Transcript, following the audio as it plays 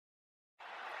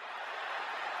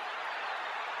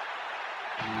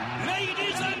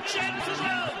Ladies and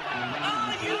gentlemen,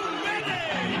 are you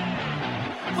ready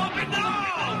for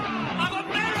Banal of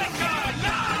America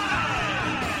Live?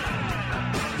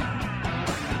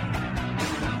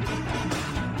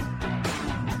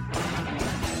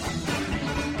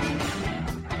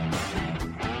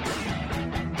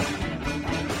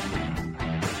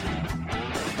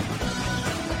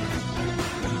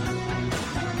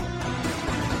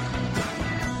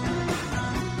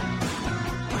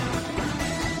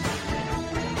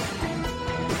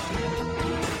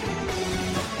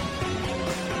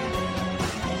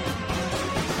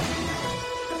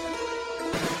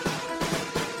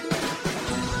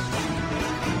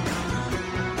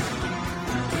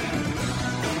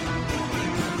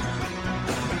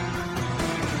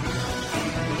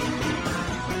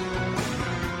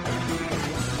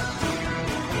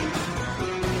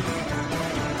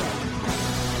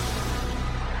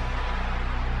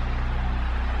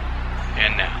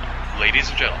 And now, ladies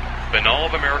and gentlemen, Banal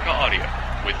of America Audio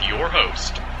with your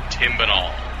host, Tim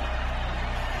Banal.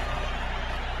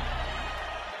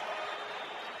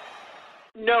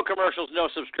 No commercials, no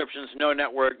subscriptions, no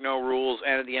network, no rules,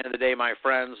 and at the end of the day, my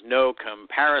friends, no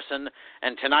comparison.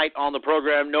 And tonight on the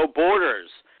program, no borders,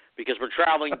 because we're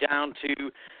traveling down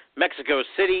to Mexico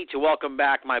City to welcome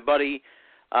back my buddy.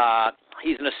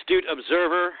 He's an astute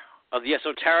observer of the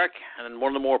esoteric and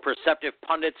one of the more perceptive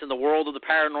pundits in the world of the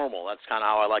paranormal. That's kind of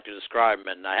how I like to describe him.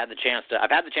 And I've had the chance to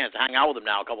hang out with him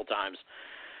now a couple times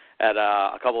at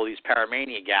a couple of these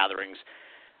Paramania gatherings.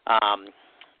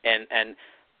 And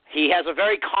he has a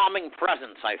very calming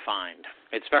presence, I find.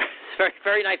 It's very, very,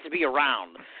 very nice to be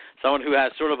around. Someone who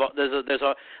has sort of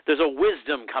there's a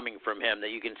wisdom coming from him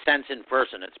that you can sense in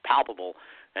person. It's palpable,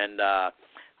 and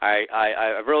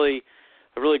I've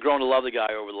really grown to love the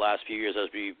guy over the last few years as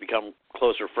we've become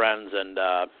closer friends. And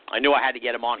I knew I had to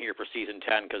get him on here for season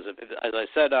 10 because, as I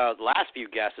said, the last few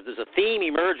guests, if there's a theme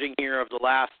emerging here of the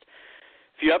last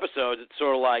few episodes, it's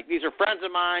sort of like these are friends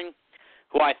of mine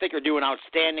who I think are doing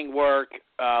outstanding work,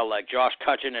 like Josh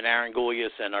Cutchin and Aaron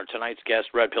Goulias and our tonight's guest,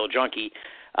 Red Pill Junkie.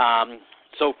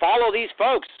 So follow these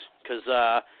folks because,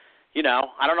 I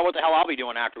don't know what the hell I'll be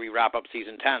doing after we wrap up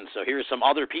season 10. So here's some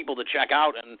other people to check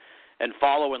out and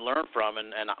follow and learn from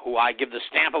and who I give the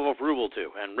stamp of approval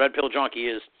to. And Red Pill Junkie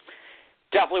is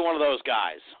definitely one of those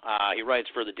guys. He writes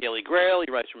for the Daily Grail. He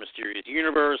writes for Mysterious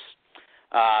Universe.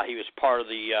 He was part of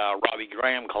the Robbie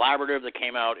Graham Collaborative that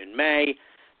came out in May.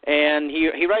 And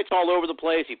he writes all over the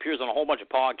place. He appears on a whole bunch of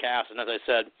podcasts. And as I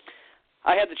said,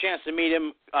 I had the chance to meet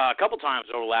him a couple times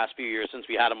over the last few years since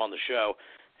we had him on the show.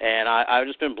 And I've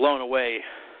just been blown away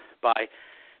by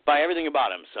everything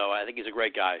about him. So I think he's a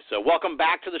great guy. So welcome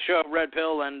back to the show, Red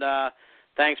Pill, and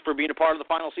thanks for being a part of the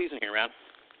final season here, man.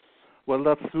 Well,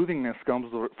 that soothingness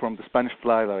comes from the Spanish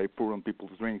fly that I pour on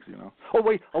people's drinks, Oh,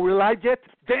 wait, are we live yet?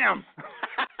 Damn!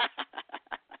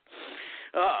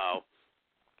 Uh-oh.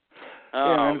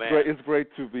 Oh, man. It's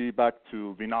great to be back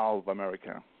to Banal of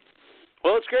America.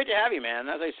 Well, it's great to have you, man.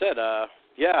 As I said, I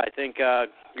think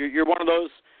you're one of those.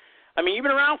 I mean, you've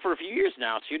been around for a few years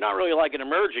now, so you're not really like an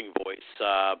emerging voice,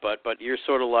 but you're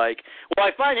sort of like, what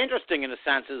I find interesting in a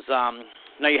sense is,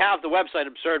 now you have the website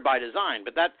Absurd by Design,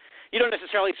 but that you don't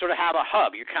necessarily sort of have a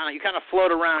hub. You kind of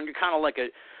float around. You're kind of like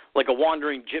a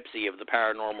wandering gypsy of the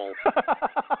paranormal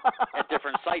at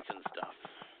different sites and stuff.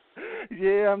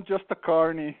 Yeah, I'm just a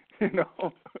carny,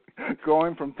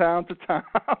 going from town to town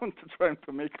to trying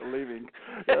to make a living.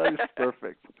 That is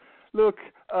perfect. Look,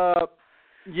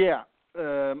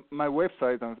 my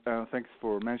website, and thanks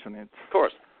for mentioning it. Of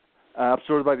course.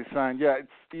 Absurd by Design. Yeah,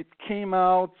 it came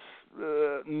out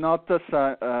not as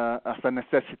a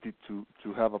necessity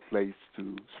to have a place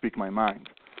to speak my mind,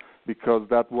 because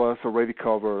that was already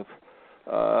covered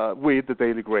with the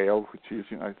Daily Grail, which is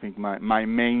I think my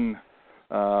main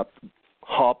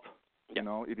hub.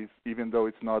 It is, even though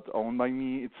it's not owned by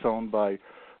me, it's owned by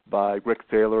Greg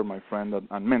Taylor, my friend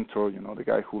and mentor. The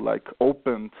guy who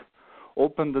opened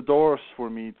the doors for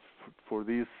me for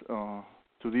this to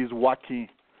this wacky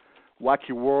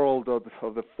world of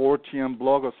the 4chan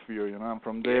blogosphere. And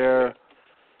from there,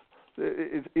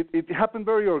 it happened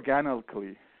very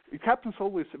organically. It happens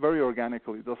always very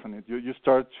organically, doesn't it? You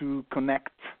start to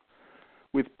connect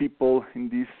with people in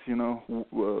this,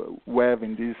 web,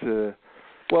 in these,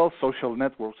 social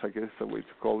networks, I guess, the way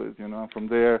to call it. From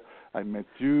there, I met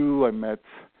you. I met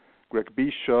Greg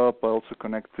Bishop. I also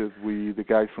connected with the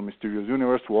guys from Mysterious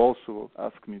Universe, who also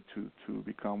asked me to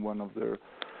become one of their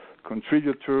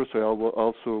contributors. I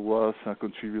also was a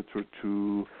contributor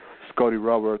to Scotty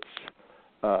Roberts'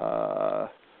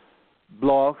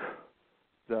 blog,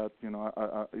 that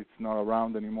it's not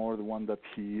around anymore. The one that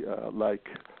he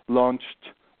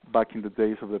launched back in the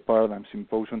days of the Paradigm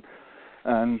Symposium,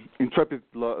 and the Intrepid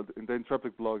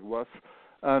blog was,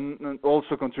 and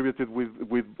also contributed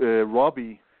with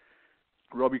Robbie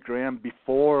Graham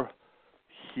before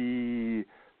he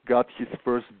got his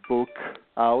first book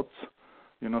out,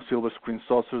 Silver Screen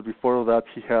Saucers. Before that,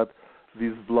 he had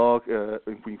this blog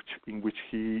in which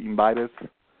he invited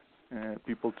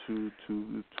people to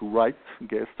write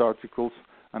guest articles,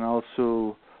 and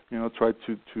also tried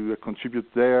to contribute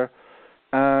there.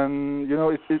 And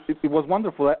it was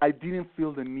wonderful. I didn't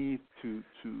feel the need to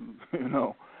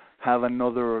have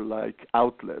another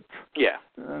outlet. Yeah.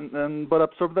 But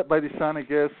Absorbed by Design, I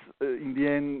guess in the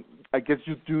end, I guess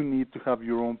you do need to have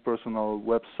your own personal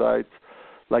website,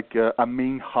 like a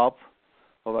main hub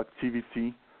of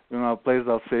activity. A place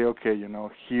that'll say, okay,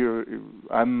 here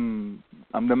I'm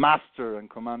the master and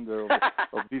commander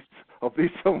of this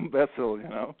own vessel,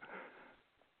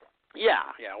 Yeah.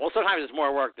 Well, sometimes it's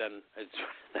more work than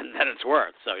it's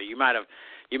worth. So you might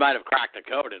have cracked the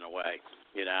code in a way,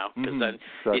 because then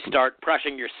exactly. you start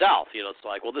pressuring yourself. It's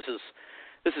like, well, this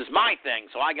is my thing,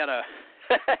 so I gotta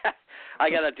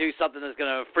do something that's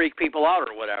gonna freak people out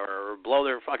or whatever, or blow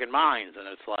their fucking minds. And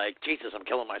it's like, Jesus, I'm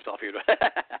killing myself here.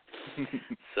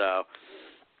 So,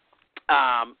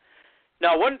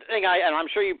 now one thing and I'm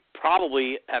sure you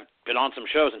probably have been on some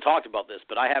shows and talked about this,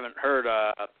 but I haven't heard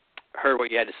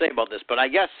what you had to say about this. But I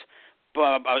guess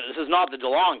this is not the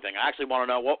DeLong thing. I actually want to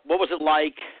know what was it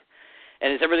like,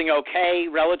 and is everything okay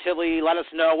relatively? Let us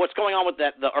know what's going on with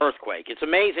the earthquake. It's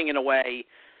amazing in a way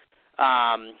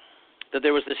that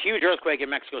there was this huge earthquake in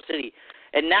Mexico City,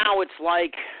 and now it's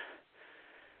like,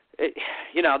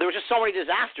 there was just so many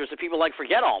disasters that people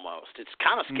forget almost. It's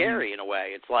kind of scary in a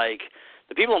way. It's like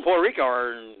the people in Puerto Rico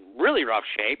are in really rough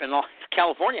shape, and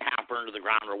California half burned to the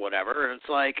ground or whatever, and it's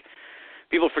like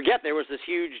people forget there was this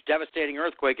huge, devastating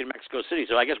earthquake in Mexico City.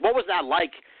 So I guess what was that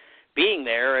like being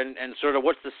there, and sort of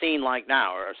what's the scene like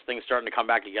now? Are things starting to come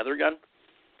back together again?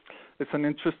 It's an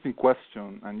interesting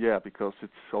question, and because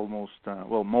it's almost,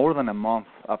 more than a month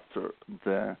after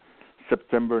the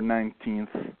September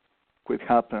 19th quake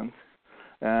happened.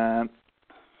 And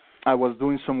I was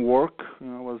doing some work.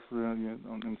 I was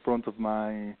in front of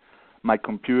my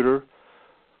computer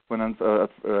when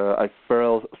I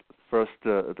felt first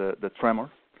the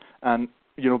tremor. And,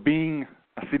 being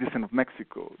a citizen of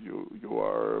Mexico, you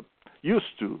are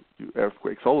used to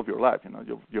earthquakes all of your life.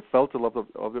 You felt a lot of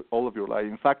all of your life.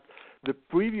 In fact, the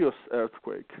previous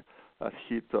earthquake that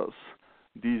hit us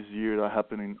this year, that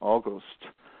happened in August,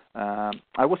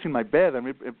 I was in my bed,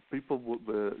 and people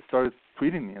started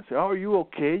tweeting me and say, "Oh, are you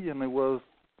okay?" And I was,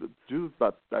 dude,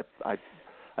 but I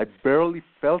barely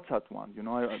felt that one.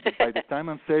 By the time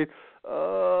I said,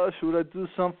 should I do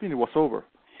something? It was over,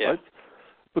 right?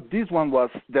 But this one was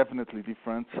definitely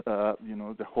different.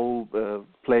 The whole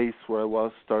place where I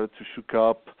was started to shook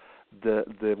up.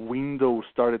 The window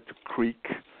started to creak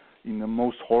in the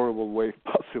most horrible way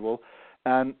possible,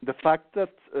 and the fact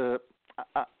that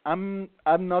I'm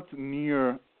not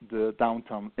near the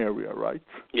downtown area, right?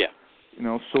 Yeah.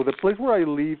 So the place where I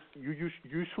live, you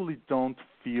usually don't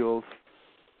feel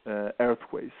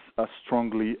earthquakes as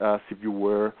strongly as if you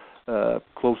were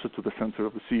closer to the center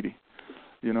of the city.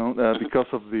 Because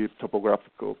of the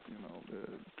topographical, the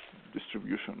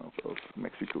distribution of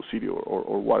Mexico City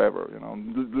or whatever.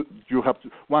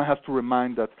 One has to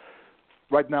remind that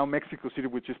right now Mexico City,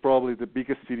 which is probably the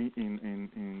biggest city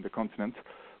in the continent,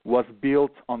 was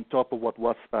built on top of what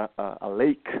was a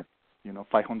lake,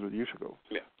 500 years ago.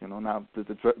 Yeah. Now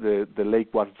the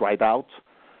lake was dried out,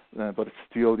 but it's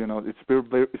still,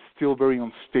 it's still very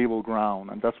unstable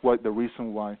ground, and that's why the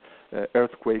reason why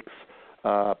earthquakes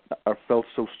are felt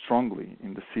so strongly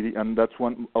in the city, and that's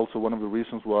also one of the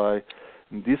reasons why,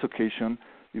 in this occasion,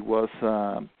 it was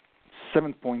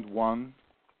 7.1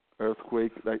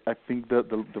 earthquake. I think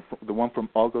the one from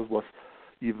August was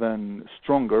even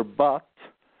stronger, but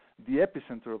the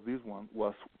epicenter of this one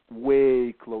was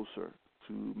way closer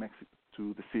to Mexico,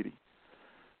 to the city,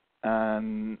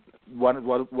 and what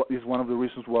is one of the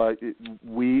reasons why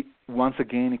we once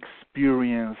again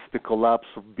experience the collapse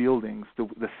of buildings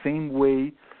the same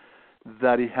way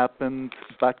that it happened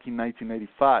back in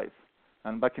 1985.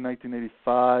 And back in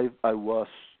 1985, I was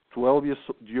 12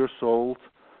 years old.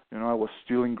 I was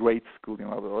still in grade school.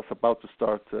 I was about to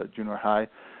start junior high,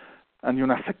 and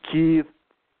as a kid,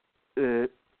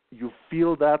 you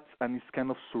feel that, and it's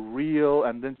kind of surreal.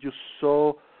 And then you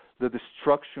saw the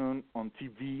destruction on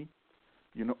TV,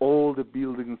 all the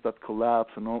buildings that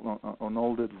collapse and on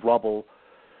all the rubble,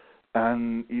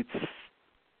 and it's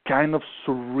kind of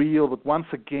surreal, but once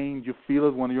again you feel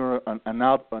it when you're an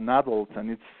adult,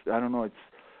 and it's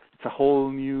a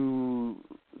whole new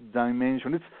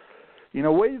dimension. It's in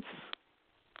a way it's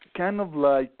kind of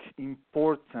like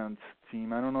important,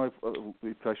 Tim. I don't know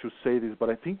if I should say this, but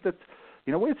I think that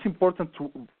in a way it's important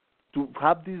to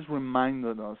have this remind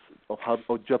us of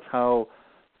just how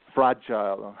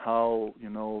fragile and how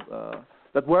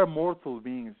that we're mortal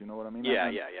beings. You know what I mean?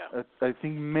 Yeah. I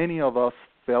think many of us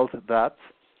felt that.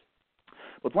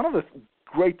 But one of the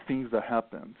great things that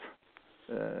happened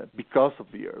because of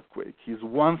the earthquake is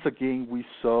once again we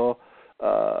saw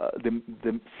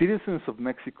the citizens of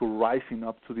Mexico rising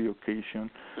up to the occasion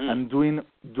and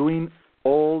doing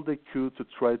all they could to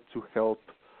try to help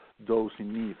those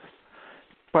in need,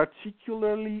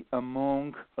 particularly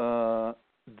among the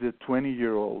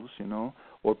 20-year-olds,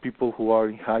 or people who are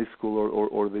in high school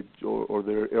or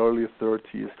their early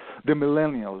 30s, the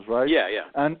millennials, right? Yeah.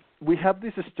 And we have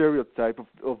this stereotype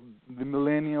of the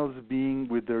millennials being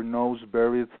with their nose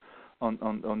buried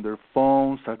on their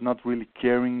phones, are not really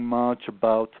caring much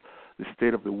about the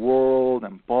state of the world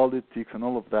and politics and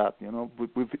all of that.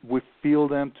 We feel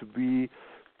them to be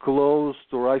closed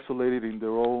or isolated in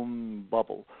their own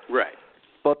bubble. Right.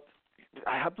 But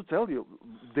I have to tell you,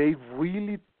 they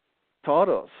really taught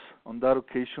us on that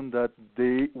occasion that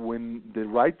when the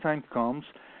right time comes,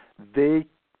 they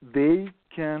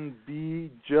can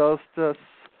be just as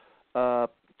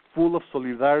full of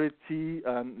solidarity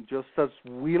and just as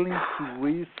willing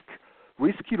to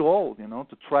risk it all,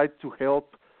 to try to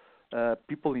help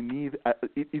people in need.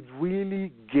 It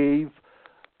really gave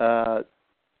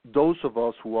those of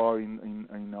us who are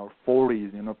in our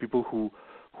 40s, people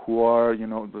who are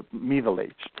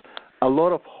middle-aged, a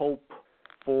lot of hope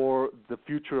for the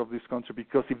future of this country,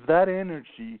 because if that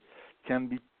energy can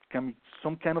be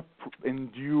some kind of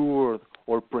endured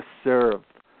or preserved,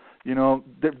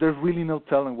 there's really no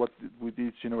telling what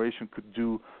this generation could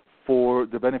do for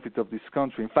the benefit of this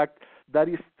country. In fact, that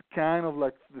is kind of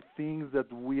like the things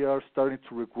that we are starting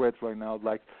to regret right now.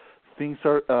 Like things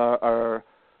are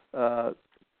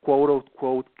quote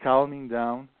unquote calming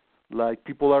down. Like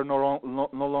people are no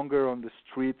longer on the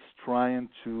streets trying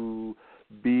to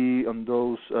be on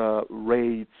those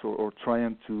raids or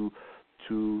trying to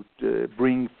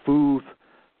bring food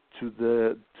to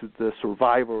the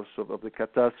survivors of the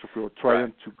catastrophe, or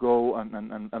trying to go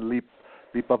and lift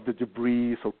up the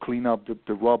debris or clean up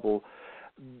the rubble.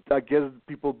 I guess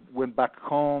people went back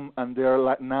home and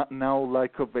they're now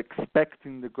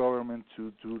expecting the government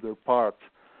to do their part.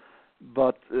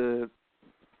 But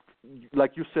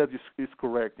like you said, is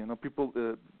correct. People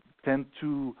tend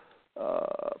to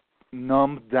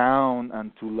numb down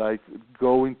and to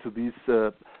go into this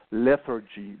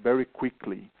lethargy very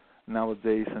quickly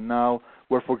nowadays. And now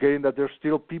we're forgetting that there's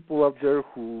still people out there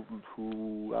who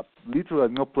have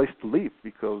literally no place to live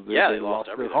because they lost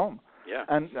their home. Yeah.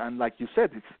 And like you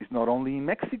said, it's not only in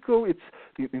Mexico, it's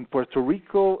in Puerto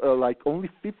Rico. Only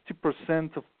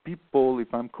 50% of people,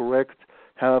 if I'm correct,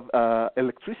 have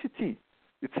electricity.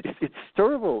 It's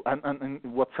terrible. And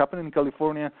what's happening in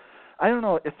California, I don't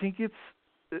know. I think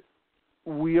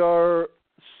we are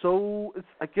so.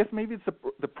 I guess maybe it's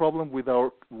the problem with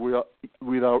our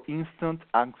instant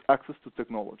access to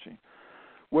technology.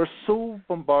 We're so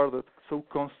bombarded so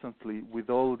constantly with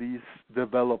all these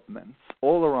developments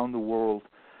all around the world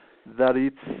that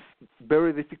it's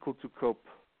very difficult to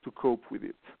cope with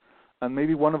it. And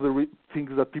maybe one of the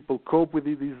things that people cope with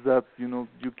it is that you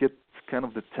get kind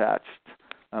of detached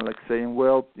and saying,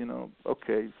 well,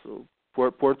 okay, so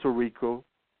Puerto Rico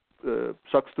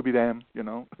sucks to be them,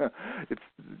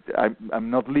 I'm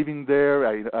not living there.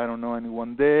 I don't know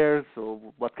anyone there,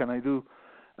 so what can I do?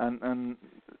 And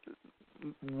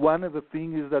one of the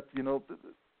things is that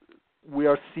we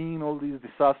are seeing all these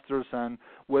disasters, and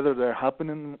whether they're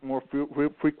happening more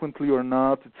frequently or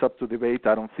not, it's up to debate.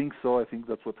 I don't think so. I think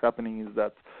that's what's happening is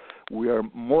that we are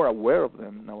more aware of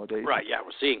them nowadays. Right, yeah,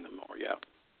 we're seeing them more, yeah.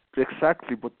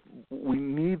 Exactly, but we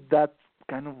need that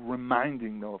kind of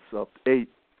reminding of hey,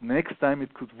 next time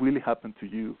it could really happen to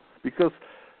you, because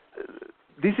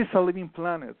this is a living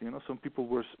planet. Some people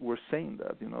were saying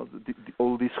that.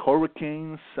 All these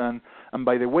hurricanes, and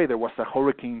by the way, there was a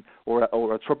hurricane or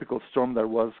a tropical storm that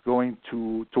was going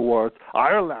towards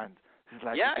Ireland. It's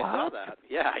like, yeah, what? I saw that.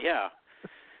 Yeah.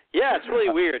 Yeah, it's really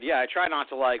weird. Yeah, I try not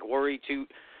to worry too.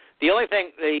 The only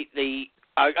thing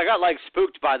I got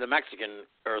spooked by the Mexican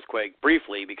earthquake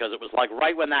briefly, because it was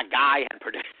right when that guy had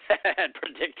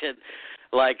predicted.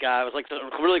 It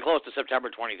was really close to September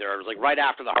 23rd. It was right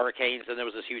after the hurricanes, and there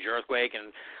was this huge earthquake,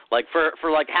 and for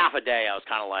half a day I was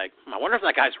kind of I wonder if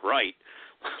that guy's right.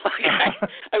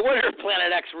 I wonder if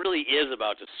Planet X really is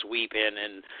about to sweep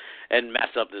in and mess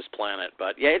up this planet.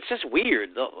 But yeah, it's just weird.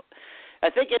 I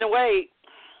think in a way,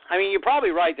 I mean, you're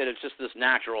probably right that it's just this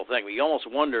natural thing. We almost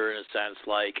wonder, in a sense,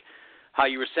 like how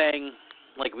you were saying,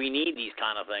 like we need these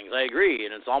kind of things. I agree,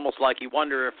 and it's almost like you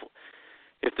wonder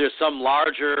if there's some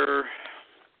larger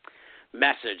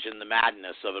message in the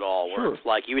madness of it all, where it's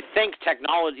like you would think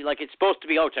technology, like it's supposed to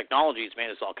be, technology has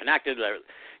made us all connected.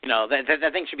 You know, that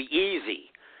thing should be easy.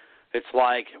 It's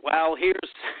like, well, here's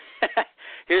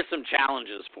some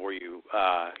challenges for you,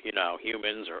 you know,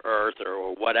 humans or Earth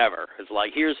or whatever. It's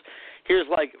like here's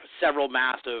like several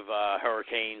massive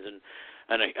hurricanes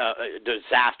and a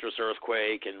disastrous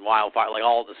earthquake and wildfire, like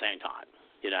all at the same time.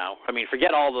 You know, I mean,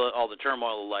 forget all the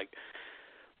turmoil, like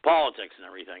politics and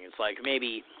everything. It's like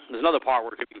maybe there's another part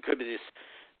where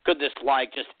could this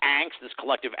like just angst, this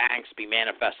collective angst, be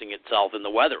manifesting itself in the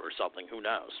weather or something? Who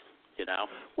knows? You know.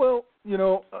 Well, you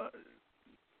know,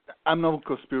 I'm no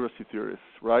conspiracy theorist,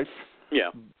 right?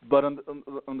 Yeah. But on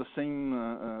the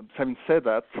same, having said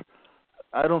that,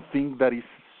 I don't think that is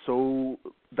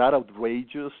that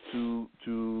outrageous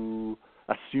to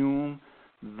assume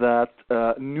that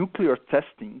nuclear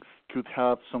testings could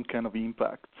have some kind of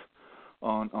impact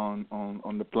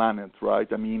on the planet,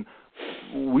 right? I mean,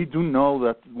 we do know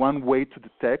that one way to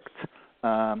detect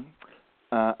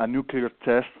a nuclear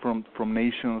test from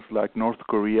nations like North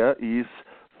Korea is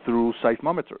through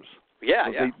seismometers. Yeah,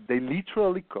 so yeah. They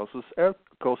literally cause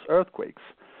earthquakes,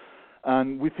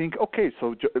 and we think, okay,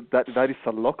 so that is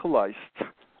a localized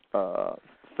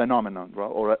phenomenon, right?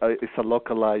 Or it's a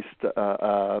localized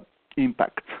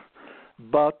impact,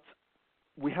 but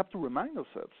we have to remind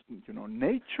ourselves, you know,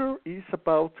 nature is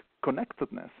about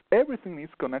connectedness. Everything is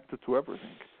connected to everything.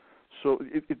 So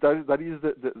that is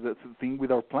the thing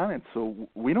with our planet. So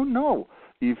we don't know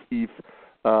if you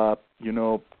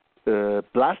know,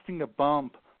 blasting a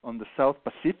bomb on the South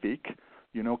Pacific,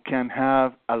 you know, can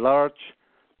have a large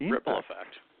impact. Ripple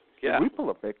effect. Yeah. Ripple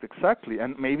effect, exactly.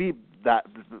 And maybe that,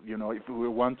 you know, if we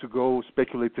want to go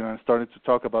speculating and starting to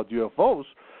talk about UFOs,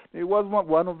 it was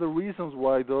one of the reasons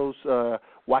why those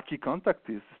wacky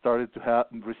contactees started to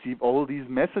receive all these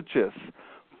messages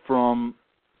from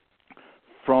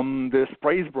the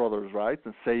Sprague brothers, right?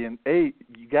 And saying, hey,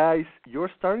 you guys,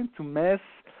 you're starting to mess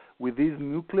with these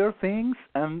nuclear things,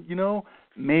 and, you know,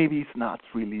 maybe it's not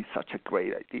really such a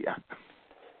great idea.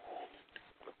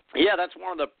 Yeah, that's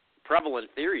one of the prevalent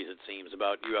theories, it seems,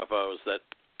 about UFOs,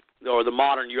 or the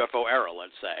modern UFO era,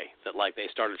 let's say, that, like, they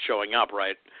started showing up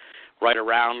right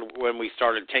around when we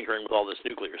started tinkering with all this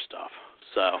nuclear stuff.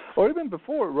 So, or even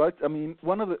before, right? I mean,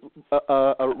 one of the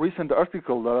a recent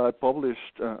article that I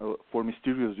published for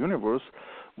Mysterious Universe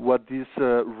was this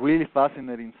really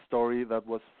fascinating story that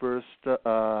was first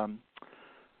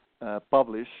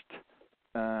published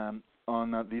on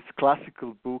this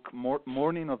classical book,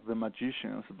 Morning of the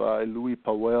Magicians, by Louis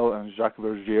Pauwels and Jacques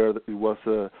Vergier. It was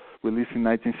released in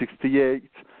 1968,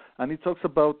 and it talks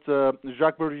about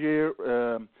Jacques Vergier.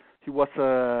 He was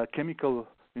a chemical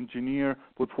engineer,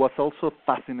 but was also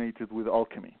fascinated with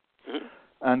alchemy. Mm-hmm.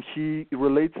 And he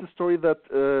relates the story that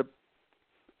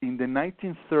in the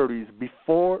 1930s,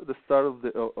 before the start of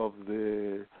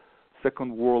the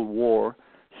Second World War,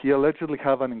 he allegedly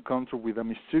had an encounter with a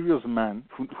mysterious man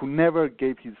who never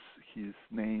gave his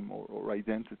name or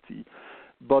identity,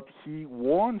 but he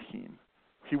warned him.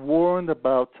 He warned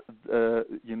about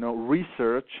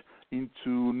research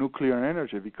into nuclear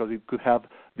energy because it could have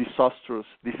disastrous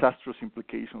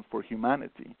implications for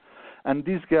humanity. And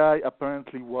this guy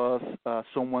apparently was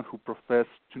someone who professed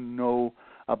to know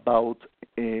about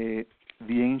the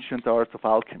ancient art of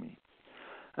alchemy.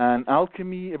 And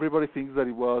alchemy, everybody thinks that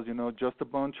it was, just a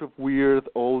bunch of weird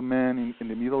old men in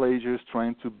the Middle Ages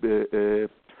trying to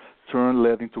turn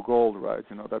lead into gold, right?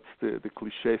 That's the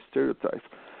cliché stereotype.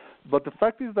 But the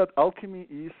fact is that alchemy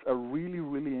is a really,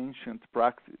 really ancient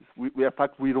practice. In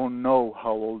fact, we don't know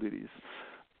how old it is.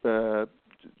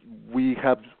 We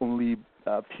have only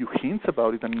a few hints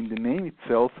about it. I mean, the name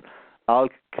itself,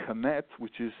 Al-Kemet,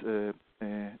 which is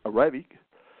Arabic,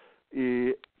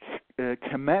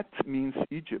 Kemet means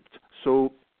Egypt.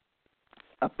 So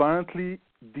apparently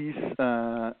this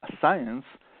science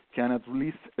can at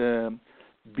least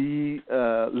be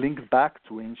linked back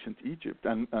to ancient Egypt.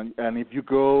 And if you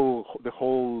go the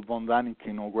whole Von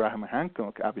Daniken or Graham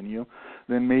Hancock Avenue,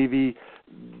 then maybe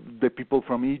the people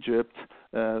from Egypt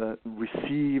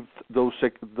received those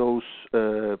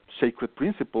sacred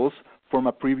principles from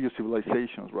a previous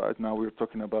civilizations, right? Now we're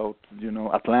talking about,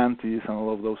 Atlantis and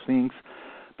all of those things.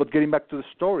 But getting back to the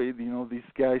story, this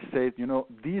guy said,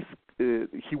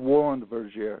 he warned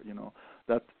Vergier,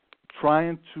 that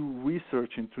trying to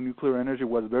research into nuclear energy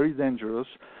was very dangerous,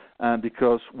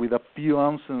 because with a few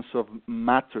ounces of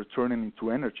matter turning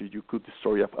into energy, you could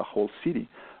destroy a whole city.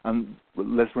 And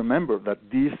let's remember that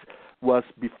this was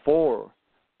before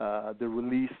the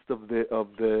release of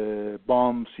the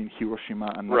bombs in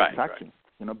Hiroshima and Nagasaki. Right.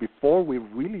 You know, before we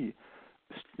really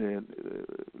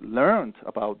learned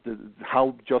about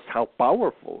how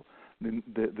powerful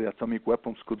the atomic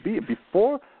weapons could be.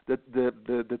 Before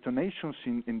the detonations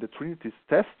in the Trinity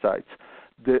test sites,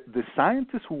 the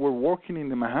scientists who were working in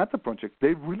the Manhattan Project,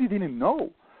 they really didn't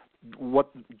know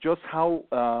just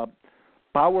how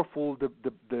powerful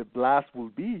the blast will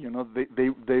be. You know,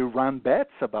 they ran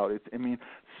bets about it. I mean,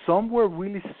 some were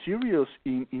really serious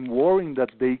in worrying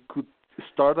that they could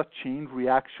start a chain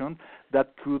reaction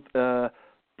that could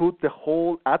put the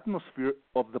whole atmosphere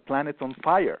of the planet on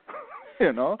fire.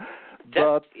 You know.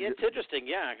 But it's interesting,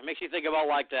 yeah. It makes you think about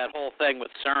like that whole thing with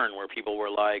CERN, where people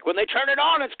were like, when they turn it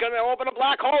on, it's going to open a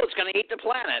black hole. It's going to eat the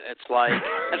planet. It's like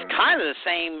it's kind of the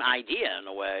same idea in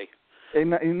a way.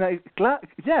 And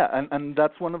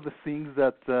that's one of the things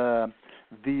that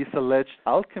these alleged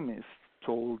alchemists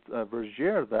told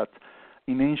Vergier, that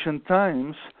in ancient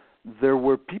times there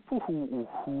were people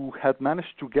who had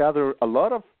managed to gather a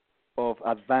lot of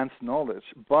advanced knowledge,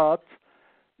 but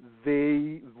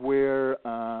they were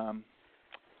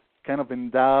kind of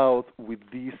endowed with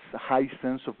this high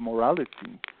sense of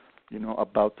morality, you know,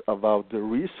 about the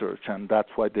research, and that's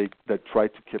why they try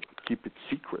to keep it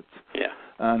secret. Yeah.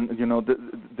 And you know,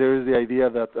 there is the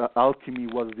idea that alchemy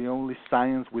was the only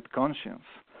science with conscience,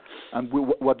 and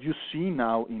what you see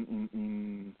now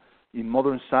in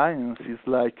modern science is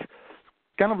like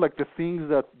kind of like the things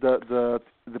that the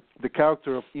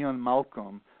character of Ian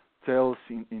Malcolm tells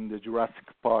in the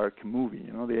Jurassic Park movie.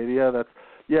 You know, the idea that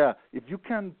if you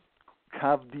can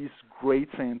have this great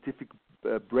scientific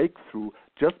breakthrough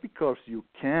just because you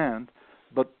can,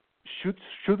 but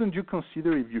shouldn't you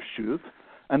consider if you should?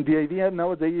 And the idea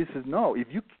nowadays is no. If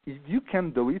you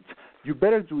can do it, you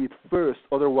better do it first.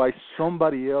 Otherwise,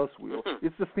 somebody else will.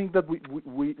 It's the thing that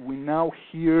we now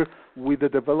hear with the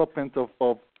development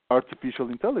of artificial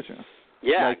intelligence.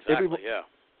 Yeah, like exactly.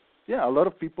 Yeah, a lot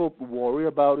of people worry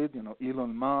about it. You know,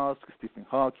 Elon Musk, Stephen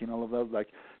Hawking, all of that.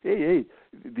 Like, hey,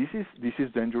 this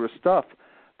is dangerous stuff.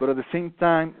 But at the same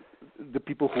time, the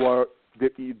people who are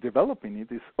developing it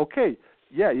is okay.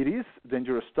 Yeah, it is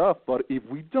dangerous stuff. But if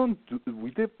we don't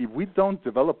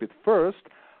develop it first,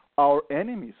 our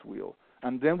enemies will,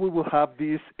 and then we will have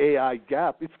this AI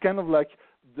gap. It's kind of like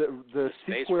the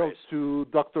sequel race to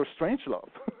Dr. Strangelove.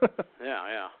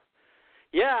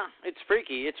 Yeah, it's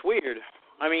freaky. It's weird.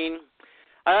 I mean,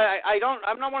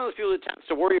 I'm not one of those people that tends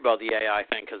to worry about the AI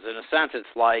thing, because in a sense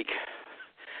it's like,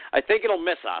 I think it'll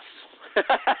miss us.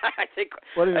 I think.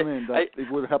 What do you mean? That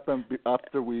it would happen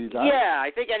after we die? Yeah, I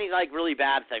think any like really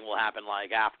bad thing will happen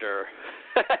like after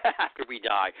we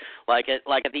die. Like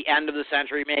at the end of the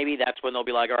century, maybe that's when they'll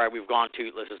be like, all right, we've gone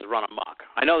toothless, let's run amok.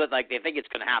 I know that like they think it's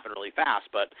going to happen really fast,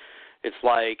 but it's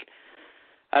like,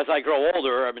 as I grow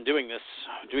older, I've been doing this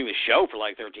show for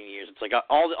like 13 years. It's like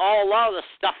a lot of the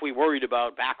stuff we worried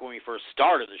about back when we first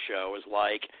started the show is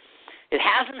like, it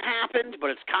hasn't happened, but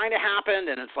it's kind of happened,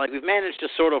 and it's like we've managed to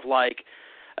sort of like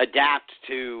adapt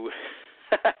to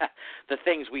the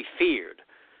things we feared,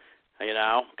 you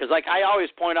know? Because like I always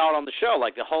point out on the show,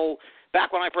 like the whole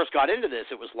back when I first got into this,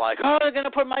 it was like, oh, they're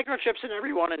gonna put microchips in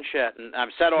everyone and shit. And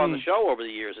I've said on the show over the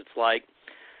years, it's like,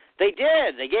 they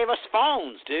did. They gave us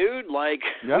phones, dude. Like,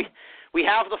 we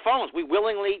have the phones. We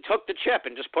willingly took the chip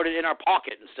and just put it in our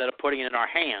pocket instead of putting it in our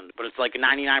hand. But it's like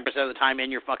 99% of the time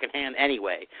in your fucking hand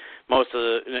anyway. Most of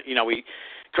the, you know, we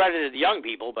credited the young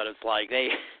people, but it's like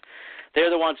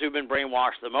they're the ones who've been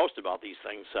brainwashed the most about these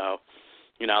things. So,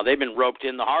 you know, they've been roped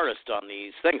in the hardest on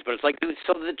these things. But it's like,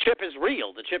 so the chip is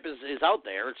real. The chip is out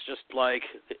there. It's just like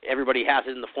everybody has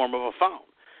it in the form of a phone,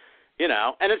 you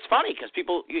know. And it's funny because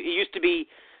people, it used to be,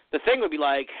 the thing would be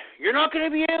like, you're not going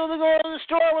to be able to go to the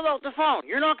store without the phone.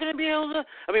 You're not going to be able to,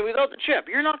 without the chip.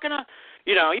 You're not going to,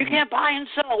 you know, you can't buy and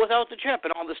sell without the chip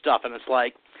and all this stuff. And it's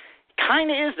like, kind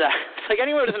of is that. It's like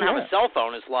anyone who doesn't have a cell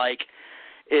phone is like,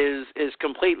 is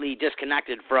completely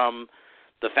disconnected from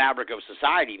the fabric of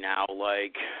society now,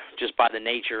 like, just by the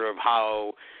nature of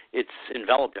how it's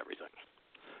enveloped everything.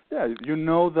 Yeah, you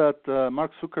know that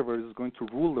Mark Zuckerberg is going to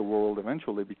rule the world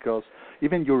eventually, because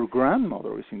even your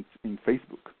grandmother is in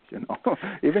Facebook, you know.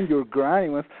 Even your granny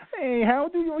was, hey, how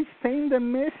do you send a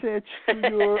message to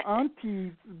your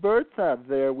auntie Bertha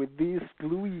there with this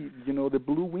gluey, you know, the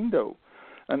blue window?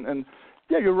 And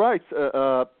yeah, you're right.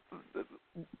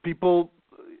 People,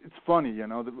 it's funny, you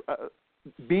know.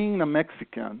 being a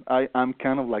Mexican, I'm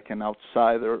kind of like an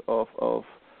outsider of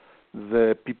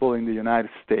the people in the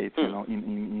United States, you know,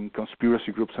 in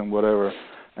conspiracy groups and whatever.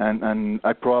 And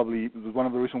I probably, one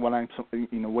of the reasons why I'm so,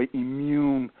 in a way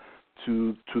immune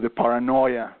to the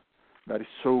paranoia that is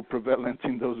so prevalent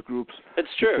in those groups. It's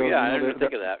true, because, yeah, I didn't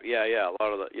think of that. Yeah, a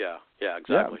lot of that, yeah,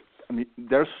 exactly. Yeah, I mean,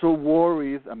 they're so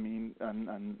worried, I mean, and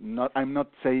I'm not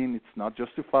saying it's not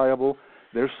justifiable.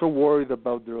 They're so worried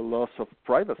about their loss of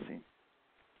privacy,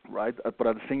 right? But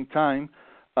at the same time,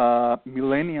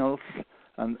 millennials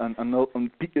and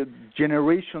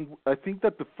generation, I think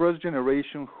that the first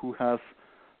generation who has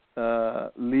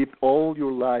lived all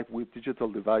your life with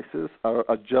digital devices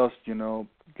are just, you know,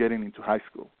 getting into high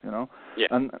school, you know. Yeah.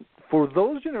 And for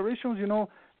those generations, you know,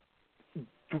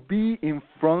 to be in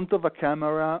front of a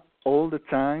camera all the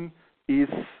time is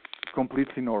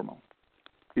completely normal.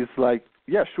 It's like,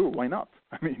 yeah, sure, why not?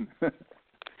 I mean,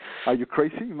 are you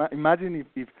crazy? Imagine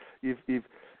if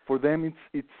for them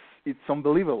it's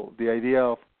unbelievable, the idea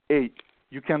of, hey,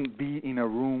 you can be in a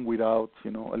room without,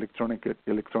 you know, electronic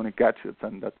gadgets,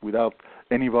 and that without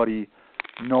anybody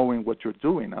knowing what you're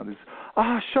doing. And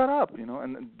it's, shut up, you know,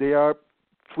 and they are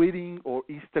tweeting or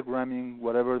Instagramming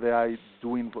whatever they are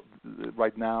doing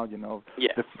right now, you know,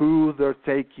 the food they're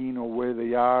taking or where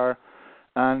they are,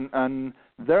 and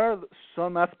there are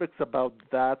some aspects about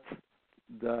that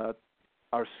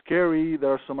are scary. There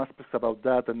are some aspects about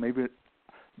that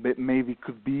maybe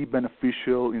could be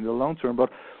beneficial in the long term. But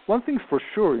one thing's for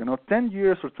sure, you know, 10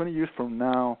 years or 20 years from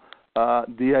now,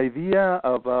 the idea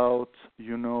about,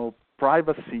 you know,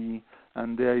 privacy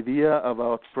and the idea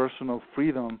about personal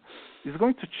freedom is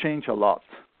going to change a lot.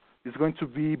 It's going to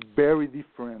be very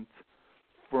different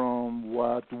from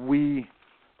what we,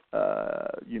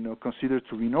 you know, consider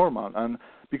to be normal. And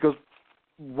because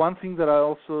one thing that I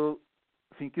also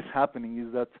think is happening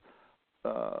is that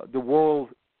the world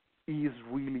is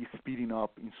really speeding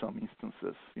up in some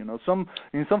instances. You know,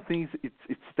 in some things it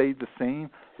stayed the same,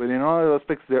 but in other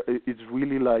aspects it's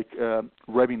really like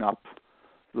revving up.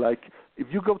 Like if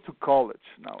you go to college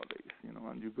nowadays, you know,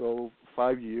 and you go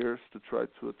 5 years to try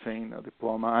to attain a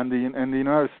diploma, and in the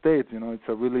United States, you know, it's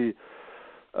a really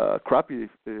crappy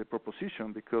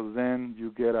proposition, because then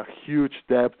you get a huge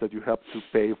debt that you have to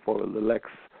pay for the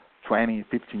next 20,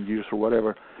 15 years or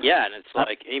whatever. Yeah, and it's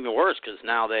like even worse because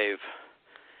now they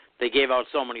gave out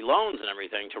so many loans and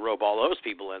everything to rope all those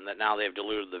people in that now they've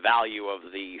diluted the value of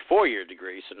the 4-year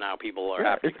degree. So now people are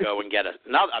having to go and get a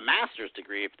master's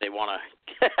degree if they want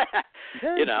to,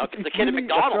 you know, because the kid at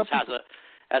McDonald's has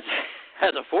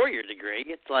a 4-year degree.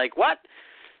 It's like, what?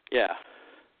 Yeah.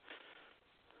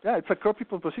 Yeah, it's a crappy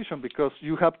proposition because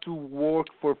you have to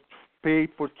pay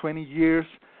for 20 years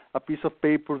a piece of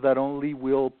paper that only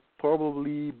will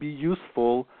probably be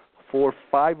useful for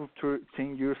 5 or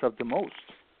 10 years at the most.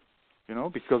 You know,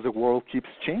 because the world keeps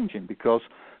changing, because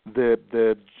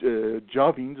the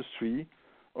job industry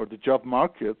or the job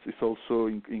market is also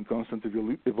in constant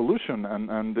evolution,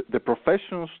 and the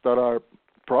professions that are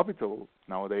profitable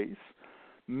nowadays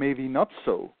maybe not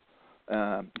so.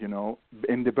 You know,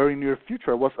 in the very near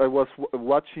future, I was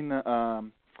watching a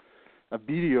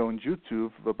video on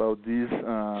YouTube about this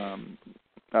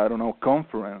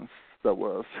conference that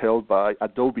was held by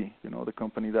Adobe. You know, the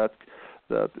company that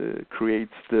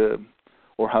creates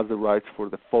or has the rights for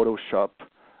the Photoshop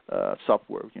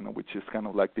software, you know, which is kind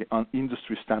of like the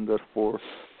industry standard for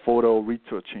photo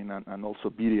retouching and also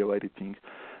video editing.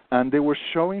 And they were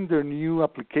showing their new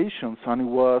applications, and it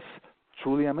was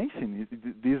truly amazing.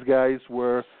 These guys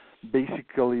were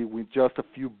basically, with just a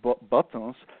few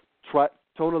buttons,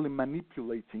 totally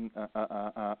manipulating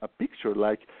a picture.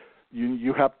 Like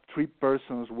you have 3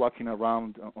 persons walking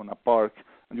around on a park,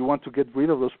 and you want to get rid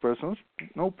of those persons,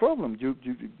 no problem. You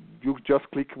just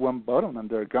click one button and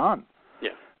they're gone.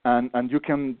 Yeah. And you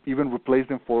can even replace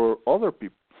them for other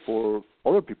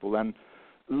people. And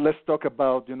let's talk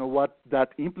about, you know, what that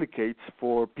implicates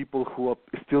for people who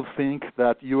still think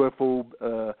that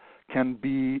UFOs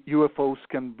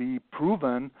can be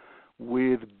proven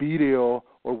with video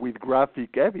or with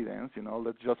graphic evidence. You know,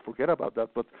 let's just forget about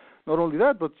that. But not only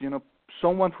that, but, you know,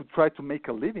 someone who tried to make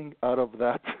a living out of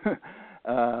that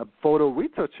photo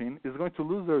retouching is going to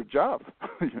lose their job,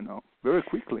 you know, very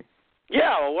quickly.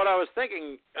 Yeah, well, what I was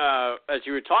thinking as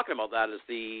you were talking about that is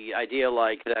the idea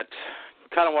like that,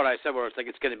 kind of what I said, where it's like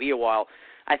it's going to be a while.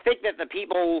 I think that the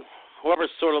people, whoever's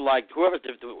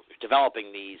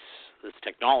developing this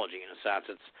technology in a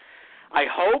sense, I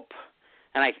hope,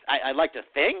 and I'd like to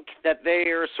think that they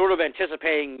are sort of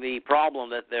anticipating the problem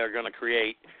that they're going to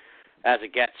create as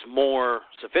it gets more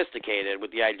sophisticated,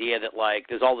 with the idea that, like,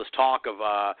 there's all this talk of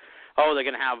oh, they're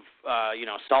going to have,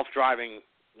 self-driving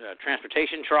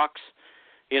transportation trucks,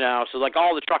 so like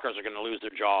all the truckers are going to lose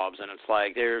their jobs, and it's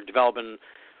like they're developing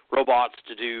robots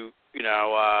to do,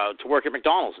 to work at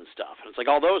McDonald's and stuff. And it's like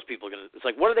all those people are going to, it's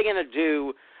like, what are they going to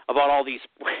do about all these,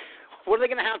 what are they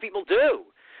going to have people do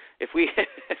if we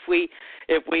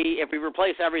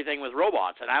replace everything with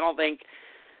robots? And I don't think,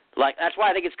 like, that's why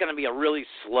I think it's going to be a really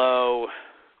slow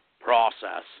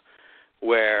process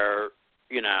where,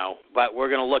 but we're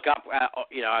going to look up,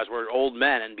 as we're old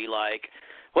men and be like,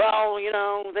 well,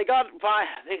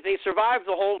 they survived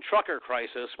the whole trucker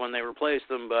crisis when they replaced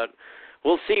them, but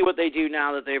we'll see what they do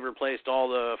now that they've replaced all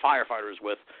the firefighters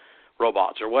with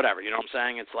robots or whatever. You know what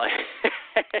I'm saying? It's like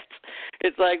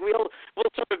it's like we'll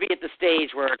sort of be at the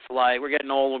stage where it's like we're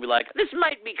getting old. We'll be like, this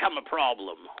might become a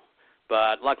problem,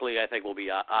 but luckily I think we'll be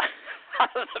out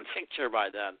of the picture by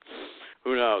then.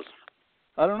 Who knows?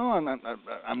 I don't know.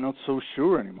 I'm not so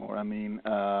sure anymore. I mean,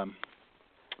 I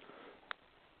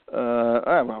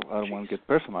don't want to get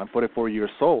personal. I'm 44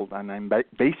 years old, and I'm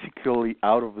basically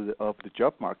out of the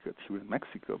job market here in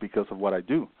Mexico because of what I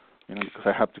do. Because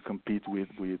I have to compete with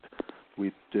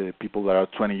people that are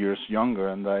 20 years younger,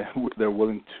 and they're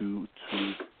willing to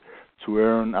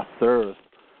earn a third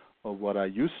of what I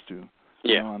used to.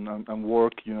 Yeah. And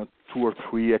work 2 or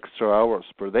 3 extra hours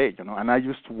per day. And I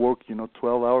used to work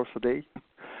 12 hours a day.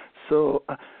 So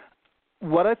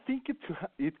what I think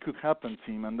it could happen,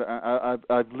 Tim, and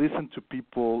I've listened to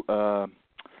people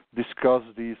discuss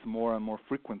this more and more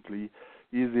frequently,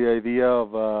 is the idea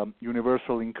of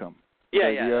universal income. Yeah,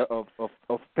 the idea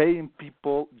of paying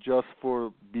people just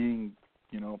for being,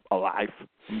 alive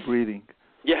and breathing.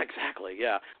 Yeah, exactly.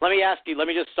 Yeah. Let me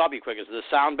just stop you quick. Does this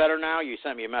sound better now? You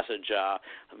sent me a message,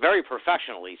 very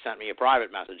professionally sent me a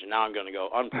private message, and now I'm going to go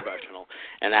unprofessional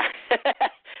and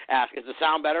ask, is the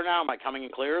sound better now? Am I coming in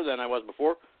clearer than I was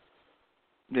before?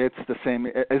 It's the same.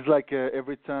 It's like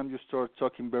every time you start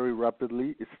talking very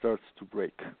rapidly, it starts to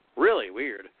break. Really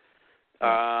weird. All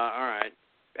right.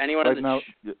 Anyone right now?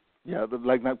 Yeah,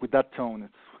 like with that tone,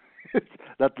 it's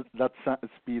that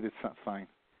speed. It's not fine.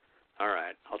 All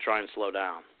right, I'll try and slow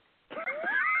down.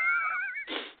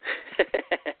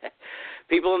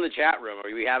 People in the chat room,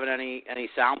 are we having any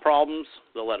sound problems?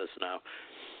 They'll let us know.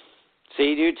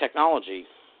 See, dude, technology.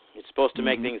 It's supposed to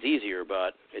make things easier,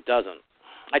 but it doesn't.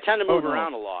 I tend to move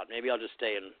around a lot. Maybe I'll just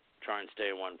try and stay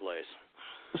in one place.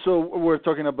 So we're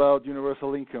talking about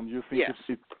universal income. You think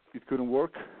it couldn't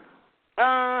work?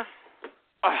 I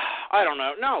don't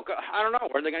know. No, I don't know.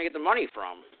 Where are they going to get the money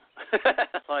from?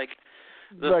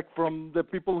 Like from the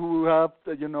people who have,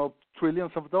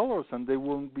 trillions of dollars, and they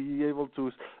won't be able to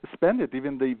spend it,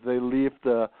 even if they lived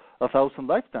 1,000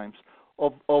 lifetimes.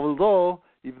 Although,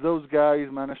 if those guys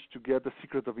manage to get the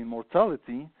secret of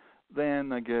immortality,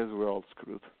 then I guess we're all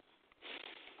screwed.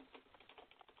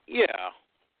 Yeah,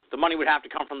 the money would have to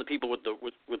come from the people with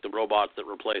the robots that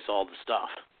replace all the stuff,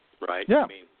 right? Yeah,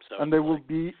 So and they will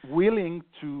be willing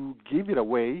to give it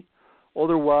away.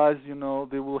 Otherwise,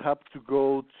 they will have to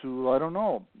go to, I don't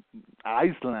know,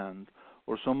 Iceland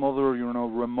or some other,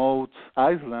 remote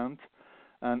island,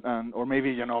 and or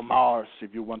maybe, Mars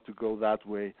if you want to go that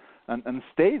way, and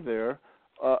stay there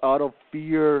out of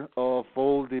fear of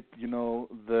all the,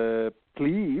 the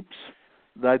plebes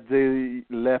that they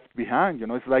left behind.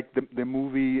 It's like the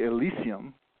movie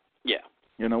Elysium. Yeah.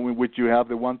 In which you have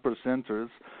the 1%ers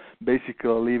basically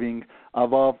living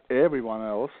above everyone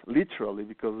else, literally,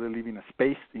 because they live in a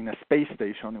space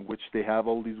station in which they have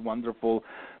all these wonderful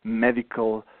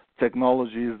medical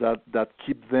technologies that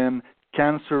keep them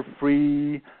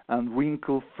cancer-free and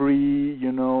wrinkle-free,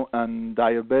 and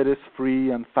diabetes-free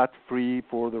and fat-free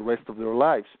for the rest of their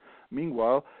lives.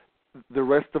 Meanwhile, the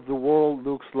rest of the world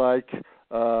looks like,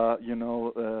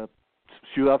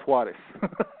 Ciudad Juarez.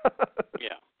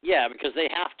 Yeah, because they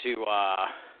have to.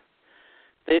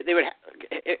 They would.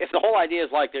 If the whole idea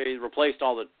is like they replaced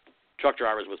all the truck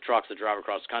drivers with trucks that drive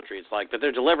across the country, it's like, but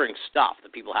they're delivering stuff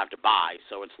that people have to buy.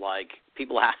 So it's like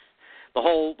people have the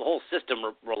whole system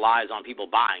relies on people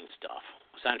buying stuff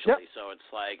essentially. Yep. So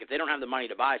it's like if they don't have the money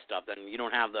to buy stuff, then you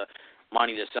don't have the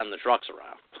money to send the trucks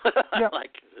around. Yeah,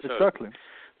 so exactly.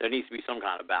 There needs to be some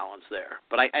kind of balance there.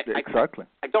 But I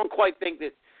don't quite think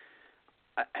that.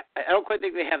 I don't quite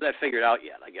think they have that figured out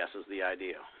yet, I guess, is the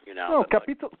idea. No,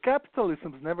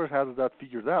 capitalism never has that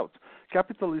figured out.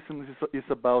 Capitalism is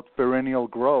about perennial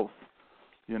growth,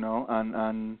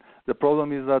 and the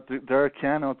problem is that there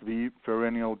cannot be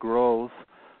perennial growth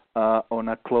on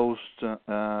a closed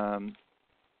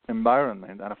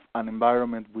environment, an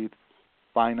environment with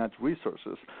finite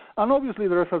resources. And obviously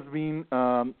there has been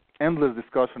endless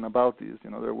discussion about this.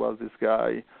 There was this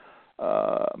guy,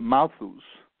 Malthus,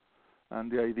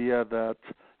 and the idea that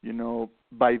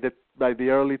by the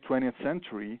early 20th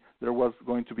century there was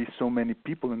going to be so many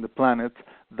people in the planet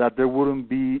that there wouldn't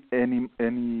be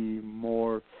any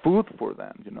more food for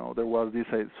them. There was this.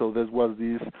 So there was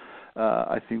this.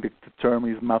 I think the term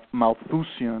is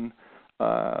Malthusian,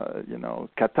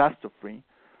 catastrophe.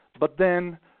 But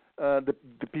then the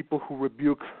people who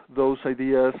rebuke those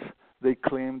ideas, they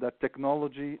claim that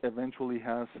technology eventually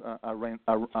has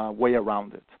a way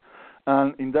around it.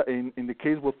 And in the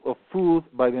case of food,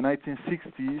 by the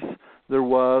 1960s, there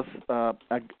was a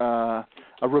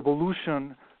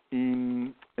revolution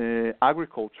in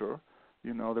agriculture.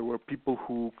 There were people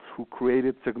who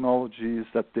created technologies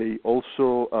that they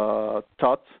also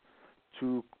taught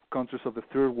to countries of the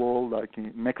third world, like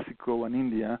in Mexico and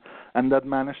India, and that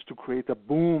managed to create a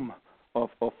boom of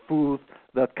food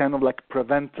that kind of like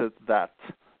prevented that.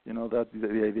 That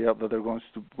the idea that there's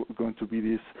going to be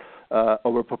this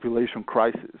overpopulation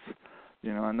crisis,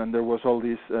 and then there was all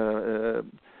these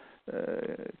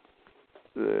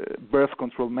birth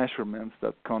control measurements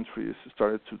that countries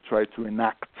started to try to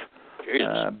enact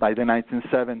by the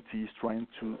 1970s, trying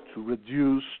to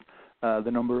reduce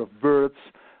the number of births.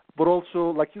 But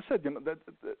also, like you said,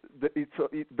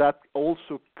 that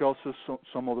also causes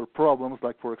some other problems.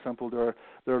 Like, for example, there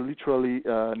are literally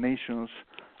nations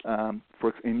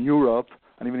in Europe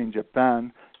and even in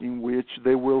Japan in which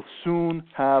they will soon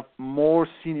have more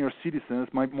senior citizens,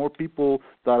 more people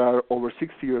that are over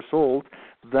 60 years old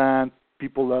than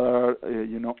people that are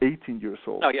 18 years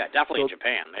old. Oh yeah, definitely in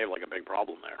Japan. They have like a big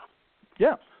problem there.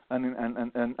 Yeah,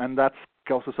 and that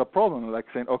causes a problem, like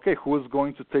saying, okay, who is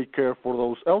going to take care for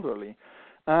those elderly?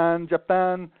 And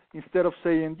Japan, instead of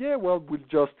saying, yeah, well, we'll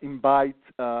just invite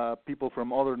people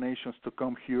from other nations to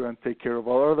come here and take care of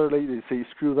our elderly, they say,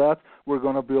 screw that, we're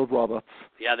going to build robots.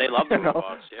 Yeah, they love the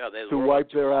robots. Yeah, they to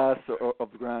wipe their ass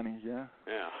of granny. Yeah.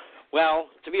 Yeah. Well,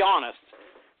 to be honest,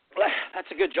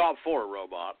 that's a good job for a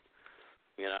robot.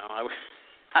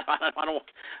 I don't.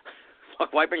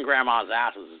 Look, wiping grandma's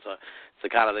asses is it's the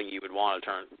kind of thing you would want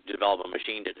to develop a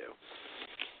machine to do.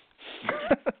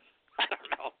 I don't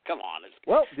know. Come on.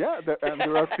 Well, yeah, and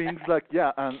there are things like,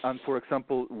 and for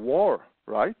example, war,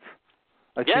 right?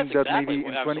 I think that maybe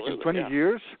in 20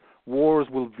 years, wars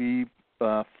will be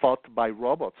fought by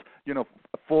robots,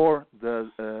 for the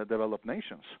developed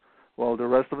nations. Well, the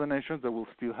rest of the nations, they will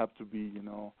still have to be,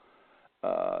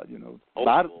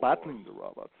 battling the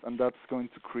robots, and that's going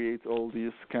to create all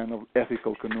these kind of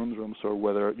ethical conundrums, or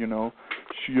whether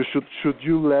should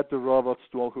you let the robots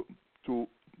to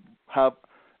have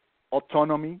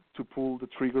autonomy to pull the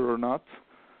trigger or not.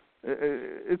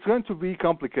 It's going to be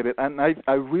complicated, and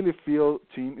I really feel,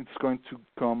 Tim, it's going to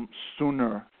come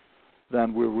sooner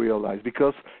than we realize,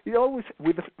 because it always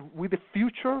with the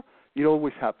future it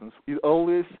always happens. It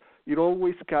always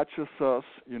catches us,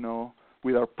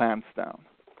 with our pants down.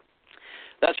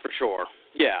 That's for sure.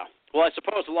 Yeah. Well, I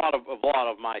suppose a lot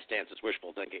of my stance is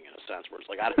wishful thinking, in a sense, where it's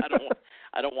like I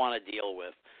don't want to deal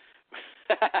with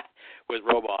with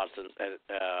robots,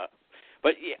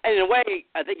 but in a way,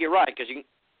 I think you're right, because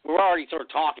we're already sort of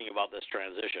talking about this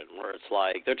transition, where it's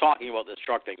like they're talking about this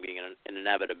truck thing being an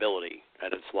inevitability,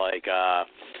 and it's like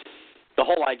the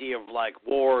whole idea of like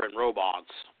war and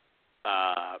robots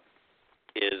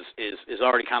is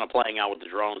already kind of playing out with the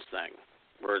drones thing,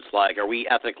 where it's like, are we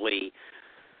ethically?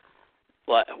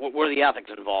 What are the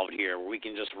ethics involved here? Where we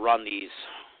can just run these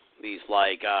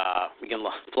like we can,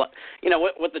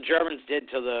 what the Germans did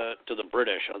to the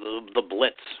British, or the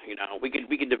Blitz.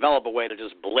 We could develop a way to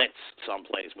just blitz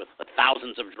someplace with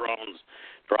thousands of drones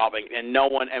dropping, and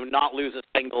not lose a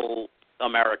single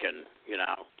American.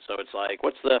 So it's like,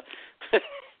 what's the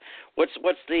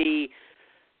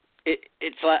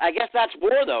It's like, I guess that's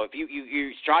war, though. If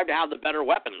you strive to have the better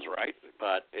weapons, right?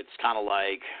 But it's kind of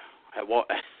like,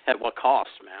 at what cost,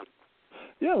 man?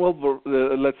 Yeah, well,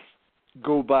 let's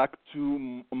go back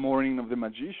to Morning of the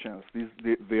Magicians.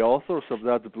 The authors of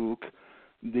that book,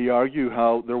 they argue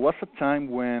how there was a time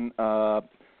when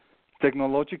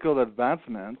technological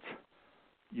advancement,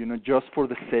 just for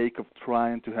the sake of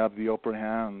trying to have the upper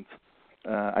hand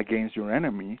against your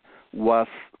enemy, was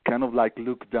kind of like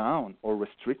looked down or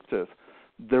restricted.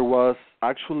 There was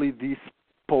actually this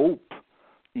pope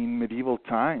in medieval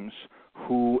times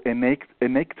who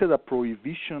enacted a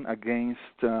prohibition against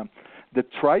the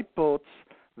tripods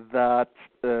that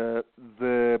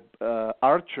the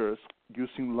archers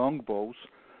using longbows,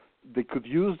 they could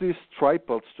use these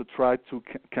tripods to try to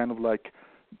kind of like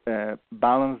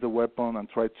balance the weapon and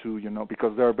try to,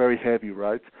 because they're very heavy,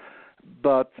 right?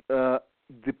 But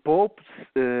the Pope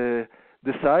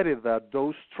decided that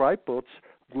those tripods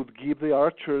would give the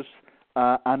archers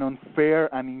an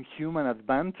unfair and inhuman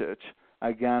advantage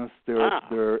against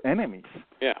their enemies.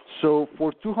 Yeah. So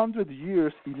for 200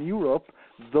 years in Europe,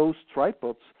 those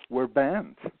tripods were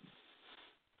banned.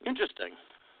 Interesting.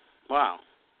 Wow.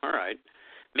 All right.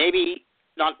 Maybe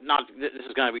not. This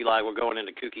is going to be like we're going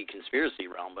into kooky conspiracy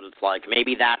realm, but it's like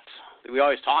maybe that's. We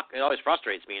always talk. It always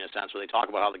frustrates me in a sense where they talk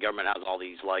about how the government has all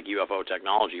these like UFO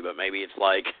technology, but maybe it's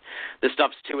like this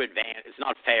stuff's too advanced. It's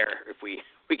not fair if we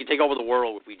could take over the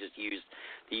world if we just use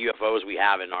the UFOs we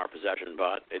have in our possession,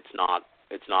 but it's not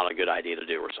a good idea to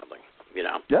do or something. You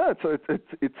know. Yeah,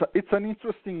 it's an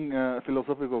interesting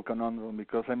philosophical conundrum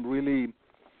because I'm really,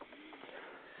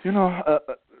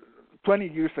 20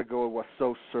 years ago, I was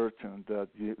so certain that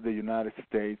the United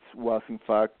States was, in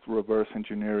fact, reverse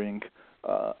engineering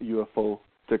UFO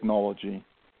technology.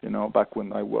 Back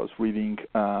when I was reading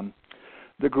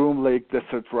the Groom Lake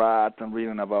Desert Rat and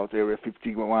reading about Area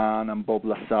 51 and Bob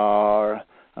Lazar,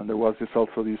 and there was this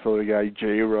other guy,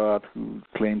 J-Rod, who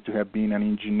claimed to have been an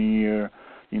engineer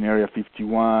in Area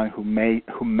 51 who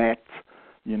met,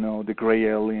 the gray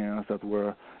aliens that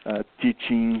were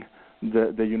teaching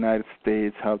the United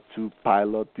States how to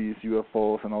pilot these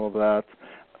UFOs and all of that.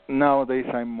 Nowadays,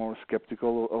 I'm more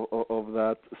skeptical of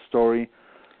that story.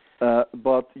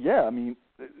 But yeah, I mean,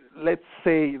 let's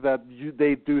say that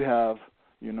they do have,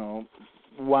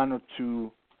 one or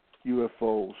two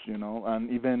UFOs, and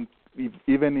even if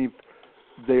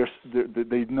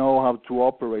they know how to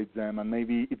operate them, and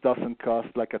maybe it doesn't cost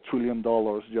like $1 trillion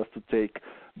just to take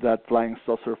that flying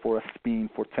saucer for a spin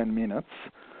for 10 minutes.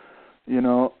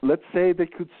 Let's say they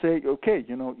could say, okay,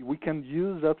 we can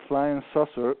use that flying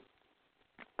saucer,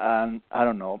 and I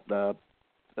don't know,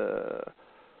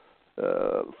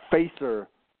 phaser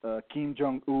Kim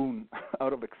Jong-un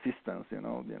out of existence,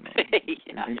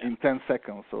 in 10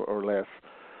 seconds or less,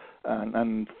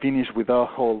 and finish with a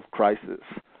whole crisis.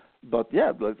 But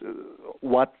yeah,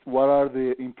 what are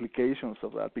the implications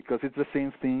of that? Because it's the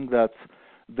same thing that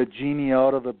the genie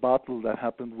out of the bottle that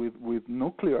happened with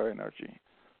nuclear energy.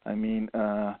 I mean,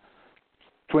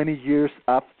 20 years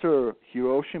after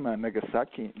Hiroshima and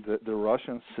Nagasaki, the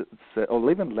Russians said,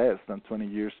 or even less than 20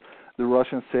 years, the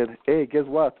Russians said, hey, guess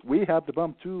what? We have the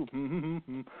bomb too.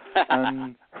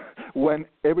 And when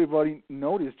everybody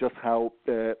noticed just how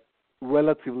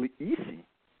relatively easy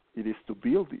it is to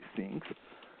build these things,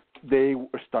 they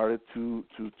started to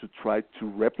try to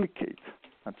replicate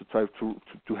and to try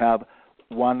to have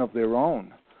one of their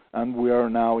own. And we are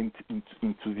now into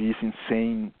this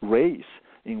insane race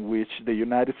in which the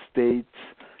United States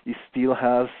still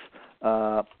has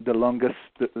the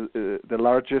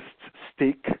largest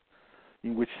stake,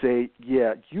 in which say,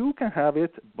 yeah, you can have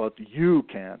it, but you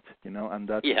can't, and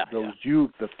that those you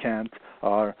that can't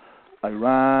are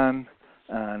Iran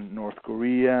and North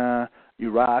Korea,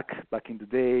 Iraq back in the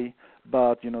day,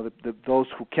 but those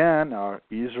who can are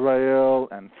Israel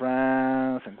and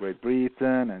France and Great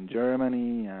Britain and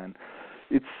Germany, and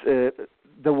it's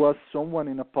there was someone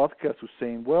in a podcast who's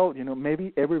saying, well,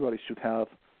 maybe everybody should have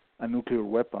a nuclear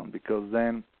weapon because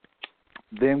then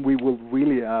we will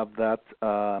really have that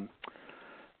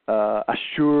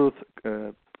assured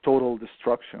total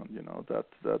destruction,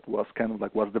 that was kind of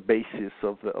like was the basis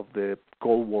of the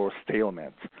Cold War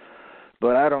stalemate.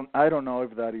 But I don't know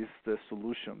if that is the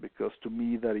solution, because to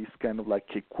me that is kind of like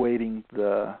equating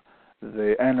the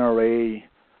NRA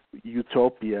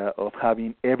utopia of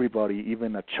having everybody,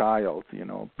 even a child,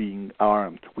 being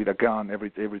armed with a gun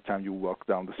every time you walk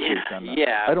down the street.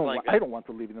 I don't want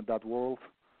to live in that world.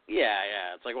 Yeah,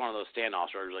 it's like one of those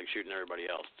standoffs where you're like shooting everybody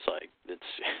else. It's like it's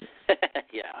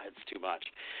too much.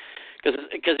 Because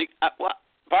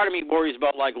part of me worries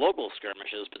about like local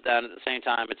skirmishes, but then at the same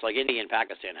time, it's like India and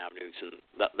Pakistan have nukes, and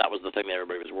that was the thing that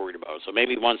everybody was worried about. So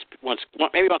maybe once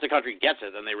the country gets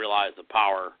it, then they realize the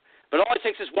power. But it only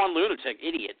takes this one lunatic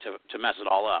idiot to mess it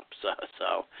all up.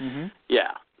 So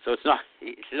yeah. So it's a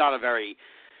very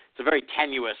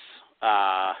tenuous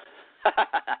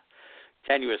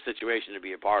tenuous situation to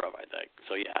be a part of, I think.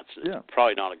 So yeah, it's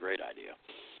probably not a great idea.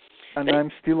 And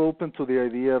I'm still open to the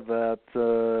idea that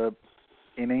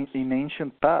in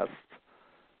ancient past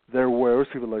there were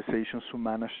civilizations who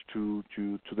managed to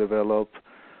develop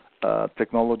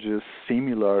technologies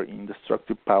similar in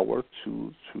destructive power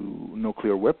to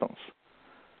nuclear weapons,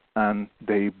 and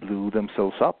they blew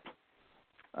themselves up.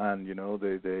 And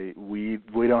we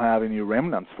don't have any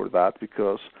remnants for that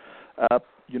because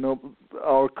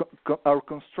our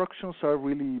constructions are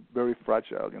really very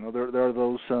fragile. There are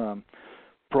those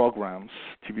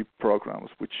TV programs,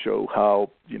 which show how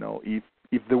if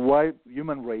the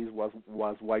human race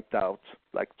was wiped out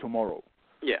like tomorrow.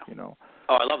 Yeah. Oh,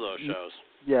 I love those shows.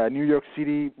 yeah, New York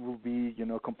City will be,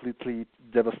 completely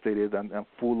devastated and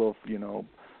full of,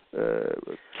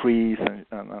 trees and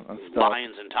stuff.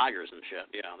 Lions and tigers and shit.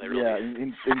 Yeah, they really. Yeah,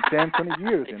 in 10, 20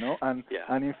 years, and yeah.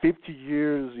 and in 50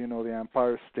 years, the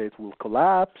Empire State will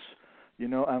collapse,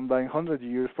 and by 100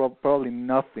 years, probably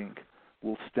nothing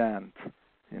will stand,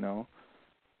 Yeah.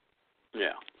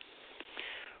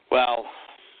 Well,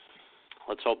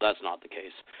 let's hope that's not the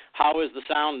case. How is the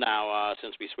sound now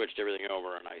since we switched everything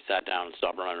over and I sat down and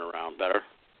stopped running around? Better?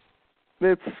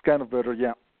 It's kind of better,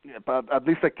 yeah. Yeah, but at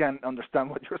least I can understand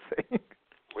what you're saying.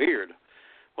 Weird.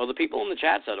 Well, the people in the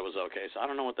chat said it was okay, so I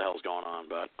don't know what the hell's going on,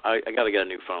 but I got to get a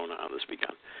new phone this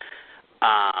weekend.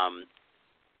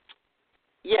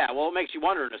 Yeah, well, it makes you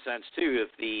wonder in a sense, too,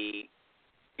 if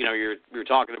you're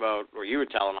talking about, or you were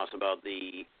telling us about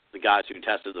the guys who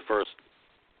tested the first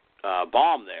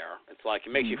bomb there. It's like,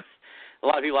 it makes you, a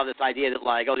lot of people have this idea that,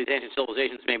 like, these ancient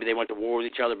civilizations, maybe they went to war with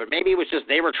each other, but maybe it was just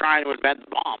they were trying to invent the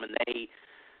bomb, and they,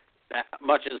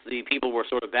 much as the people were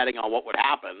sort of betting on what would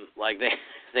happen, like,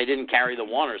 they didn't carry the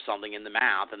one or something in the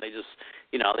math, and they just,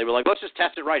 they were like, let's just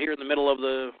test it right here in the middle of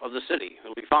the city.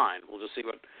 It'll be fine. We'll just see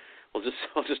we'll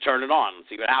just turn it on and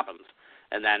see what happens.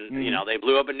 And then, they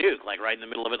blew up a nuke, like, right in the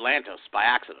middle of Atlantis by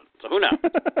accident. So who knows?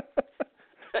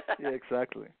 Yeah,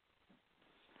 exactly.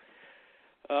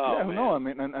 Oh, yeah, man. no, I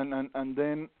mean, and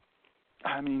then,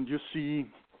 I mean, you see,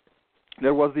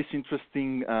 there was this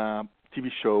interesting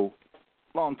TV show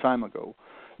long time ago.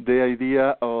 The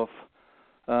idea of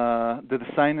the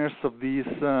designers of this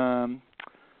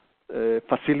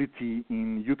facility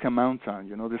in Yucca Mountain,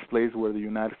 this place where the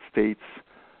United States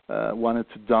wanted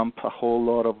to dump a whole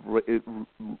lot of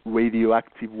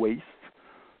radioactive waste,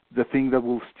 the thing that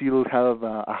will still have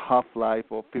a half-life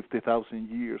of 50,000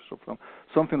 years or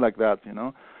something like that,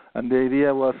 And the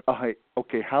idea was,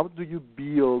 okay, how do you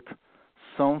build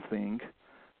something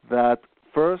that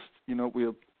first,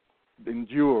 will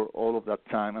endure all of that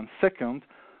time, and second,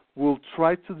 will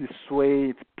try to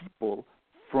dissuade people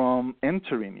from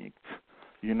entering it,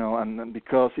 and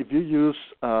because if you use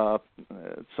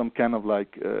some kind of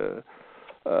like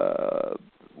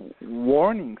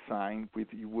warning sign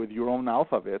with your own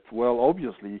alphabet, well,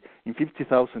 obviously, in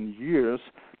 50,000 years,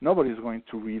 nobody's going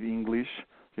to read English.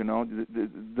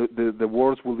 The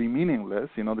words will be meaningless.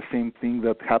 The same thing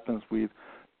that happens with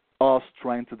us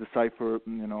trying to decipher,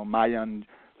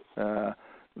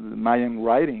 Mayan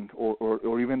writing,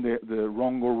 or even the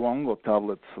Rongo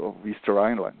tablets of Easter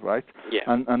Island, right? Yeah.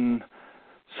 And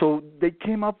so they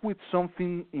came up with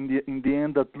something in the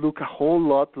end that looked a whole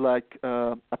lot like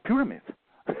a pyramid,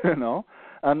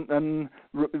 and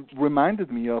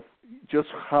reminded me of just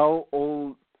how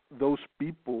all those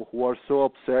people who are so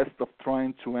obsessed of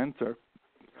trying to enter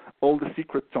all the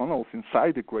secret tunnels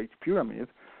inside the Great Pyramid,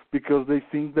 because they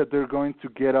think that they're going to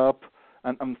get up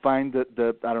and find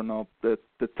the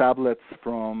tablets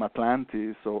from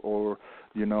Atlantis, or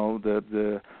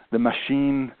the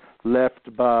machine left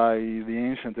by the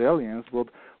ancient aliens. But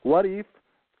what if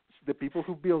the people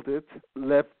who built it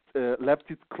left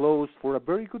it closed for a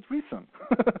very good reason?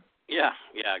 Yeah,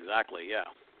 exactly, yeah.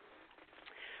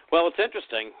 Well, it's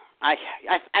interesting. I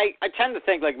tend to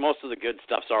think like most of the good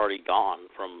stuff's already gone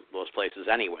from those places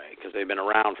anyway, because they've been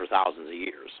around for thousands of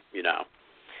years,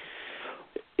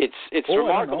 It's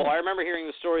remarkable. I remember hearing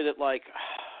the story that, like,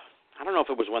 I don't know if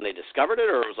it was when they discovered it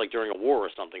or it was like during a war or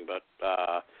something, but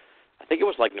I think it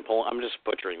was like Napoleon. I'm just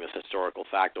butchering this historical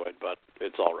factoid, but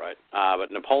it's all right.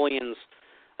 But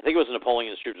I think it was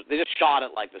Napoleon's troops. They just shot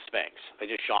at like the Sphinx. They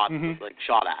just shot at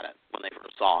it when they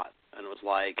first saw it, and it was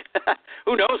like,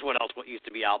 who knows what used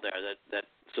to be out there that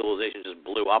civilization just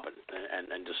blew up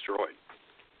and destroyed.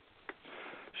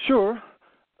 Sure,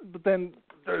 but then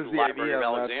there's the Library idea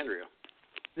of Alexandria.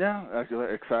 Yeah, actually,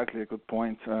 exactly, a good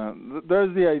point.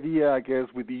 There's the idea, I guess,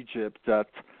 with Egypt that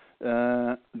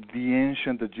the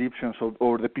ancient Egyptians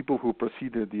or the people who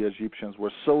preceded the Egyptians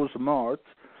were so smart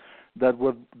that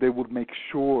they would make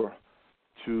sure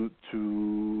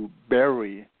to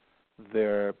bury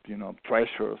their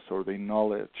treasures or their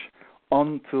knowledge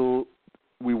until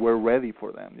we were ready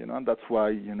for them. And that's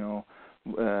why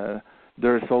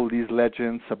there's all these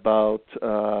legends about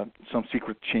some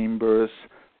secret chambers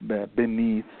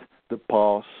beneath the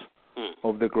paws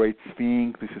of the Great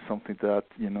Sphinx. This is something that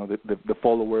the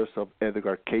followers of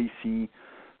Edgar Cayce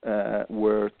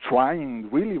were trying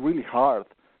really, really hard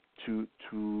to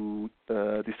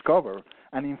discover.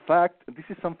 And in fact, this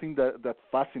is something that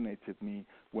fascinated me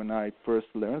when I first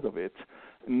learned of it.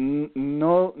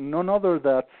 None other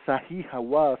than Zahi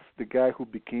Hawass, the guy who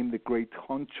became the great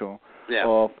honcho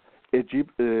of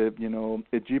Egyptian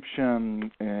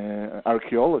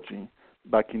archaeology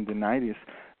back in the 90s.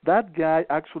 that guy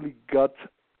actually got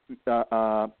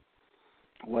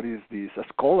what is this? A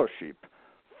scholarship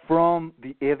from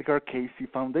the Edgar Casey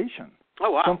Foundation.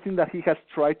 Oh, wow. Something that he has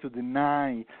tried to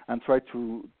deny and tried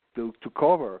to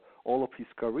cover all of his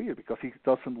career because he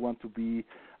doesn't want to be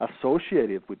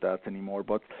associated with that anymore.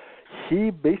 But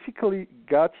he basically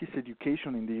got his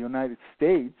education in the United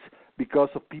States because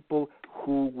of people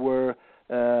who were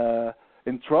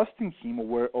entrusting him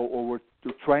or were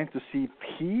trying to see if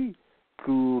he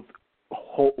could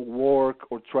work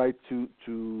or try to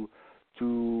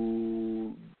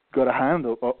get a hand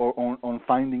on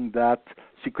finding that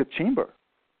secret chamber.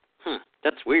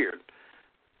 That's weird.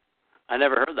 I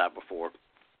never heard that before.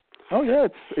 Oh yeah,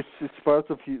 it's part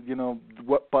of his,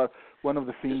 one of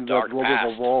the things that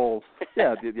Robert Ball,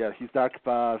 his dark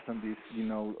past and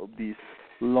this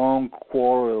long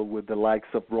quarrel with the likes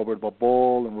of Robert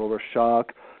Ball and Robert Schoch,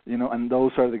 and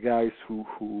those are the guys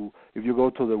who if you go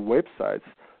to their websites,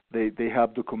 they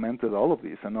have documented all of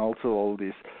this and also all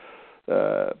these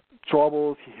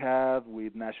troubles he had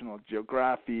with National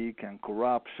Geographic and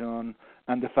corruption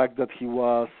and the fact that he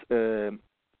was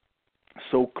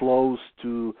so close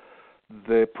to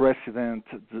the president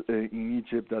in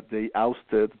Egypt that they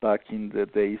ousted back in the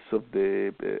days of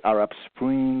the Arab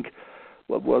Spring.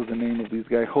 What was the name of this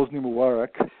guy? Hosni Mubarak.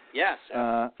 Yes.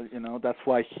 That's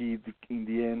why he, in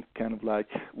the end, kind of like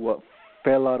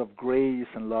fell out of grace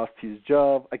and lost his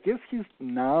job. I guess he's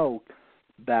now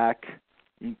back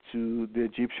into the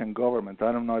Egyptian government.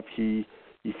 I don't know if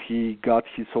he got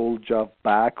his old job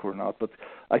back or not, but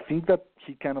I think that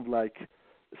he kind of like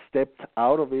stepped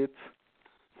out of it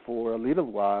for a little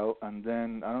while, and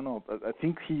then I don't know. I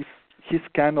think he's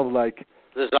kind of like.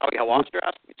 This is Zahi Hawass you're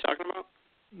talking about?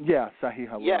 Yeah, Zahi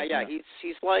Hawass. Yeah.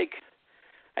 He's like,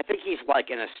 I think he's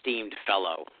like an esteemed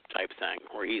fellow type thing,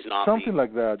 where he's not something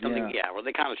like that. Yeah, where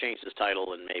they kind of changed his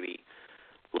title and maybe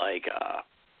like,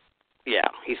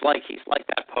 he's like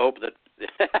that Pope that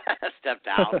stepped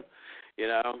down.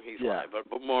 He's like,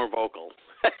 but more vocal.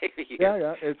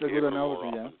 It's a good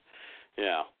analogy.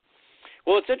 Yeah.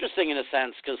 Well, it's interesting in a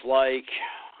sense because, like,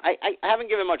 I haven't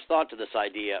given much thought to this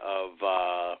idea of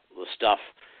the stuff,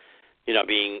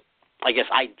 being, I guess,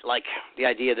 I like the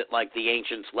idea that, like, the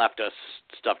ancients left us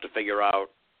stuff to figure out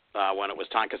when it was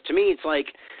time. Because to me, it's like,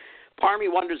 part of me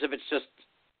wonders if it's just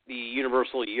the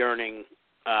universal yearning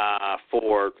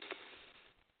for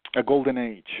a golden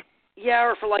age. Yeah,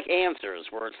 or for, like, answers,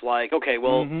 where it's like, okay,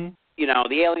 well,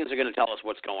 the aliens are going to tell us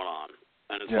what's going on.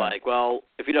 And it's like, well,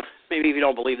 if you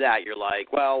don't believe that, you're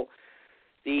like, well,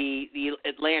 the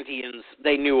Atlanteans,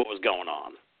 they knew what was going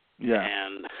on. Yeah.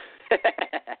 And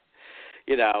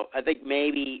I think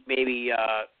maybe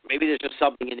there's just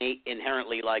something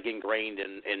inherently like ingrained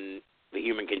in the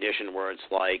human condition where it's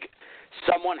like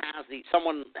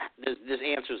there's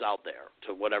answers out there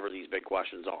to whatever these big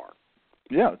questions are.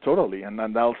 Yeah, totally.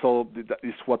 And also that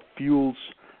is what fuels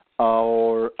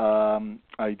our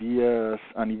ideas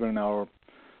and even our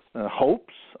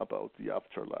hopes about the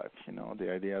afterlife. The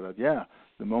idea that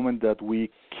the moment that we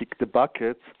kick the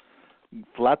bucket,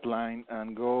 flatline,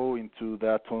 and go into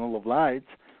that tunnel of light,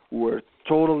 we're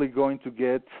totally going to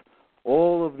get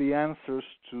all of the answers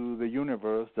to the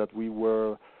universe that we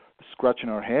were scratching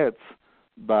our heads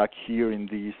back here in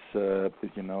this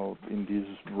in this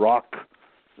rock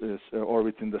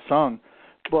orbiting the sun.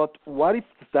 But what if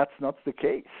that's not the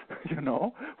case?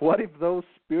 What if those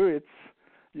spirits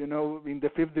in the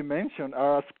fifth dimension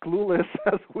are as clueless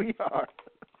as we are?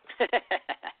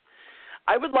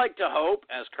 I would like to hope,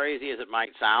 as crazy as it might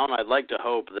sound, I'd like to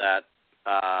hope that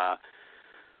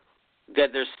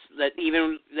that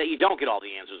you don't get all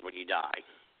the answers when you die,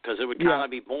 because it would kind of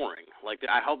be boring. Like,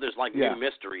 I hope there's like new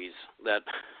mysteries that,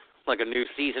 like a new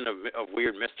season of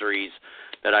weird mysteries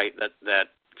that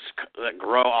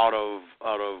grow out of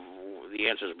the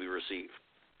answers we receive.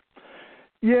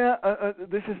 Yeah,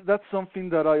 that's something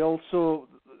that I also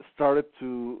started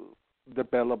to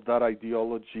develop that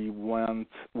ideology once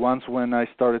when I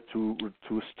started to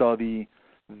study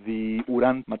the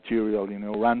Urantia material.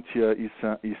 Urantia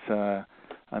is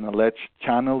an alleged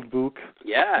channeled book.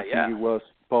 I think it was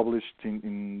published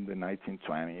in the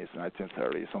 1920s,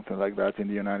 1930s, something like that, in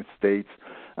the United States,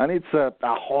 and it's a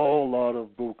whole lot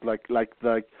of book like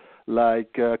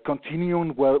continuing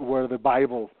where the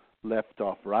Bible left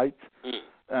off, right?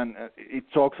 And it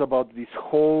talks about this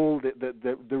whole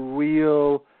the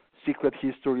real secret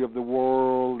history of the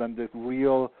world and the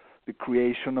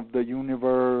creation of the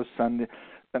universe, and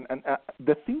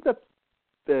the thing that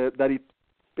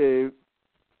it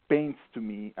paints to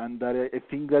me and that I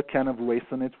think that kind of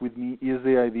resonates with me is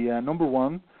the idea, number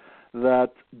one,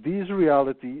 that this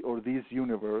reality or this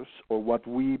universe or what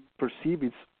we perceive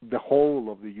is the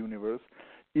whole of the universe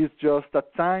is just a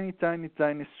tiny, tiny,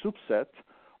 tiny subset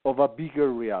of a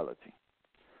bigger reality.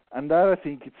 And that, I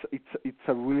think, it's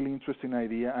a really interesting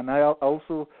idea, and I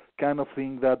also kind of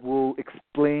think that will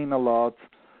explain a lot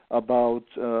about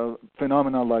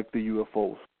phenomena like the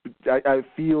UFOs. I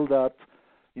feel that,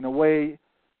 in a way,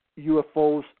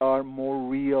 UFOs are more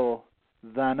real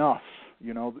than us.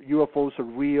 You know, UFOs are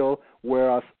real,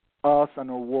 whereas us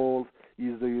and our world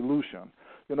is the illusion.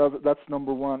 You know, that's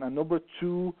number one. And number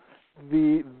two,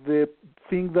 the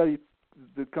thing that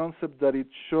the concept that it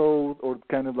showed or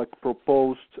kind of like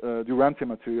proposed Durante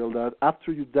material, that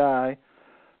after you die,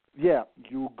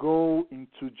 you go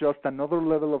into just another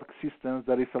level of existence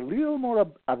that is a little more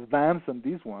advanced than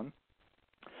this one.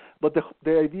 But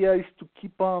the idea is to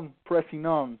keep on pressing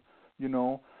on, you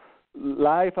know,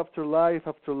 life after life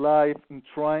after life, in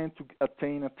trying to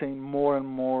attain more and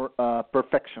more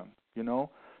perfection, you know,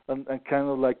 and kind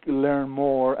of like learn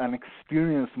more and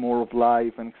experience more of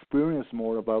life and experience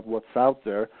more about what's out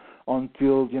there,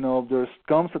 until, you know, there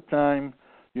comes a time,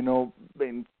 you know,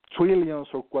 in trillions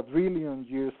or quadrillion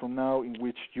years from now, in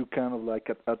which you kind of like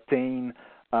attain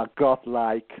a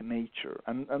godlike nature,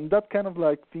 and that kind of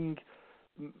like thing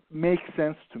makes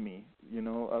sense to me, you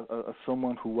know, as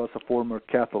someone who was a former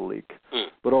Catholic,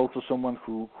 but also someone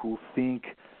who think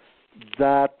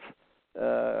that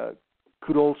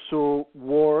could also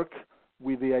work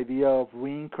with the idea of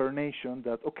reincarnation,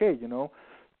 that, okay, you know,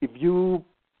 if you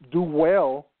do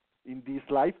well in this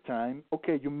lifetime,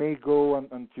 okay, you may go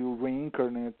until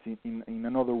reincarnate in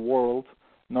another world,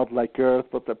 not like Earth,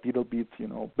 but a little bit, you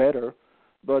know, better.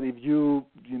 But if you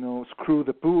know, screw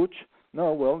the pooch,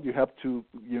 no, well, you have to,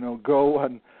 you know, go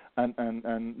and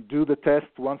do the test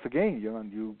once again, you know,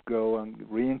 and you go and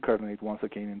reincarnate once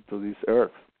again into this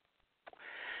Earth.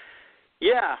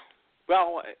 Yeah.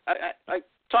 Well, I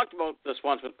talked about this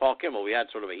once with Paul Kimball. We had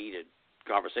sort of a heated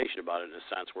conversation about it, in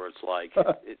a sense, where it's like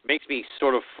it makes me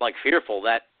sort of like fearful,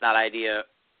 that idea,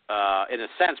 in a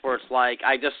sense where it's like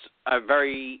I'm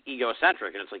very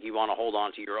egocentric, and it's like you want to hold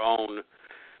on to your own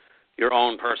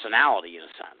personality, in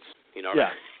a sense. You know.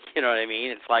 Yeah. You know what I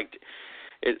mean? It's like,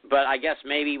 but I guess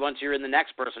maybe once you're in the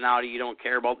next personality, you don't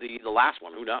care about the last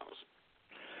one. Who knows?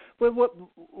 Well,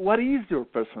 what is your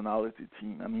personality,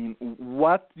 Tim? I mean,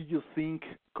 what do you think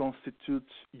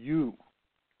constitutes you?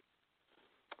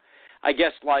 I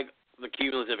guess like the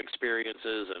cumulative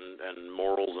experiences and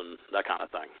morals and that kind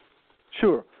of thing.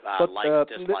 Sure. But, like,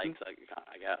 dislikes, I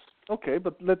guess. Okay,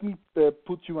 but let me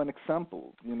put you an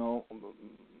example. You know,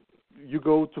 you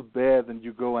go to bed and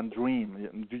you go and dream.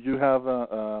 Do you have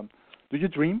do you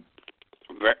dream?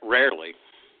 Rarely.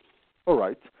 All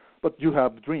right, but you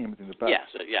have dreamed in the past. Yes,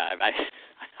 yeah,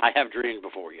 I have dreamed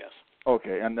before, yes.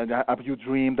 Okay, and have you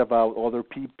dreamed about other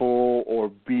people or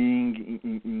being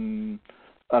in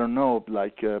I don't know,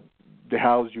 like the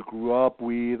house you grew up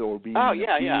with, or being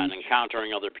and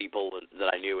encountering other people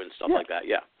that I knew and stuff like that,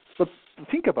 yeah. But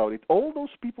think about it. All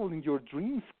those people in your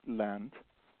dreams land,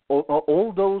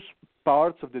 all those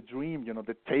parts of the dream, you know,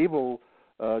 the table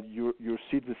you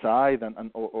sit beside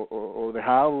or the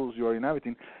house you are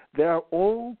inhabiting, they are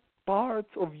all parts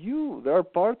of you. They are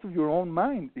parts of your own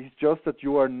mind. It's just that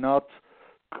you are not,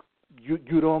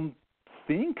 you don't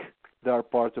think they are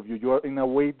part of you. You are in a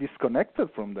way disconnected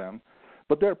from them,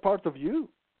 but they're part of you.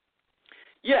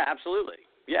 Yeah, absolutely.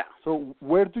 Yeah. So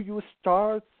where do you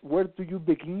start, where do you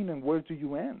begin, and where do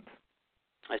you end?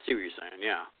 I see what you're saying,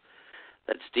 yeah.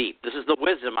 That's deep. This is the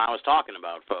wisdom I was talking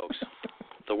about, folks.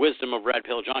 The wisdom of Red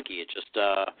Pill Junkie. It just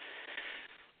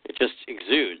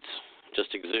exudes.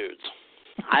 Just exudes.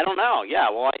 I don't know. Yeah,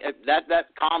 well,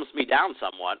 that calms me down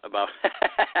somewhat about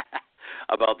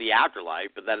about the afterlife.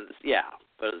 But then,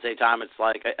 but at the same time, it's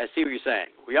like I see what you're saying.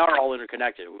 We are all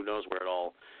interconnected. Who knows where it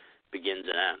all begins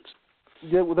and ends?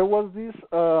 Yeah, well, there was this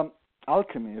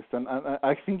alchemist, and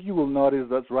I think you will notice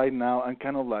that right now I'm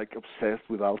kind of like obsessed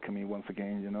with alchemy once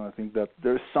again. You know, I think that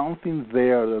there's something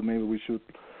there that maybe we should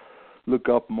look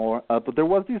up more. But there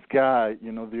was this guy,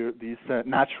 you know, this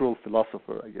natural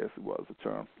philosopher, I guess it was the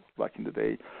term back in the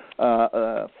day,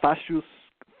 Cassius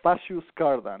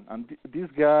Cardan, and this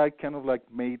guy kind of like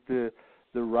made the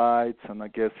rites, and I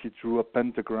guess he drew a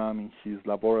pentagram in his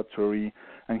laboratory,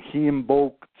 and he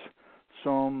invoked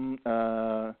some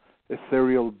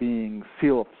ethereal beings,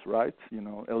 sylphs, right? You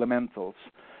know, elementals,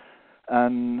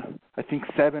 and I think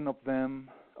 7 of them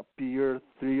appeared.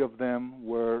 3 of them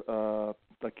were,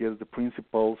 I guess, the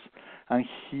principals, and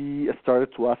he started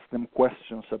to ask them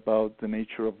questions about the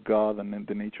nature of God and then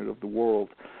the nature of the world.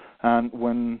 And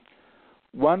when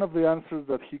one of the answers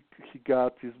that he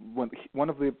got is one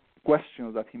of the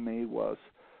questions that he made was,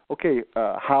 okay,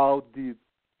 how did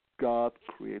God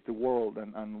create the world?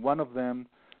 And one of them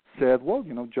said, well,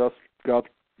 just God,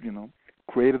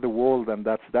 created the world, and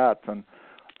that's that.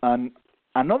 And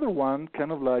another one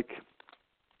kind of like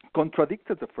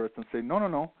contradicted the first and said,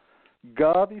 no,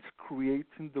 God is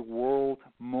creating the world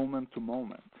moment to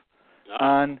moment.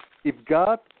 And if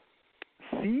God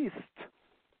ceased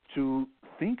to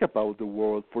think about the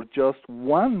world for just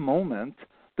one moment,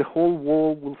 the whole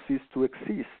world will cease to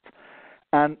exist.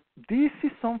 And this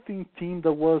is something, Tim,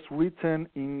 that was written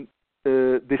in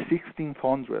the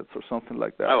 1600s or something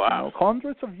like that. Oh, wow.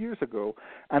 Hundreds of years ago.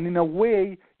 And in a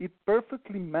way, it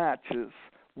perfectly matches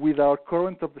with our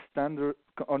current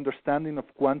understanding of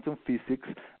quantum physics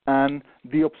and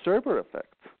the observer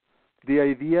effect. The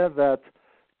idea that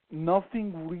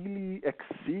nothing really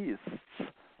exists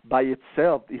by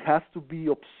itself. It has to be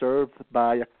observed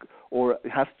or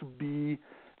it has to be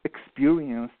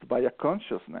experienced by a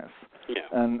consciousness. Yeah.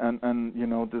 And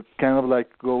that kind of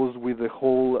like goes with the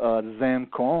whole Zen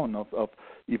koan of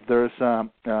if there's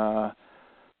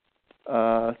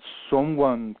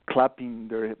someone clapping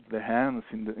their hands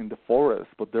in the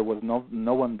forest, but there was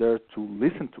no one there to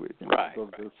listen to it. Right. Does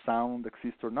the sound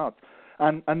exist or not?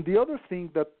 And the other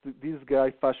thing that this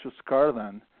guy Fascius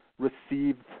Cardan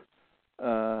received,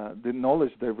 the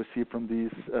knowledge they received from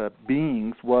these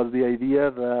beings was the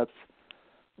idea that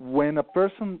when a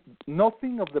person,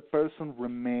 nothing of the person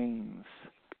remains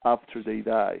after they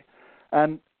die.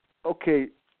 And, okay,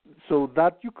 so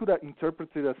that you could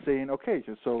interpret it as saying, okay,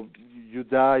 so you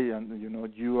die and,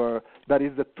 that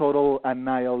is the total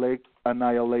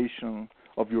annihilation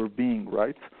of your being,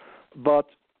 right? But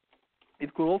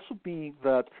it could also be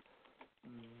that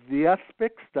the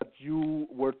aspects that you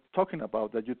were talking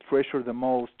about, that you treasure the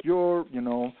most, your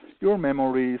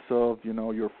memories of,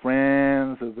 your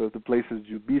friends, the places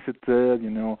you visited,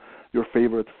 your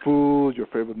favorite food, your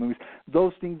favorite movies,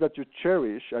 those things that you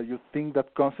cherish and you think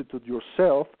that constitute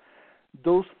yourself,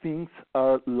 those things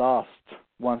are lost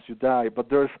once you die. But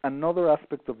there's another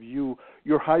aspect of you,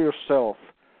 your higher self,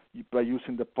 by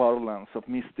using the parlance of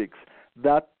mystics,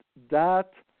 that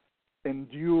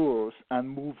endures and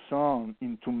moves on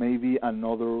into maybe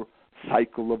another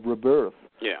cycle of rebirth.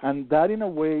 Yeah. And that, in a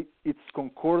way, it's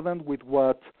concordant with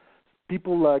what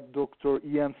people like Dr.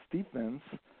 Ian Stephens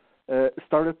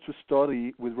started to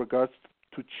study with regards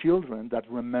to children that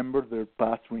remember their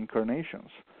past reincarnations.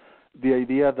 The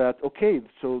idea that, okay,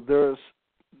 so there's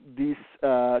this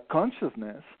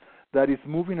consciousness that is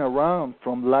moving around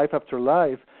from life after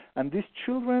life, and these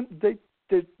children, they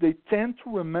tend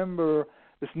to remember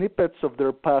snippets of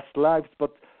their past lives,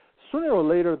 but sooner or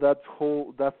later that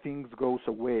thing goes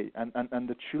away, and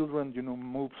the children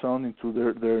moves on into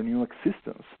their new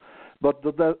existence. But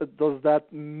does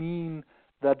that mean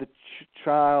that the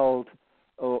child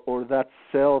or that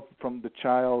self from the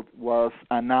child was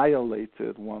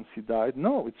annihilated once he died?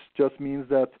 No, it just means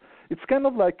that it's kind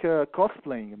of like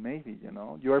cosplaying, maybe.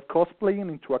 You are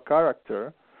cosplaying into a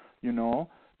character, in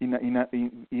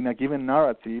a given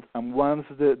narrative, and once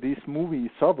this movie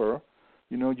is over,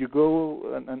 you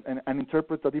go and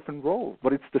interpret a different role,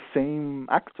 but it's the same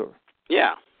actor.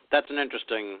 Yeah, that's an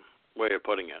interesting way of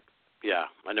putting it. Yeah,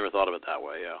 I never thought of it that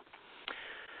way. Yeah.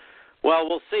 Well,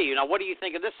 we'll see. What do you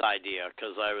think of this idea?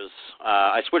 Because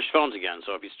I switched phones again,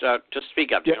 so if you just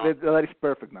speak up. Yeah, that is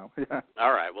perfect now. Yeah.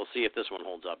 All right, we'll see if this one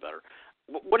holds up better.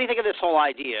 What do you think of this whole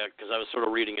idea? Because I was sort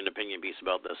of reading an opinion piece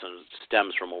about this, and it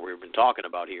stems from what we've been talking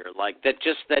about here. Like that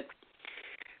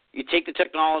you take the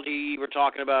technology we're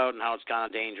talking about and how it's kind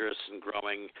of dangerous and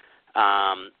growing,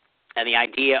 and the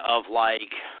idea of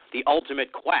like the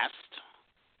ultimate quest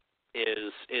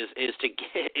is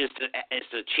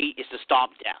to stop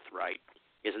death, right?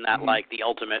 Isn't that like the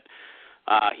ultimate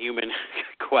human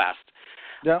quest?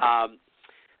 Yeah.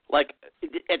 Like,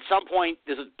 at some point,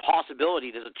 there's a possibility,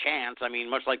 there's a chance. I mean,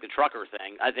 much like the trucker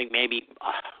thing, I think maybe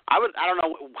I don't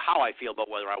know how I feel about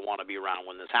whether I want to be around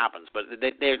when this happens, but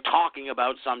they're talking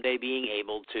about someday being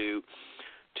able to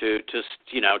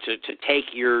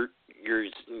take your I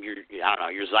don't know,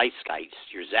 your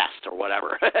zeitgeist, your zest or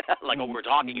whatever, like what we're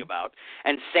talking about,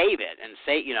 and save it and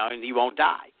say, and you won't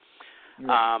die.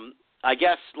 Yeah. I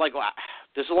guess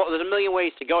there's a million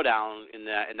ways to go down in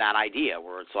that idea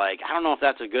where it's like, I don't know if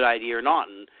that's a good idea or not,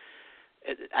 and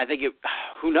I think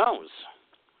who knows?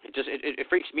 It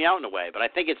freaks me out in a way, but I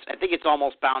think it's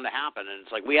almost bound to happen, and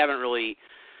it's like we haven't really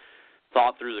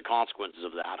thought through the consequences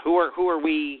of that. Who are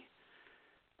we?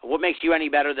 What makes you any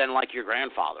better than like your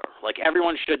grandfather? Like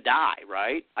everyone should die,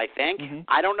 right? I think. Mm-hmm.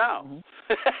 I don't know.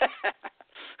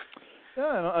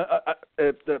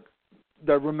 Mm-hmm.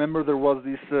 I remember there was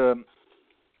this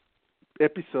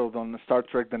episode on Star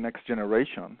Trek: The Next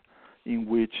Generation, in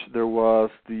which there was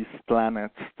this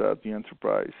planet that the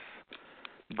Enterprise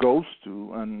goes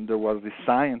to, and there was this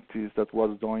scientist that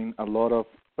was doing a lot of.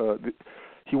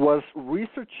 He was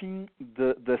researching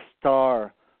the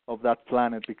star of that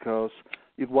planet because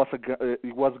it was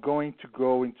going to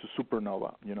go into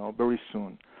supernova, very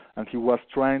soon, and he was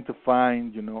trying to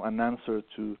find, an answer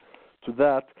to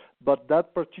that. But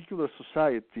that particular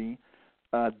society,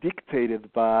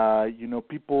 dictated by,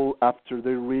 people after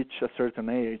they reach a certain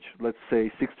age, let's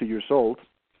say 60 years old,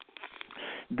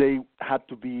 they had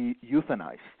to be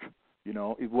euthanized.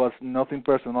 It was nothing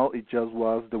personal. It just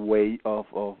was the way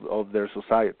of their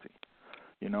society.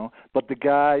 But the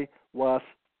guy was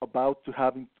about to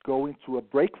go into a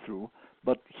breakthrough,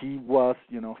 but he was,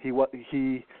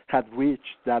 he had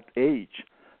reached that age,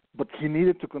 but he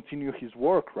needed to continue his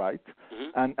work, right?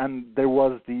 Mm-hmm. And there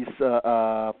was this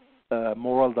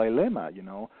moral dilemma.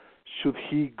 Should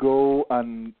he go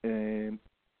and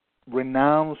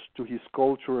renounce to his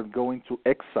culture and go into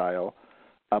exile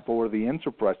aboard the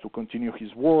Enterprise to continue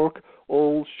his work,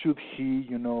 or should he,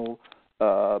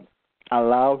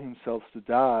 allow himself to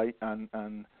die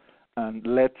and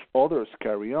let others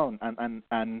carry on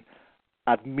and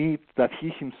admit that he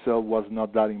himself was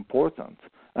not that important?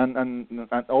 And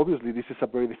obviously this is a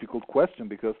very difficult question,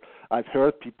 because I've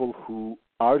heard people who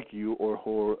argue or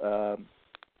who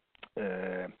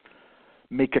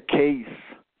make a case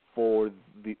for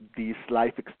these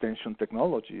life extension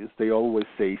technologies. They always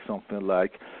say something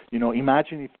like,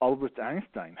 imagine if Albert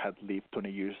Einstein had lived 20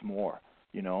 years more.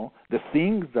 The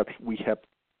things that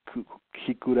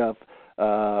he could have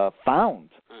found.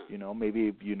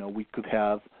 Maybe we could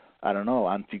have, I don't know,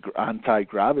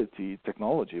 anti-gravity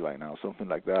technology right now, something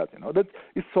like that. That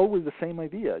it's always the same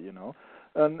idea.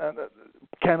 And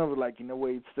kind of like, in a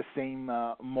way, it's the same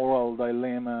moral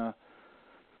dilemma.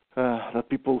 That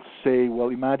people say, well,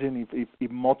 imagine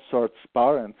if Mozart's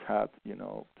parents had,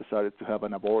 decided to have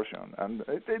an abortion, and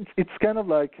it's kind of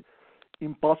like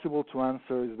impossible to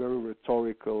answer. It's very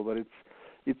rhetorical, but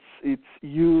it's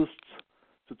used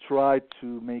to try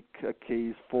to make a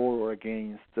case for or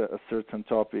against a certain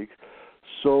topic.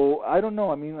 So I don't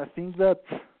know. I mean, I think that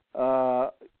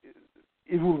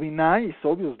it would be nice,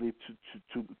 obviously,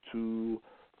 to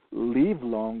live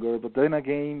longer, but then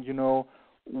again,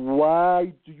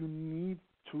 why do you need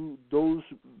those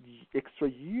extra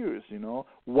years?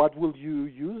 What will you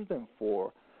use them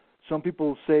for? Some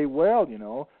people say, well,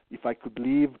 if I could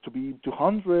live to be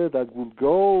 200, I would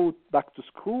go back to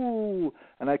school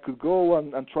and I could go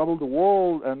and travel the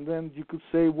world. And then you could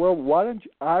say, well, why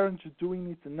aren't you doing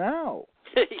it now?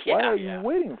 What are you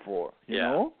waiting for? You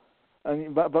know? I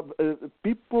mean, but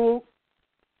people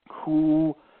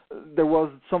who. There was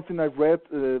something I read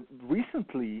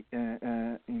recently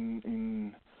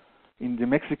in the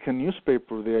Mexican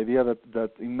newspaper, the idea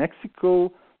that in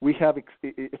Mexico we have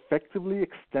effectively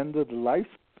extended the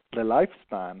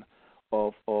lifespan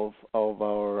of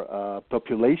our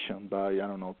population by, I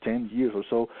don't know, 10 years or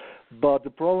so. But the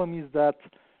problem is that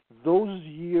those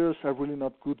years are really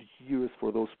not good years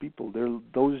for those people.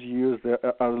 Those years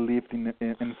are lived in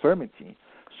infirmity.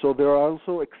 So they're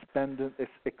also expanding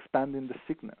the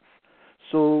sickness.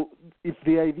 So if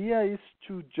the idea is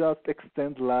to just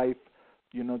extend life,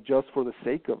 just for the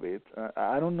sake of it,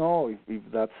 I don't know if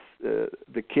that's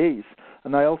the case.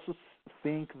 And I also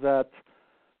think that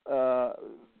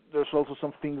there's also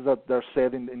some things that are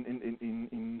said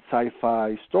in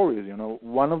sci-fi stories.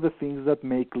 One of the things that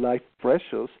make life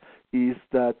precious is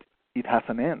that it has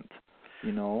an end.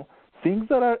 Things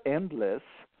that are endless,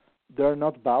 they're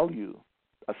not valued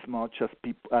as much as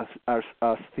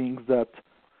as things that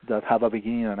have a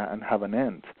beginning and have an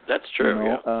end. That's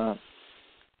true.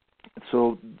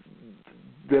 So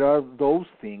there are those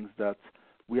things that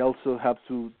we also have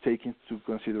to take into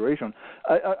consideration.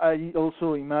 I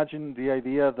also imagine the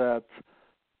idea that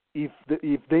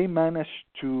if they manage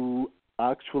to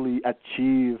actually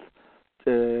achieve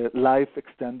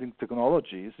life-extending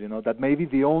technologies, that maybe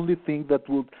the only thing that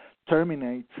would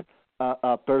terminate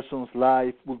a person's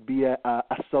life would be a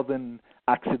sudden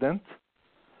accident,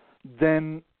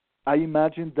 then I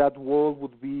imagine that world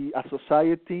would be a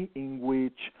society in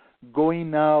which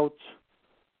going out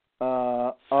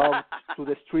to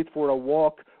the street for a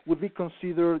walk would be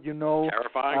considered,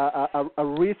 terrifying. A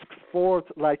risk sport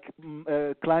like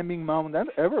climbing Mount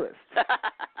Everest.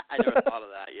 I never thought of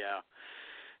that.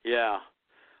 Yeah.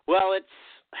 Well,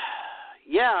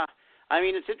 I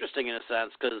mean, it's interesting in a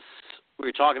sense because we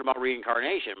were talking about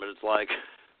reincarnation, but it's like,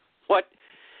 what?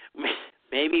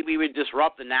 Maybe we would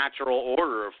disrupt the natural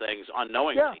order of things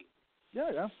unknowingly.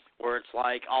 Yeah. Where it's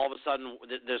like all of a sudden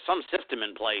there's some system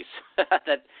in place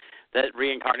that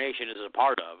reincarnation is a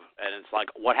part of, and it's like,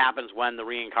 what happens when the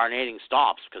reincarnating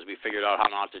stops because we figured out how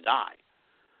not to die?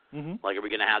 Mm-hmm. Like, are we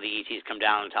going to have the ETs come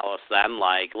down and tell us then,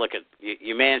 like, look,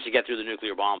 you managed to get through the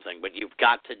nuclear bomb thing, but you've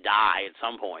got to die at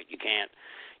some point. You can't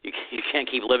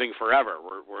keep living forever.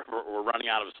 We're running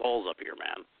out of souls up here,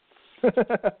 man.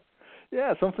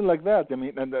 Yeah, something like that. I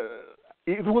mean, and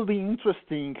it will be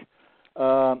interesting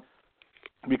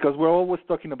because we're always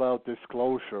talking about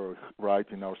disclosure, right,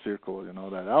 in our circle. You know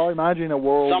that. I'll imagine a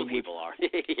world. Some people are.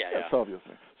 Yeah. Yes,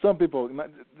 obviously. Some people,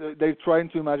 they're trying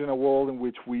to imagine a world in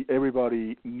which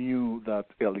everybody knew that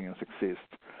aliens exist.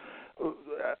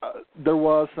 There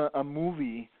was a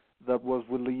movie that was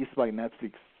released by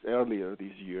Netflix earlier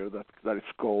this year that is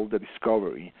called The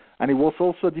Discovery, and it was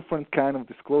also a different kind of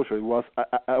disclosure. It was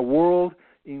a world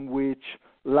in which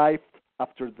life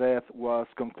after death was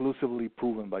conclusively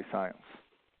proven by science.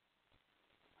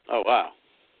 Oh, wow.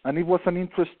 And it was an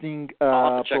interesting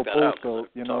proposal,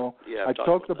 you know. I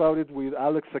talked about it with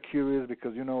Alex Sakiris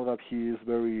because you know that he is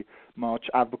very much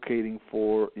advocating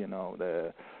for, you know,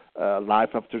 the life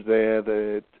after death,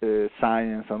 the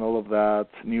science and all of that,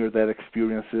 near-death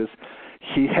experiences.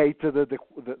 He hated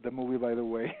the movie, by the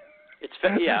way.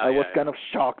 I was kind of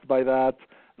shocked by that,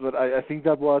 but I think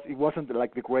it wasn't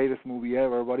like the greatest movie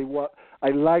ever, but I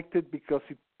liked it because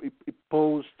it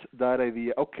posed that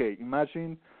idea. Okay,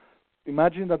 imagine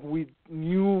that we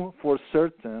knew for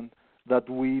certain that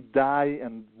we die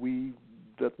and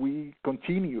that we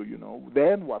continue, you know.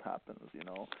 Then what happens, you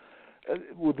know?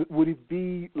 Would it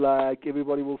be like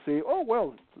everybody will say, oh,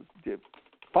 well,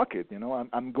 fuck it, you know,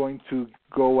 I'm going to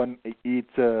go and eat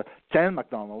 10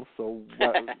 McDonald's, so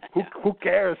who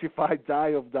cares if I die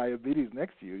of diabetes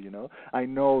next year, you know? I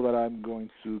know that I'm going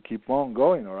to keep on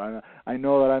going, or I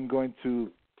know that I'm going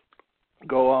to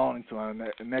go on into a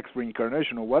next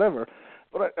reincarnation or whatever.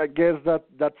 But I guess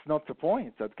that's not the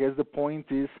point. I guess the point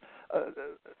is,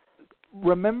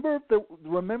 remember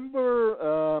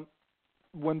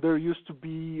when there used to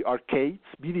be arcades,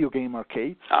 video game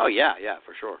arcades? Oh yeah,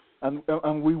 for sure.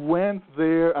 And we went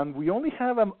there, and we only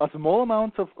have a small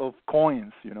amount of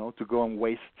coins, you know, to go and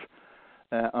waste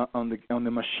on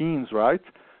the machines, right?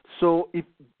 So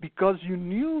because you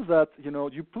knew that, you know,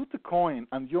 you put the coin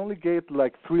and you only get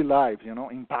like 3 lives, you know,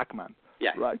 in Pac-Man,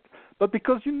 right? But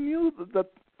because you knew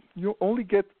that you only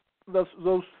get those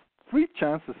 3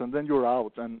 chances and then you're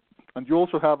out, and you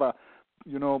also have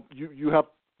you have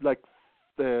like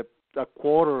a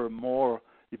quarter more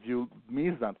if you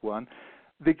miss that one.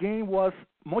 The game was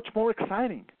much more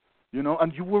exciting, you know,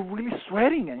 and you were really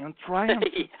sweating and trying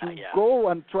to go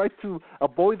and try to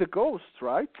avoid the ghosts,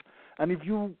 right? And if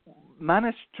you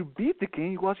managed to beat the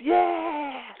game, it was,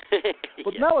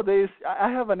 But nowadays, I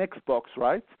have an Xbox,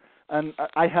 right? And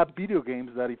I have video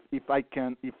games that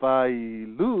if I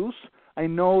lose, I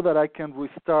know that I can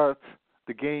restart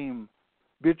the game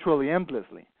virtually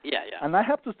endlessly. And I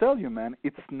have to tell you, man,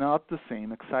 it's not the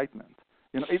same excitement.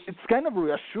 You know, it's kind of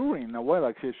reassuring in a way,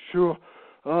 like, sure,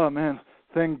 oh man,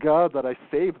 thank God that I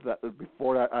saved that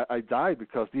before I died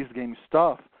because this game is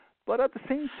tough. But at the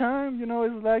same time, you know,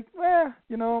 it's like,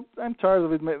 you know, I'm tired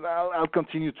of it. I'll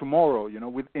continue tomorrow. You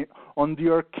know, on the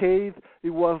arcade,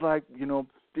 it was like, you know,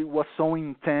 it was so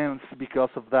intense because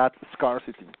of that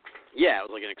scarcity. Yeah, it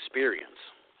was like an experience.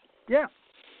 Yeah.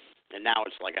 And now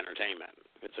it's like entertainment.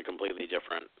 It's a completely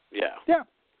different, Yeah.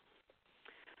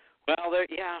 Well,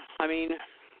 I mean,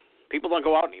 people don't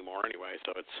go out anymore anyway,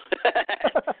 so it's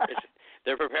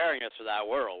they're preparing us for that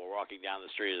world. We're walking down the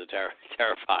street as a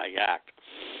terrifying act.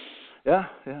 Yeah,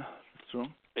 it's true.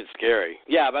 It's scary.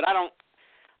 Yeah, but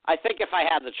I think if I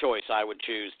had the choice, I would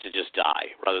choose to just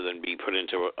die rather than be put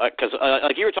into because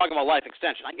like you were talking about life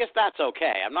extension. I guess that's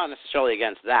okay. I'm not necessarily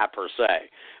against that per se.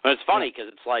 But it's funny because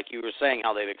it's like you were saying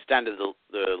how they've extended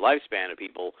the lifespan of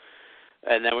people.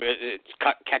 And then it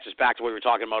catches back to what we were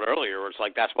talking about earlier, where it's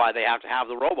like that's why they have to have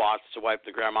the robots to wipe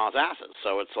the grandma's asses.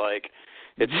 So it's like,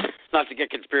 it's not to get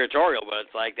conspiratorial, but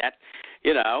it's like that,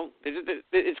 you know,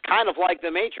 it's kind of like The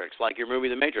Matrix, like your movie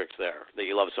The Matrix there that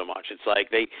you love so much. It's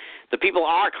like the people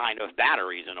are kind of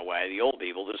batteries in a way, the old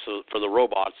people, just for the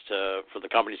robots for the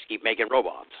companies to keep making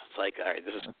robots. It's like, all right,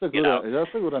 this is,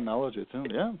 that's a good analogy too.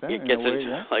 Yeah, it gets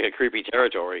into like a creepy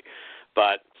territory,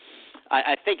 but.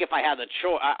 I think if I had the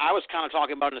choice, I was kind of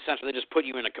talking about in a sense where they just put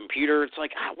you in a computer. It's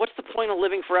like, what's the point of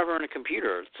living forever in a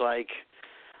computer? It's like,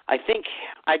 I think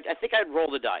I'd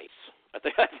roll the dice. I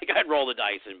think I'd roll the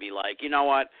dice and be like, you know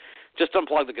what, just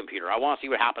unplug the computer. I want to see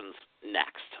what happens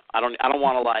next. I don't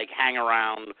want to like hang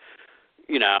around,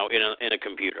 you know, in a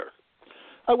computer.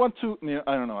 I want to.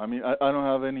 I don't know. I mean, I don't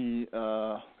have any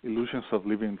illusions of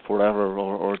living forever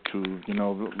or to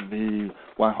be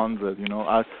 100.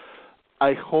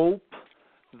 I hope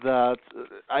that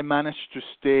I manage to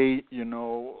stay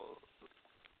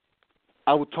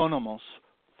autonomous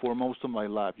for most of my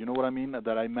life. You know what I mean?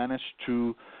 That I manage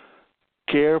to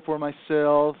care for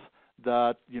myself.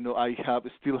 That I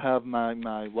still have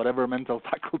my whatever mental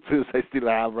faculties I still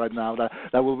have right now.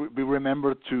 That will be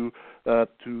remembered to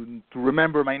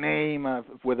remember my name,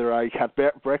 whether I had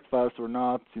breakfast or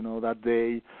not, that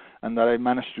day, and that I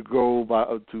managed to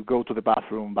go to the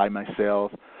bathroom by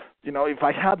myself. If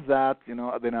I have that,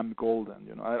 then I'm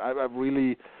golden. I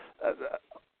really.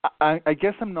 I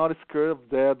guess I'm not scared of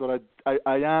death, but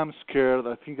I am scared.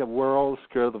 I think that we're all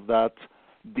scared of that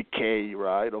decay,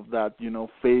 right? Of that,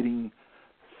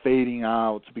 fading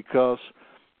out, because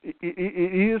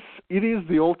it is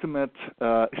the ultimate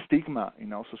stigma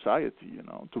in our society,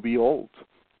 to be old.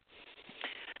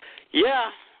 Yeah,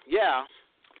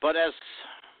 but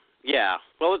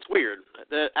well, it's weird.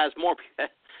 As more,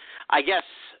 I guess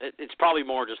it's probably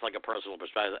more just like a personal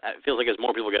perspective. It feels like as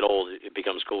more people get old, it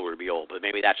becomes cooler to be old. But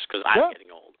maybe that's just because I'm getting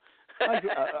old.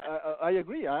 I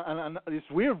agree, and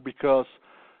it's weird because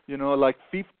like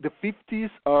the 50s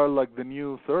are like the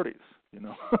new 30s.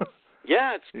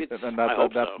 Yeah, it's and I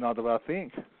hope that's so. not a bad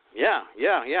thing. Yeah.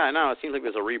 I know. It seems like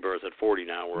there's a rebirth at 40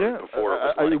 now, where before it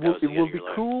was like it will be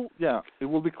cool. Yeah, it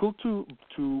will be cool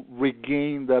to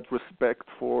regain that respect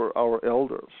for our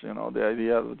elders. The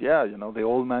idea that the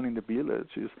old man in the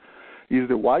village is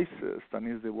the wisest and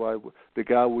is the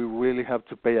guy we really have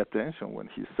to pay attention when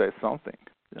he says something.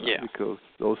 Because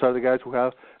those are the guys who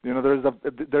have there's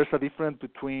a difference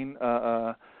between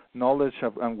knowledge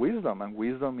and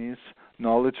wisdom is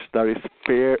knowledge that is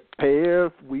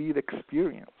paired with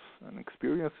experience, and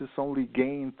experience is only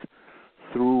gained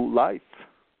through life.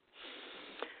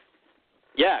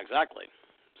 Yeah, exactly.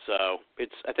 So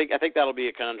I think that'll be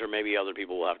a conundrum maybe other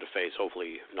people will have to face,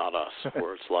 hopefully not us,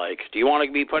 where it's like, do you want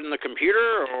to be put in the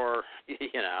computer or,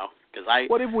 because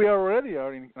What if we already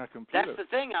are in a computer? That's the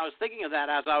thing. I was thinking of that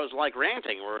as I was like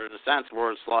ranting, or in a sense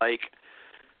where it's like,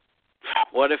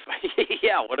 what if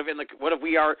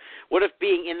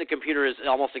being in the computer is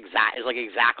almost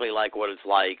exactly like what it's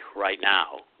like right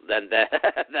now? Then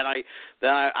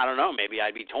I don't know. Maybe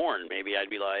I'd be torn. Maybe I'd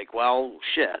be like, well,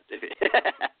 shit.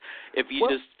 If you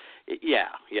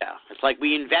it's like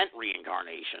we invent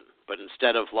reincarnation, but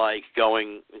instead of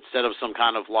some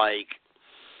kind of like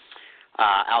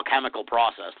alchemical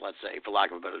process, let's say, for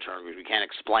lack of a better term, because we can't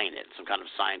explain it, some kind of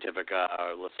scientific,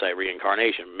 let's say,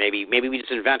 reincarnation. Maybe we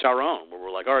just invent our own, where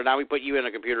we're like, all right, now we put you in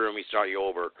a computer and we start you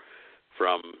over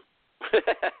from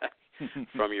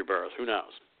from your birth. Who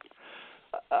knows?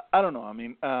 I don't know. I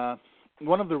mean,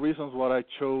 one of the reasons why I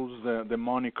chose the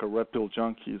moniker Red Pill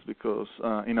Junkie is because,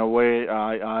 in a way,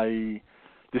 I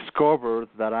discovered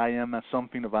that I am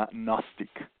something of a Gnostic.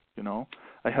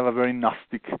 I have a very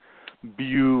Gnostic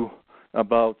view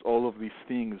about all of these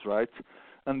things, right?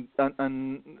 And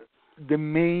the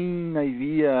main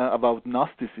idea about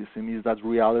Gnosticism is that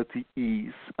reality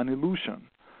is an illusion.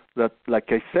 That, like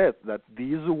I said, that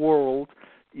this world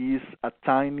is a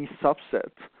tiny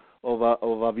subset of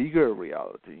a bigger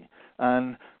reality.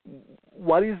 And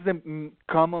what is the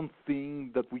common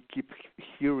thing that we keep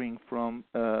hearing from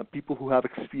people who have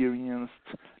experienced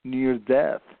near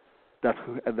death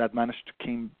that managed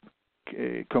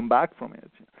to come back from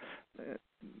it?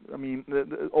 I mean,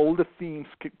 all the themes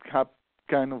have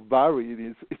kind of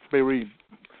varied. It's very,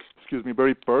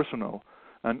 very personal,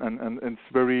 and it's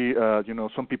very,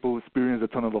 some people experience the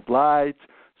tunnel of light.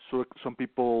 So some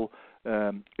people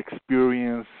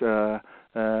experience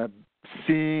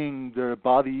seeing their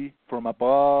body from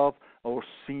above, or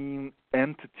seeing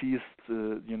entities,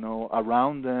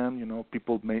 around them.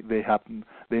 People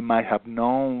they might have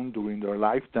known during their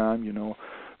lifetime.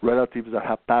 Relatives that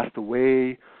have passed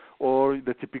away, or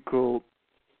the typical,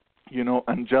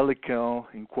 angelical,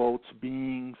 in quotes,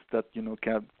 beings that,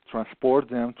 can transport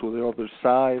them to the other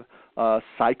side,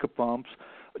 psychopomps.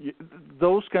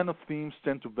 Those kind of themes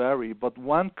tend to vary, but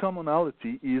one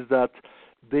commonality is that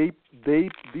these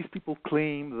people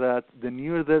claim that the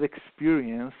near-death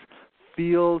experience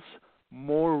feels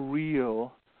more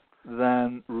real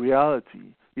than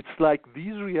reality. It's like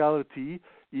this reality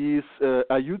is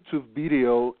a YouTube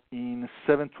video in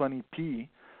 720p,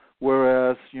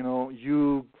 whereas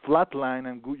you flatline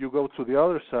and you go to the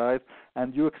other side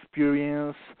and you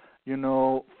experience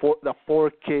for the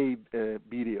 4K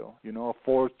video, a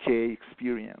 4K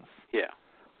experience. Yeah.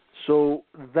 So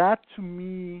that to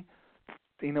me,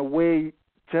 in a way,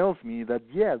 tells me that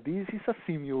this is a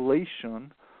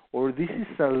simulation or this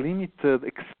is a limited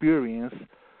experience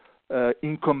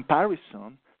in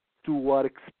comparison to what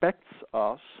expects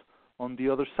us on the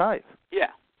other side.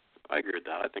 Yeah, I agree with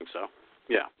that. I think so.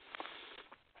 Yeah.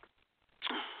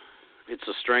 It's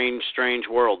a strange, strange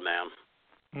world, man.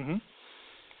 Mm-hmm.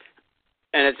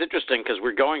 And it's interesting because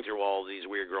we're going through all these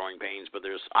weird growing pains, but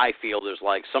I feel there's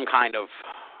like some kind of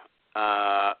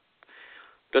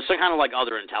like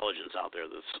other intelligence out there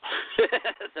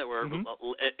that we're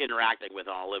interacting with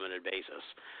on a limited basis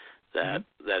that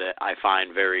I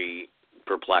find very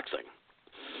perplexing.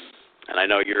 And I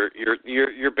know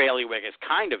your bailiwick is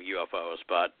kind of UFOs,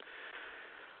 but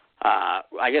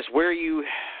I guess where are you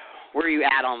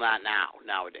at on that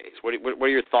nowadays? What are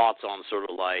your thoughts on sort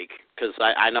of like, because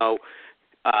I know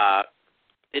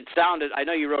it sounded, I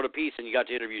know you wrote a piece and you got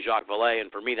to interview Jacques Vallée,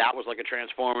 and for me that was like a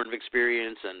transformative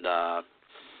experience, and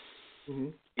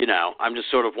you know, I'm just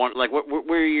sort of wondering, like,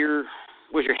 where's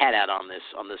your head at on this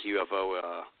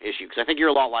UFO issue? Because I think you're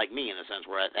a lot like me in a sense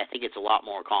where I think it's a lot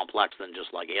more complex than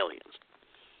just like aliens.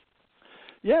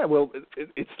 Yeah, well,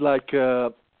 it's like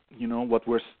you know what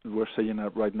we're saying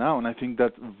right now, and I think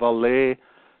that Vallée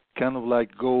kind of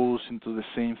like goes into the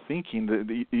same thinking.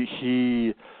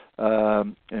 He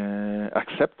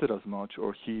accepted as much,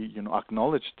 or he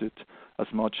acknowledged it as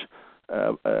much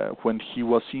when he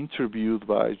was interviewed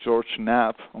by George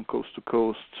Knapp on Coast to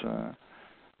Coast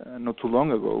not too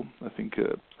long ago. I think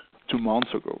 2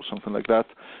 months ago, something like that.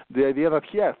 The idea that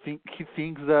he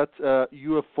thinks that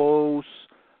UFOs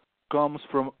comes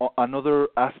from another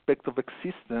aspect of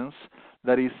existence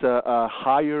that is a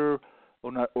higher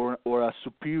or a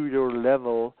superior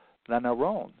level than our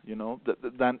own.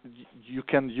 Then you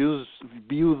can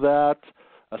view that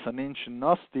as an ancient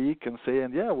Gnostic and say,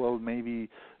 and well, maybe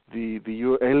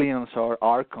the aliens are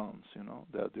archons,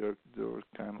 that they're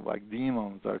kind of like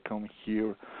demons that are coming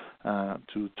here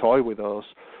to toy with us.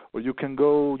 Or you can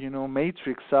go,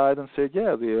 Matrix side and say,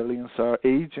 the aliens are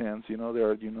agents,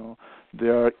 they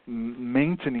are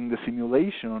maintaining the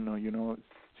simulation,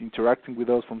 interacting with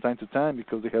us from time to time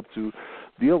because they have to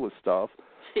deal with stuff.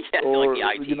 Or,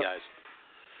 like the IT guys.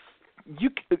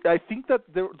 I think that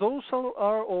those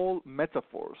are all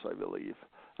metaphors, I believe.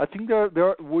 I think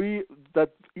that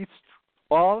it's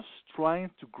us trying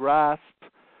to grasp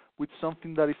with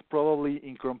something that is probably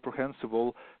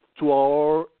incomprehensible to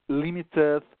our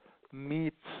limited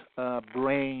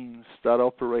brains that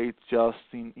operate just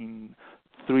in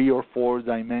 3 or 4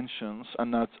 dimensions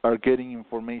and that are getting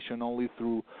information only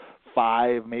through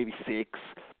 5, maybe 6,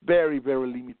 very, very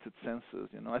limited senses.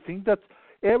 I think that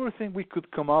everything we could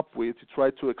come up with to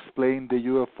try to explain the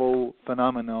UFO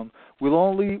phenomenon will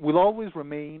always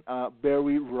remain a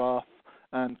very rough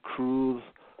and crude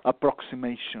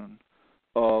approximation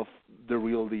of the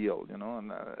real deal,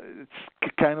 and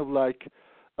it's kind of like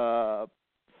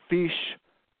fish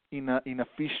in a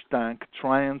fish tank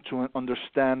trying to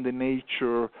understand the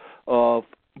nature of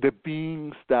the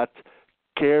beings that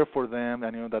care for them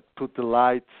and that put the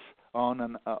lights on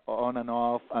and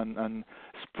off and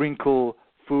sprinkle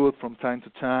food from time to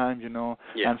time,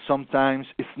 and sometimes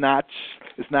it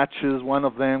snatches one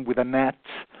of them with a net,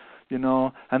 and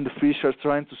the fish are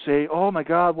trying to say, "Oh my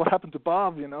God, what happened to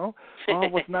Bob?" Oh,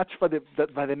 was snatched by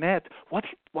the net. What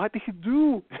did he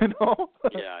do?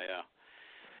 Yeah.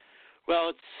 Well,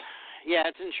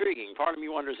 it's intriguing. Part of me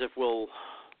wonders if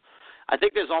I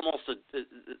think there's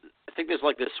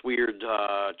like this weird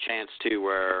chance too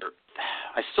where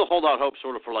I still hold out hope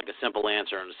sort of for like a simple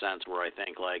answer in a sense where I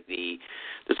think like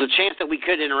there's a chance that we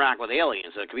could interact with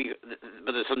aliens,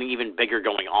 but there's something even bigger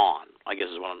going on, I guess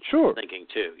is what I'm thinking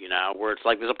too, where it's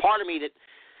like there's a part of me that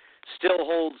still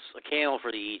holds a candle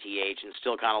for the ETH and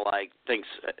still kind of like thinks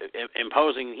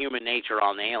imposing human nature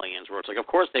on the aliens, where it's like, of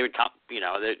course they would come,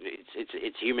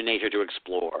 it's human nature to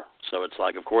explore. So it's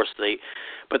like, of course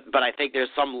but I think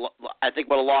I think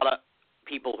what a lot of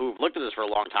people who've looked at this for a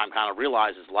long time kind of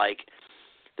realize is like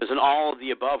there's an all of the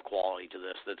above quality to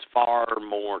this that's far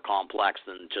more complex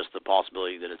than just the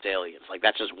possibility that it's aliens. Like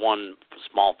that's just one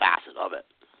small facet of it.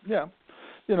 Yeah.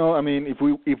 I mean,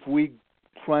 if we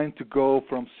trying to go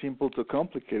from simple to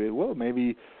complicated, well,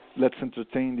 maybe let's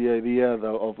entertain the idea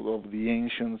of the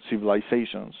ancient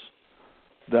civilizations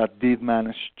that did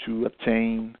manage to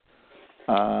attain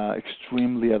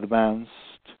extremely advanced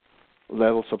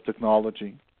levels of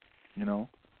technology.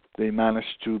 They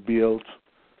managed to build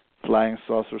flying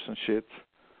saucers and shit,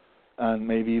 and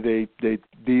maybe they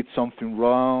did something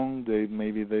wrong.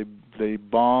 They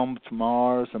bombed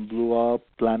Mars and blew up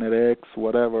Planet X,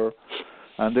 whatever.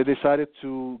 And they decided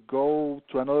to go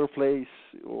to another place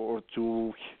or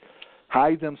to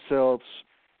hide themselves,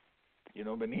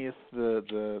 beneath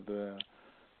the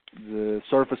the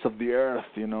surface of the earth,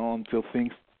 until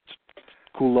things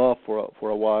cool off for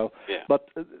a while. Yeah. But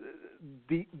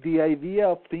the idea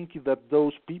of thinking that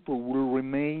those people will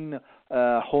remain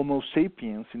Homo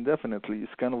sapiens indefinitely is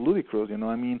kind of ludicrous.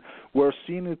 I mean, we're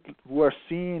seeing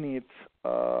it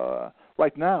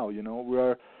right now.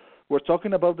 We're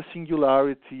talking about the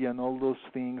singularity and all those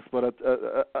things, but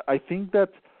I think that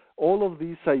all of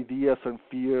these ideas and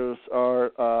fears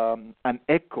are an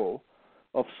echo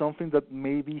of something that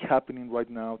may be happening right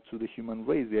now to the human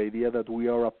race. The idea that we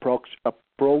are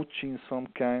approaching some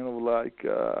kind of like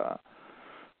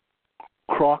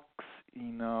crux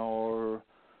in our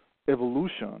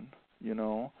evolution,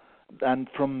 and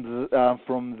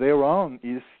from there on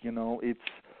is, it's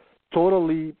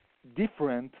totally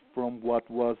different from what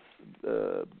was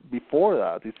before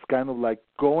that. It's kind of like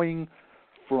going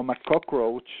from a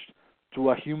cockroach to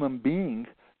a human being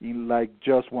in like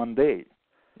just one day,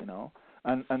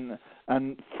 and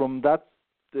from that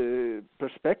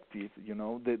perspective,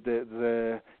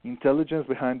 the intelligence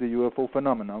behind the UFO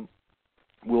phenomenon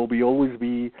will always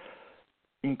be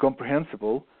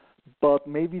incomprehensible, but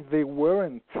maybe they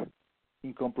weren't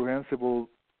incomprehensible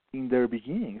in their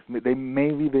beginnings.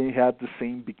 Maybe they had the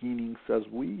same beginnings as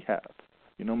we have.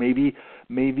 Maybe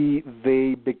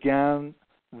they began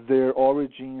their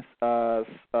origins as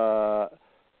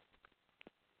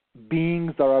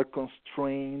beings that are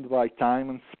constrained by time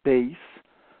and space,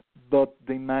 but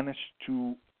they managed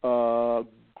to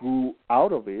grow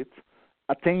out of it,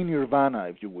 attain nirvana,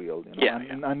 if you will.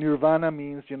 And nirvana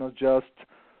means just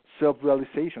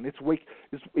self-realization.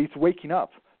 It's waking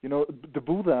up. The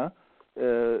Buddha.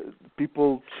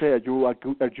 People say, "Are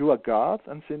you a god?"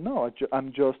 And say, "No,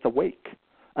 I'm just awake."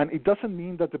 And it doesn't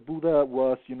mean that the Buddha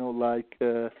was,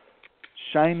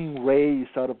 shining rays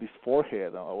out of his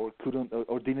forehead, or couldn't,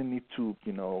 or didn't need to,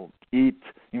 eat.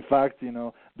 In fact,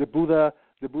 the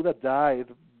Buddha died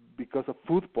because of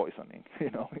food poisoning.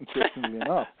 Interestingly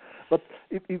enough, but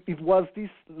it was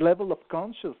this level of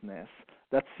consciousness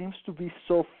that seems to be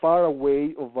so far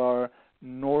away of our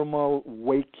normal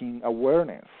waking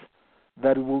awareness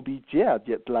that it will be yet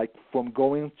like from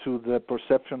going to the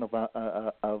perception of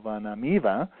an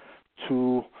amoeba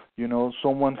to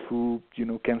someone who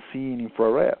can see in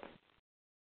infrared.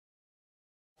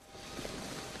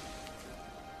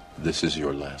 This is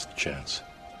your last chance.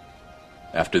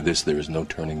 After this, there is no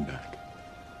turning back.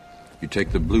 You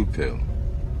take the blue pill,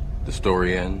 the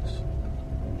story ends.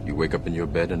 You wake up in your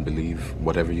bed and believe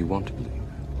whatever you want to believe.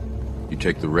 You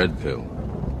take the red pill,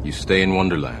 you stay in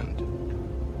Wonderland,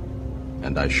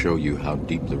 and I show you how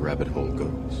deep the rabbit hole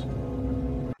goes.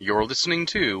 You're listening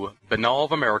to Banal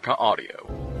of America Audio.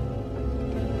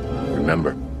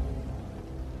 Remember,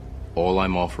 all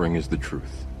I'm offering is the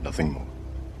truth, nothing more.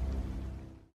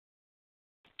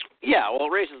 Yeah, well,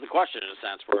 it raises the question in a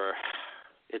sense where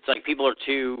it's like people are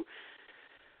too.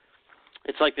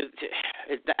 It's like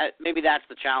maybe that's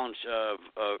the challenge of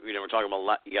we're talking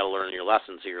about you got to learn your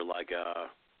lessons here, like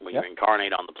when you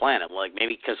incarnate on the planet. Like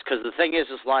maybe because the thing is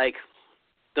like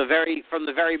from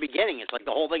the very beginning, it's like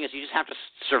the whole thing is you just have to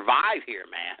survive here,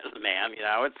 man.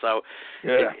 It's so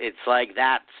it's like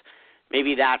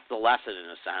maybe that's the lesson in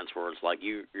a sense where it's like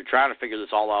you're trying to figure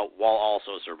this all out while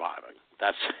also surviving.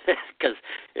 That's because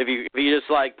if you just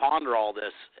like ponder all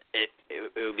this, it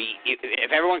would be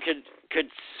if everyone could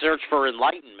search for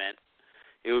enlightenment,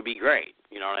 it would be great.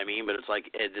 You know what I mean? But it's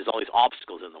like there's all these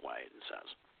obstacles in the way. It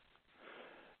says.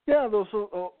 Yeah,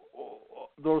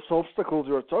 those obstacles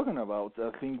you're talking about,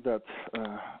 I think that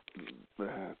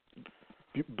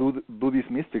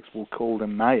Buddhist mystics will call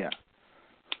them Maya.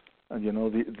 And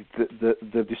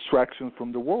the distraction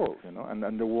from the world,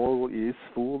 and the world is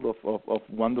full of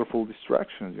wonderful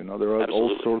distractions. There are Absolutely.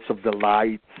 all sorts of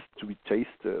delights to be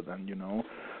tasted,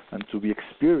 and to be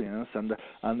experienced, and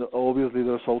obviously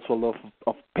there's also a lot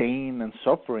of pain and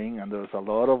suffering, and there's a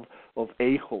lot of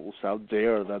a-holes out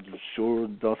there that sure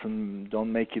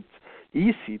don't make it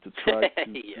easy to try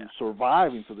to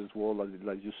survive into this world,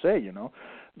 like you say,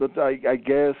 But I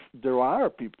guess there are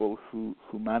people who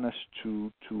manage to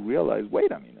realize,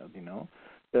 wait a minute,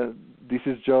 this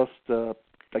is just a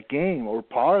game or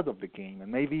part of the game, and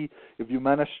maybe if you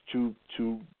manage to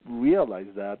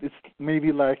realize that, it's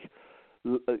maybe like.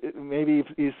 Maybe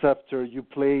it's after you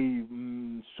play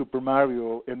Super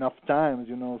Mario enough times,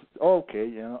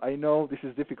 okay, I know this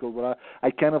is difficult, but I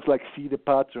kind of like see the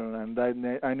pattern, and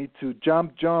I need to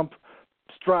jump,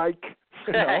 strike,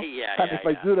 and if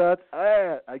I do that,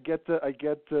 I get the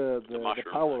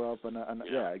power up, and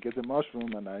I get the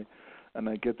mushroom, and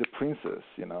I get the princess,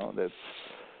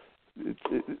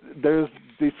 there's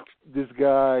this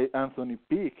guy Anthony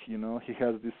Peake. You know, he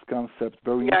has this concept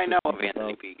very. Yeah, I know of interesting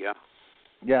Anthony about, Peake. Yeah.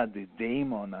 Yeah, the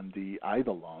daemon and the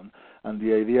eidolon, and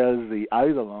the idea is the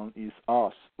eidolon is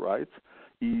us, right?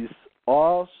 Is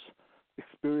us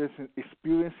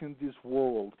experiencing this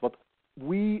world, but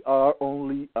we are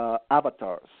only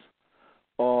avatars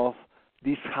of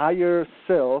this higher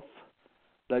self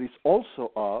that is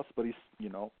also us, but is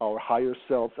our higher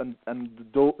self, and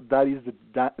that is the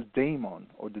daemon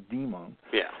or the demon.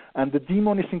 Yeah. And the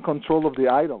demon is in control of the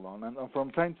eidolon, and from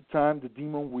time to time the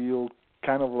demon will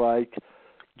kind of like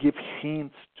give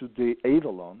hints to the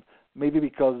eidolon, maybe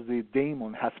because the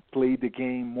daemon has played the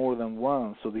game more than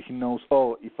once, so that he knows,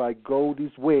 oh, if I go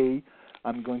this way,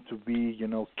 I'm going to be,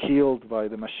 killed by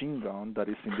the machine gun that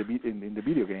is in the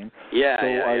video game. Yeah,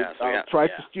 so I'll try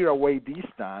to steer away this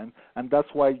time, and that's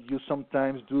why you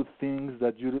sometimes do things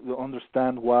that you don't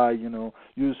understand why,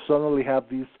 you suddenly have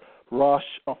this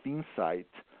rush of insight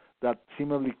that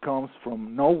seemingly comes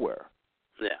from nowhere.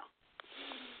 Yeah.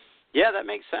 Yeah, that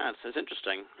makes sense. It's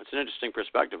interesting. It's an interesting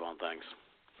perspective on things.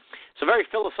 It's a very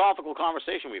philosophical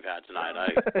conversation we've had tonight.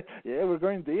 Yeah, we're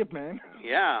going deep, man.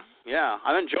 Yeah.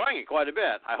 I'm enjoying it quite a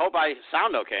bit. I hope I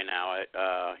sound okay now.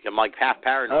 I'm like half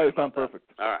paranoid. Oh, you sound perfect.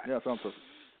 All right. Yeah, it sounds perfect.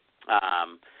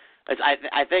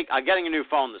 I think I'm getting a new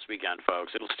phone this weekend,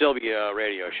 folks. It'll still be a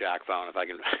Radio Shack phone if I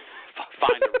can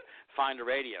find a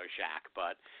Radio Shack,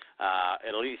 but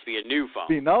it'll at least be a new phone.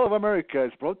 The Now of America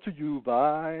is brought to you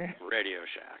by Radio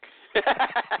Shack.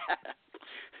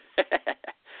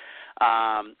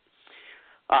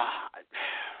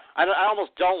 I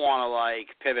almost don't want to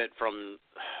pivot from.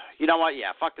 You know what?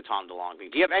 Yeah, fuck the Tom DeLonge thing.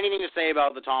 Do you have anything to say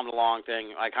about the Tom DeLonge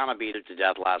thing? I kind of beat it to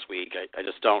death last week. I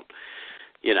just don't.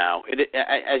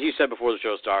 As you said before the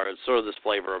show started, it's sort of this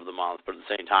flavor of the month, but at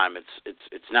the same time,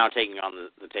 it's now taking on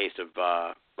the taste of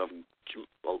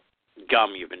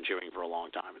gum you've been chewing for a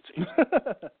long time. It seems.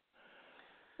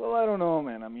 Well, I don't know,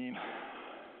 man. I mean,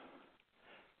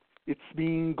 it's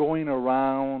been going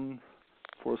around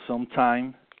for some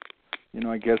time.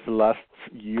 I guess the last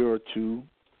year or two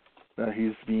that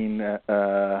he's been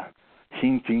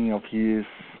hinting of his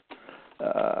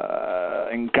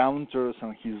encounters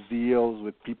and his deals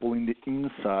with people in the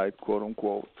inside, quote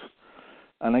unquote.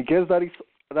 And I guess that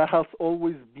has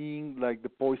always been like the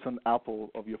poisoned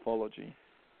apple of ufology.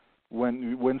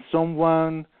 When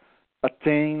someone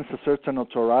attains a certain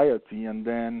notoriety and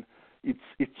then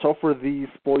it's offered this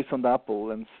poisoned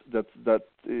apple, and that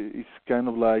is kind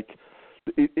of like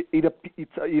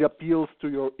it appeals to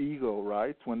your ego,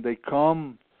 right? When they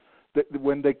contacted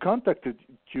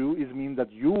you, it means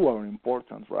that you are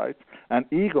important, right? And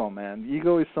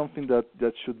ego is something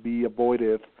that should be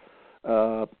avoided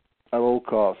at all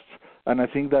costs. And I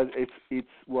think that it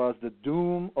was the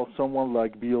doom of someone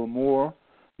like Bill Moore,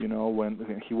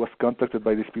 when he was contacted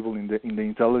by these people in the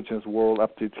intelligence world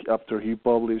after he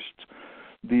published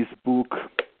this book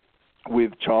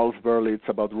with Charles Berlitz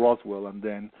about Roswell, and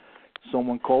then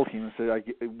someone called him and said,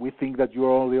 we think that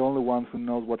you're the only one who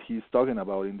knows what he's talking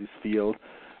about in this field.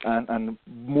 And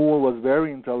Moore was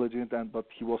very intelligent, but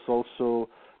he was also,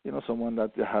 someone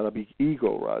that had a big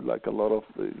ego, right? Like a lot of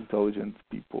intelligent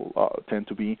people tend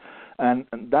to be. And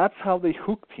that's how they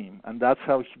hooked him, and that's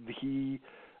how he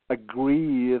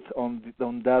agreed on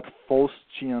that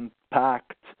Faustian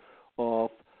pact of,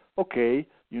 okay,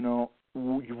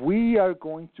 we are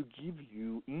going to give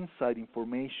you inside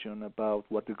information about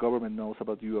what the government knows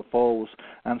about UFOs,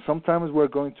 and sometimes we're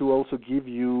going to also give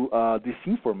you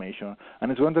disinformation, and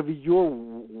it's going to be your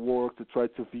work to try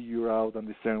to figure out and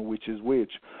discern which is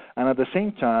which. And at the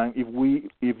same time,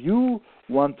 if you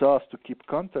want us to keep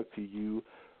contacting you,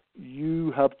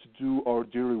 you have to do our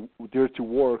dirty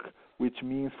work, which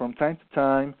means from time to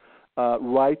time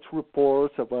write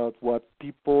reports about what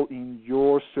people in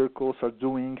your circles are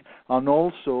doing, and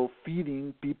also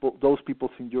feeding those people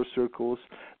in your circles,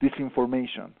 this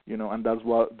information, and that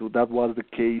was the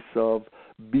case of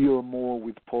Bill Moore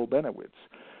with Paul Bennewitz.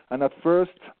 And at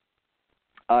first,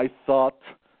 I thought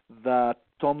that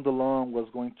Tom DeLonge was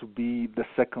going to be the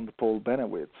second Paul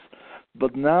Bennewitz.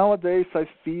 But nowadays, I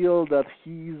feel that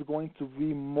he's going to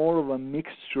be more of a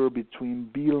mixture between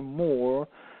Bill Moore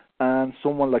and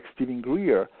someone like Stephen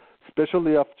Greer,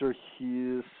 especially after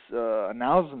his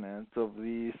announcement of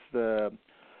this to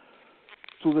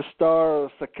the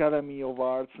Stars Academy of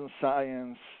Arts and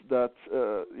Science that,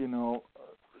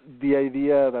 the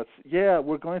idea that,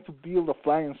 we're going to build a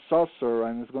flying saucer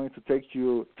and it's going to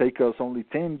take us only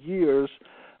 10 years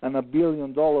and $1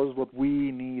 billion, but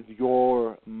we need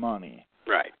your money.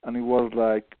 Right. And it was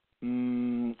like,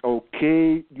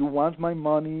 okay, you want my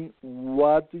money,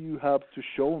 what do you have to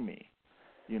show me?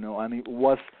 and it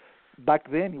was back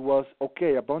then. It was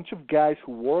okay. A bunch of guys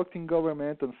who worked in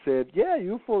government and said, "Yeah,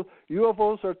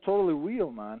 UFOs are totally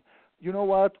real, man." You know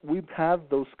what? We've had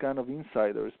those kind of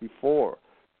insiders before.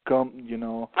 Oh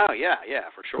yeah,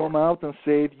 for sure. Come out and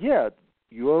say, "Yeah,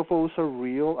 UFOs are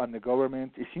real, and the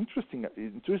government is interested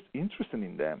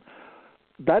in them."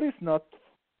 That is not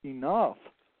enough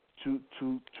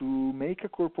to make a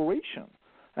corporation,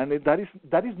 and that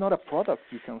is not a product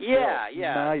you can sell. In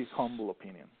my humble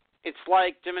opinion, it's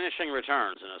like diminishing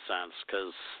returns in a sense,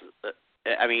 because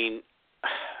I mean,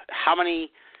 how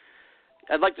many?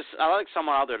 I'd like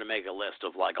someone out there to make a list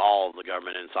of like all of the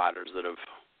government insiders that have.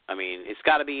 I mean, it's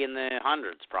got to be in the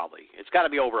hundreds, probably. It's got to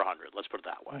be over 100. Let's put it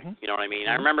that way. Mm-hmm. You know what I mean?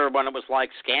 I remember when it was like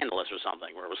scandalous or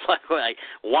something, where it was like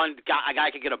a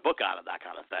guy could get a book out of that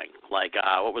kind of thing. Like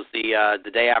what was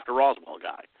the day after Roswell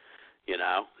guy? You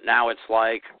know, now it's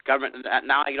like government.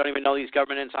 Now you don't even know these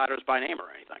government insiders by name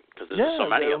or anything because there's so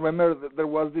many of them. I remember there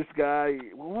was this guy.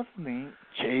 What was his name?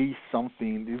 Chase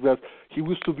something. He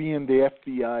used to be in the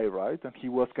FBI, right? And he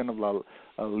was kind of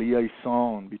a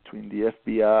liaison between the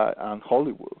FBI and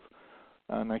Hollywood.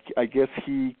 And I guess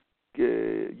he,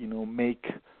 make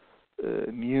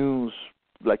news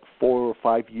like 4 or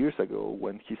 5 years ago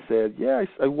when he said, "Yeah,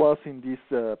 I was in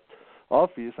this."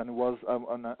 Office and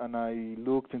and I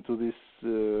looked into this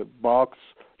box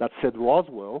that said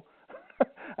Roswell,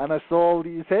 and I saw all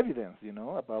this evidence,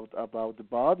 about the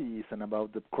bodies and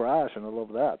about the crash and all of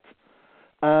that.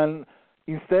 And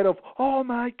instead of, "Oh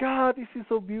my God, this is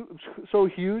so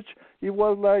huge," it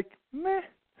was like, meh,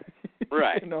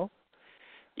 right?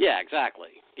 Yeah,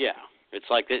 exactly. Yeah, it's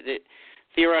like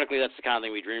theoretically that's the kind of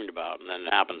thing we dreamed about, and then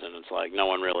it happens, and it's like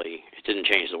it didn't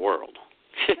change the world.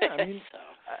 Yeah, I mean. So.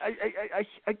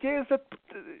 I guess that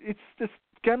it's this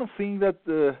kind of thing that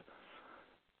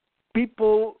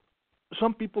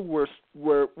some people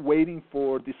were waiting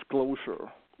for disclosure,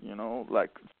 like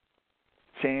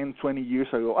 10, 20 years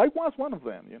ago. I was one of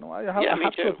them, I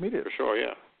have to admit it. For sure,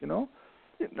 yeah.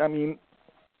 I mean,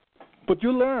 but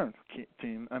you learn,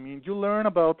 Tim. I mean, you learn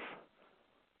about.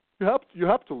 You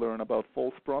have to learn about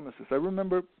false promises. I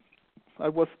remember, I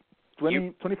was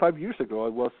 25 years ago. I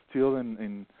was still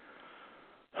in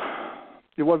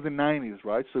it was the 90s,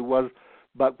 right? So it was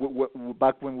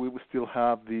back when we still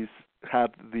had this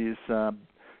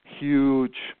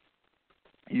huge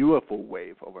UFO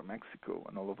wave over Mexico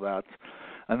and all of that.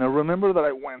 And I remember that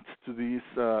I went to this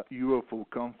UFO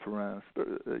conference.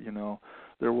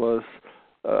 There was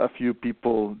a few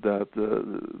people that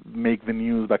make the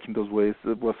news back in those ways.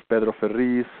 It was Pedro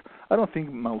Ferriz. I don't think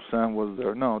Maussan was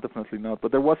there. No, definitely not.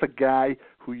 But there was a guy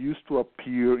who used to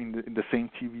appear in the same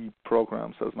TV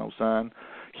programs as Maussan.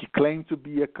 He claimed to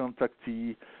be a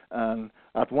contactee, and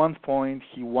at one point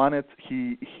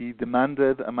he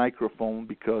demanded a microphone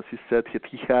because he said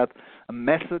he had a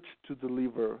message to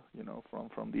deliver,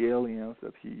 from the aliens,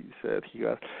 that he said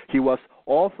he was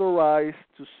authorized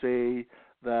to say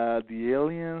that the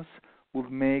aliens would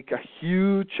make a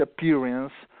huge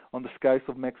appearance on the skies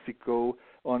of Mexico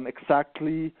on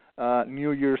exactly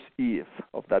New Year's Eve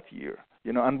of that year.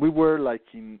 And we were like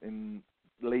in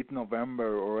late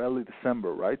November or early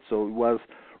December, right? So it was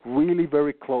really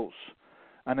very close.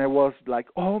 And I was like,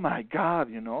 oh my God,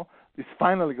 it's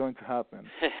finally going to happen.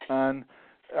 And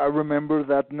I remember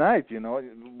that night,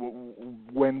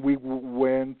 when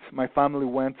my family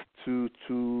went to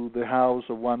the house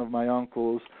of one of my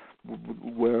uncles,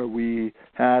 where we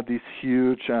had this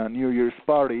huge New Year's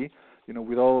party,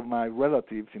 with all of my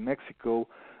relatives in Mexico.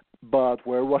 But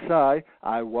where was I?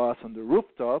 I was on the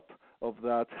rooftop of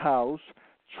that house,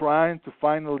 trying to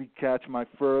finally catch my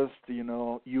first,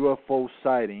 UFO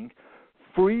sighting,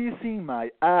 freezing my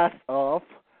ass off,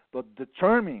 but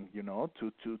determined,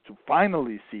 to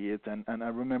finally see it. And I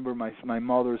remember my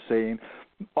mother saying,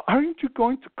 "Aren't you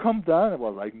going to come down?" I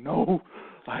was like, "No,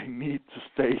 I need to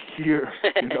stay here.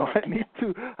 I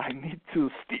need to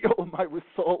steel my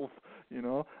resolve."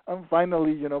 And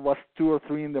finally, it was 2 or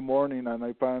 3 in the morning, and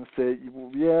my parents said,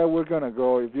 "Yeah, we're gonna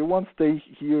go. If you want to stay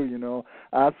here,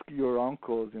 ask your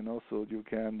uncles, so you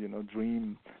can,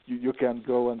 dream. You can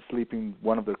go and sleep in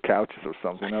one of their couches or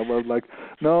something." I was like,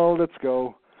 "No, let's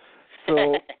go."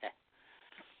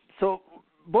 So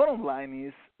bottom line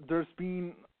is, there's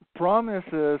been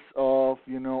promises of,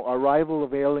 arrival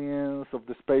of aliens, of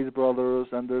the Space Brothers,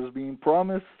 and there's been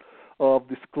promise of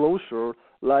disclosure,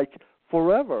 like,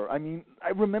 forever. I mean, I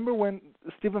remember when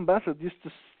Stephen Bassett used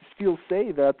to still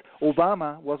say that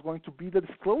Obama was going to be the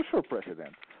disclosure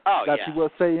president. Oh, that he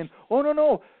was saying, "Oh,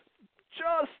 no,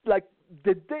 just like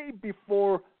the day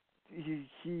before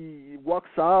he walks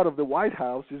out of the White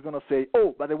House, he's gonna say,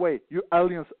 "Oh, by the way, you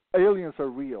aliens are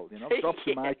real," drop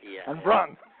the mic and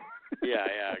run. yeah,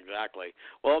 exactly.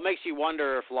 Well, it makes you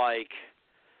wonder if, like,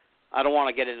 I don't want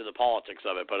to get into the politics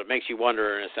of it, but it makes you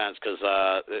wonder in a sense because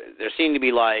there seem to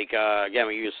be, like, again,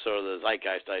 we use sort of the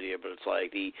zeitgeist idea, but it's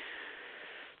like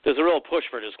there's a real push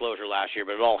for disclosure last year,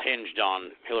 but it all hinged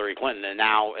on Hillary Clinton, and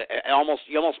now it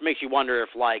almost makes you wonder if,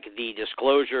 like, the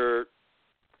disclosure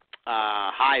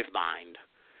hive mind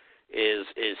is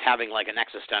having, like, an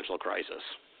existential crisis.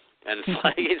 And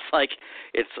it's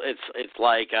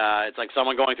like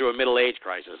someone going through a middle age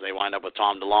crisis. They wind up with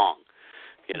Tom DeLonge.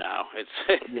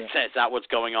 It's that what's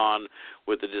going on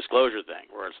with the disclosure thing,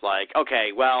 where it's like,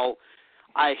 okay, well,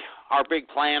 our big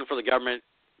plan for the government,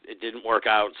 it didn't work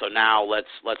out, so now let's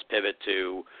pivot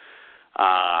to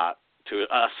a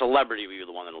celebrity be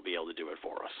the one that'll be able to do it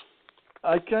for us.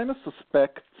 I kind of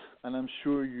suspect, and I'm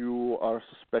sure you are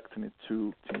suspecting it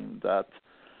too, Tim, that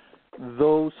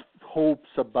those hopes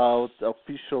about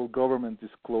official government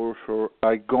disclosure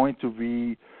are going to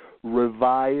be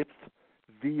revived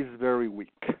this very week.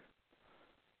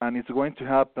 And it's going to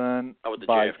happen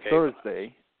by JFK Thursday.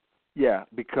 Files. Yeah,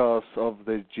 because of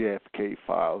the JFK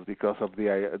files, because of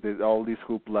all this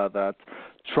hoopla that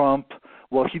Trump,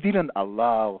 well, he didn't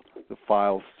allow the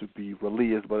files to be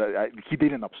released, but he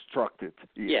didn't obstruct it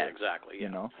either. Yeah, exactly.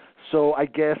 Yeah. So I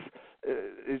guess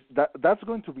that's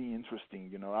going to be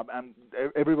interesting. And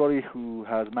everybody who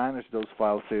has managed those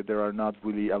files say there are not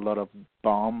really a lot of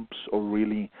bombs or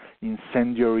really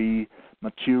incendiary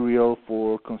material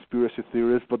for conspiracy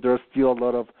theorists, but there are still a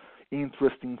lot of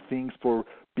interesting things for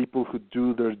people who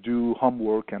do their due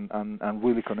homework and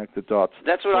really connect the dots.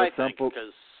 That's what I think,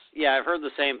 because, I've heard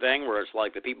the same thing where it's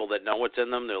like the people that know what's in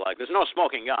them, they're like, there's no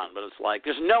smoking gun, but it's like,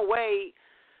 there's no way,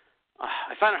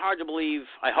 I find it hard to believe,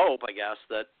 I hope, I guess,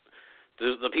 that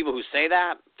the people who say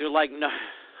that, they're like, no,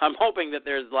 I'm hoping that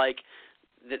there's like,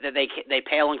 that they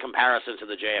pale in comparison to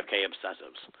the JFK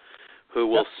obsessives. Who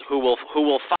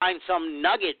will find some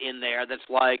nugget in there that's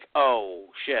like, oh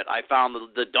shit, I found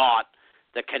the dot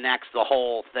that connects the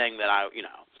whole thing that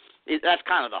that's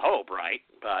kind of the hope, right?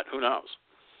 But who knows?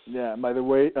 Yeah. By the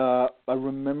way, I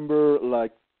remember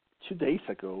like 2 days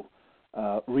ago,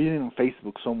 reading on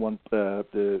Facebook someone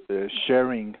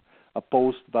sharing a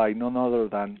post by none other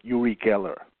than Uri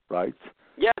Geller, right?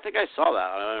 Yeah, I think I saw that.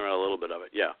 I read a little bit of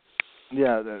it. Yeah.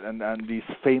 Yeah, and this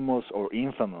famous or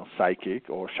infamous psychic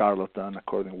or charlatan,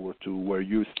 according to where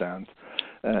you stand,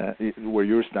 is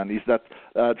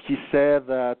that he said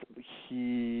that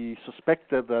he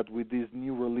suspected that with this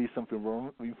new release of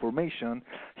information,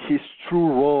 his true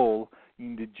role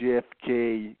in the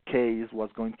JFK case was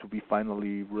going to be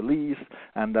finally released,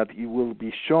 and that it will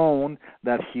be shown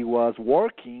that he was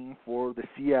working for the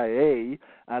CIA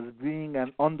as being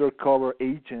an undercover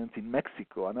agent in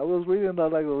Mexico. And I was reading that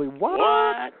like,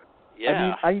 what? Yeah. I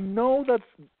mean, I know that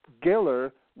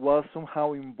Geller was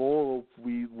somehow involved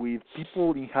with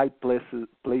people in high places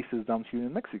down here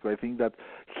in Mexico. I think that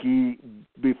he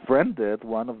befriended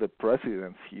one of the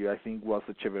presidents here. I think was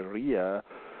Echeverria.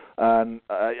 And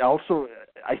I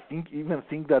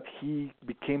think that he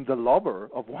became the lover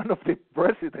of one of the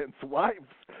president's wives.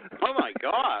 Oh my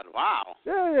God! Wow.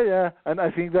 Yeah. And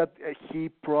I think that he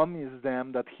promised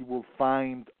them that he will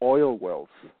find oil wells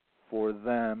for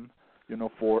them,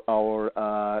 for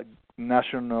our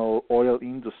national oil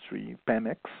industry,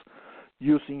 Pemex,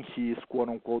 using his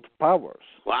quote-unquote powers.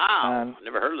 Wow. And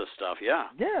never heard of this stuff. Yeah.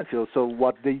 Yeah. So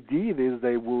what they did is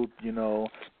they would,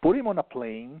 put him on a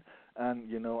plane.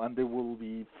 And they will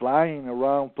be flying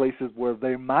around places where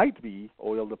there might be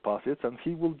oil deposits, and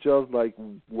he will just like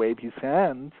wave his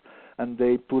hands, and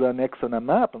they put an X on a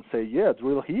map and say, "Yeah, it's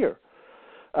real here."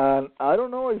 And I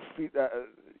don't know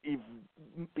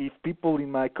if people in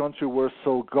my country were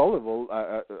so gullible.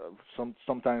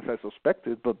 Sometimes I suspect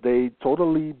it, but they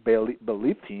totally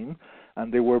believed him,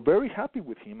 and they were very happy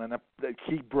with him. And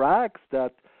he brags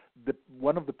that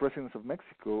one of the presidents of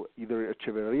Mexico, either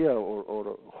Echeverria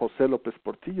or José López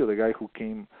Portillo, the guy who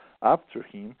came after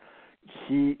him,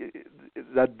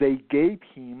 that they gave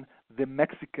him the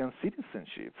Mexican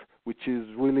citizenship, which is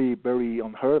really very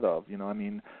unheard of.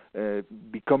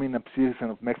 Becoming a citizen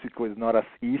of Mexico is not as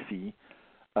easy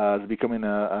as becoming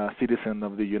a citizen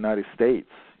of the United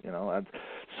States. And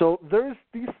so there is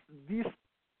this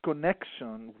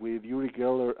connection with Uri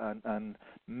Geller and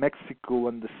Mexico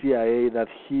and the CIA that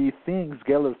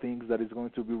Geller thinks that is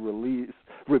going to be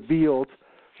revealed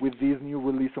with this new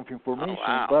release of information. Oh,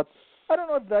 wow. But I don't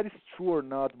know if that is true or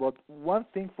not. But one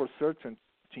thing for certain,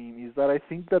 team, is that I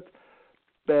think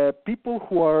that people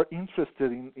who are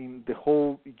interested in the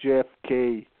whole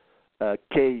JFK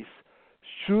case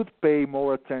should pay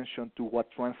more attention to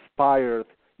what transpired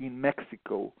in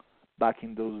Mexico back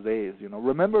in those days.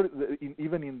 Remember,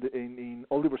 even in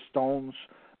Oliver Stone's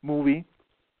movie,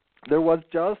 there was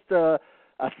just a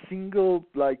single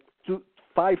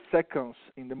 5 seconds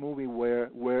in the movie where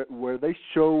they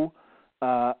show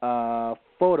a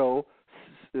photo,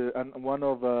 and one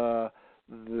of the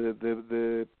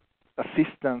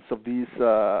assistants of these,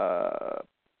 the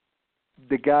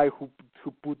guy who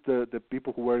put the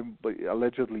people who were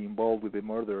allegedly involved with the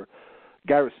murder,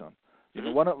 Garrison.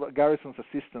 One of Garrison's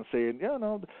assistants saying,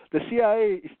 the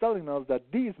CIA is telling us that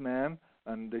this man,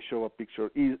 and they show a picture,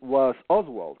 was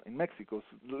Oswald in Mexico,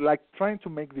 like trying to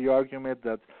make the argument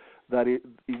that it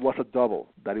was a double,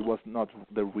 that it was not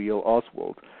the real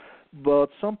Oswald.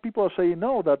 But some people are saying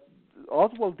no, that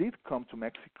Oswald did come to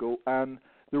Mexico, and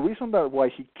the reason why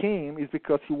he came is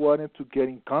because he wanted to get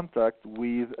in contact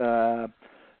with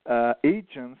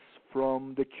agents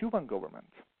from the Cuban government.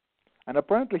 And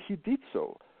apparently he did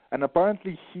so. And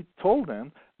apparently he told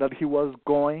them that he was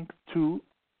going to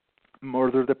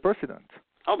murder the president.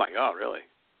 Oh, my God, really?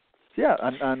 Yeah,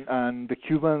 and the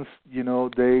Cubans,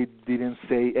 they didn't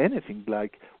say anything.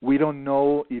 Like, we don't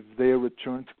know if they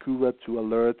returned to Cuba to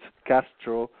alert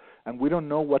Castro, and we don't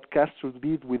know what Castro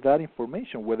did with that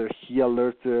information, whether he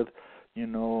alerted,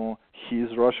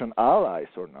 his Russian allies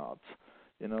or not.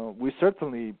 We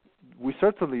certainly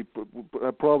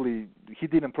probably, he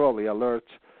didn't probably alert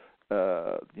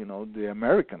the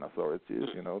American authorities.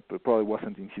 It probably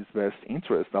wasn't in his best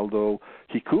interest, although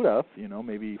he could have,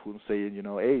 maybe he would say,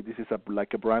 hey, this is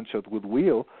like a branch of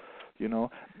goodwill,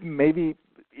 maybe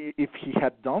if he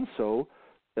had done so,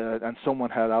 and someone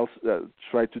had also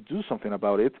tried to do something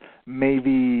about it,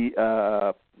 maybe,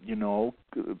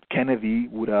 Kennedy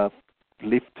would have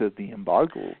lifted the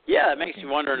embargo. Yeah, it makes you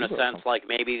wonder in a sense, like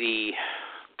maybe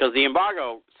because the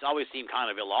embargo always seemed kind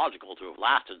of illogical to have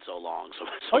lasted so long. So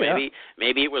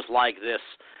maybe it was like this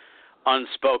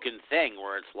unspoken thing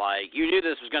where it's like you knew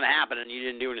this was going to happen and you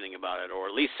didn't do anything about it, or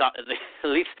at least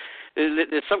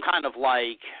there's some kind of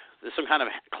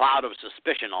cloud of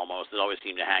suspicion almost that always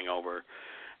seemed to hang over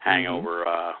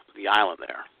the island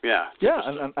there. Yeah. Yeah,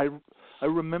 and I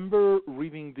remember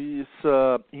reading this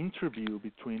interview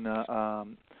between a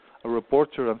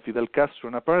reporter and Fidel Castro,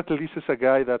 and apparently this is a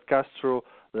guy that Castro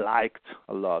liked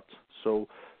a lot. So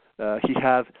he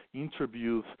had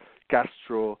interviewed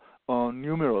Castro on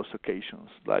numerous occasions.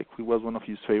 Like, he was one of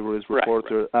his favorite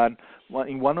reporters. Right. And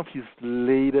in one of his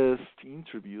latest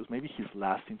interviews, maybe his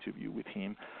last interview with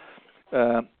him,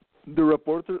 the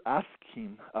reporter asked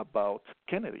him about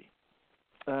Kennedy.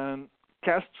 And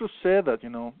Castro said that,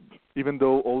 even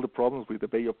though all the problems with the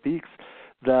Bay of Pigs,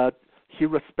 that he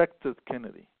respected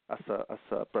Kennedy as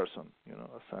a person,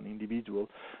 as an individual.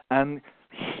 And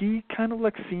he kind of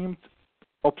seemed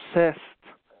obsessed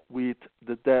with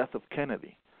the death of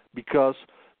Kennedy, because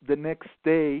the next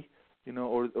day,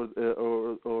 or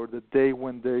the day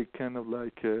when they kind of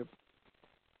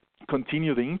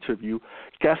continue the interview,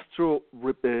 Castro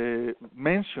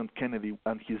mentioned Kennedy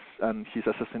and his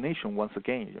assassination once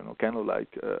again, kind of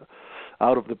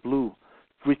out of the blue,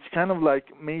 which kind of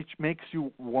makes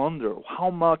you wonder how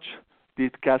much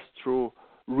did Castro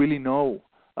really know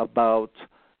about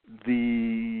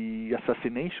the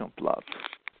assassination plot.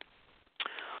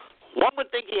 One would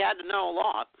think he had to know a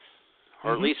lot,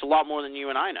 or at least a lot more than you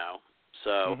and I know.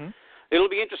 So it'll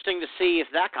be interesting to see if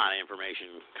that kind of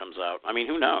information comes out. I mean,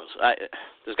 who knows?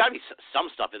 There's got to be some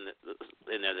stuff in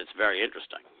there that's very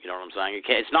interesting. You know what I'm saying?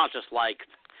 It's not just like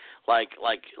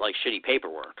shitty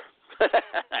paperwork.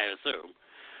 I assume.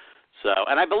 So,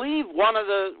 and I believe one of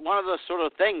the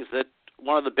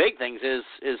big things is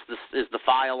the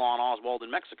file on Oswald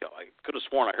in Mexico. I could have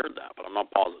sworn I heard that, but I'm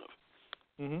not positive.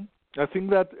 I think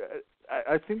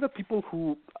that people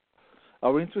who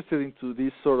are interested into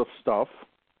this sort of stuff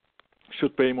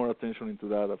should pay more attention into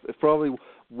that. It's probably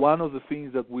one of the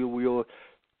things that we will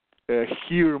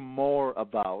hear more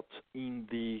about in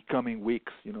the coming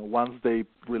weeks. Once they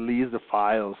release the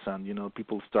files and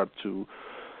people start to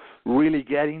really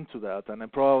get into that, and then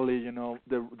probably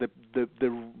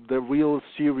the real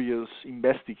serious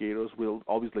investigators will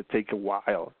obviously take a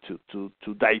while to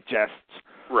digest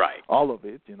all of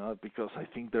it, because I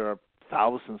think there are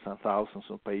thousands and thousands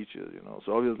of pages,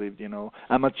 so obviously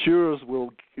amateurs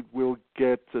will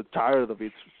get tired of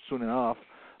it soon enough.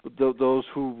 But those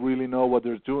who really know what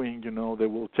they're doing, they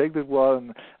will take the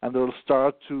one and they'll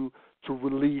start to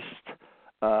release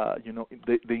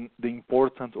the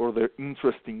important or the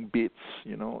interesting bits,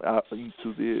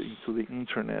 into the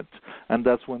internet, and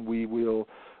that's when we will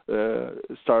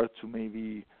start to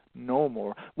maybe know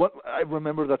more. What I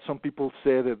remember that some people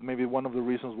say that maybe one of the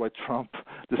reasons why Trump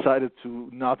decided to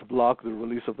not block the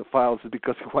release of the files is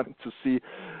because he wanted to see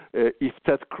if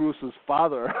Ted Cruz's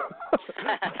father was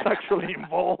actually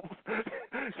involved.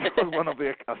 He was one of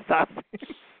the assassins.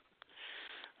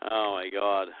 Oh my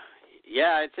God.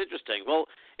 Yeah, it's interesting. Well,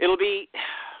 it'll be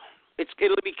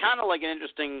kind of like an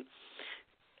interesting,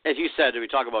 as you said, we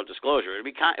talk about disclosure. It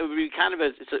would be kind of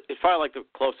it's probably like the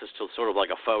closest to sort of like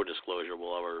a faux disclosure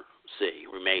we'll ever see,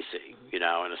 we may see, in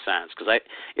a sense, because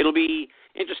it'll be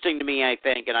interesting to me, I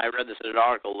think, and I read this in an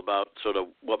article about sort of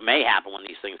what may happen when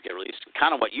these things get released.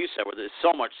 Kind of what you said, where there's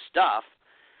so much stuff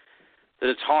that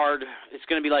it's hard. It's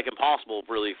going to be like impossible,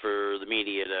 really, for the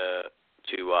media to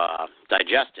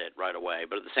digest it right away.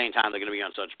 But at the same time, they're going to be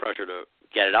on such pressure to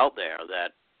get it out there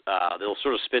that they'll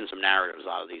sort of spin some narratives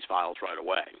out of these files right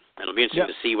away. And it'll be interesting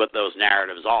to see what those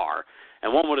narratives are.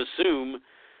 And one would assume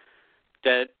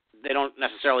that they don't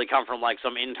necessarily come from like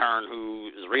some intern who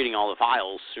is reading all the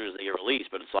files as soon as they get released,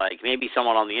 but it's like maybe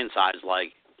someone on the inside is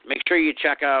like, make sure you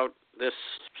check out this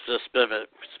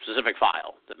specific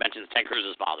file that mentions Ted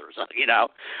Cruz's father or something,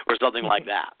 or something like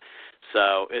that.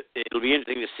 So it'll be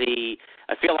interesting to see.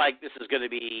 I feel like this is going to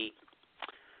be,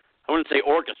 I wouldn't say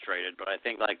orchestrated, but I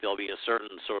think like there'll be a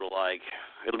certain sort of like,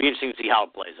 it'll be interesting to see how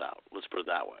it plays out. Let's put it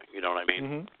that way. You know what I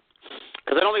mean?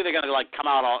 Because I don't think they're going to like come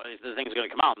out. The thing's going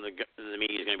to come out, and the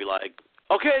media's going to be like,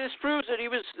 okay, this proves that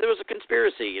there was a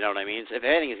conspiracy. You know what I mean? If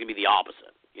anything, it's going to be the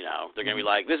opposite. They're going to be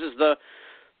like, this was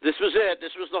it.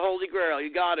 This was the Holy Grail.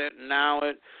 You got it, and now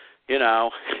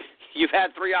you've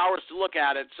had 3 hours to look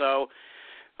at it. So,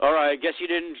 all right, guess it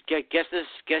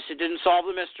didn't solve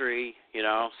the mystery.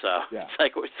 So It's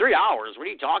like 3 hours. What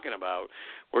are you talking about?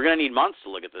 We're going to need months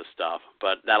to look at this stuff,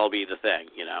 but that'll be the thing.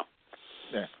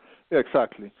 Yeah,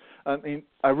 exactly. I mean,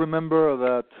 I remember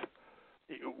that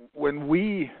when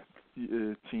we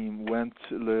team went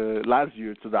last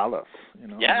year to Dallas, we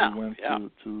went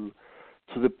to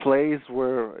the place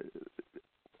where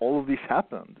all of this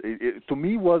happened. It to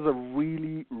me was a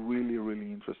really, really,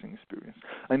 really interesting experience.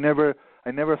 I never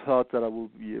thought that I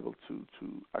would be able to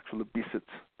actually visit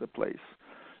the place.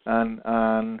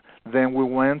 And then we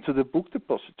went to the book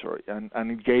depository,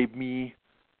 and it gave me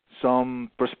some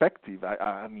perspective.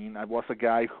 I mean, I was a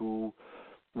guy who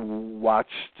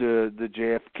watched the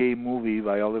JFK movie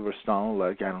by Oliver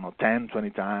Stone, 10, 20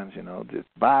 times,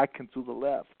 back and to the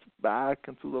left.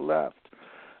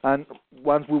 And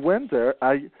once we went there,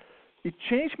 it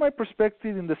changed my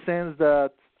perspective in the sense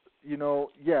that,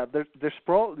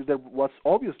 there was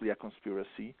obviously a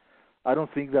conspiracy. I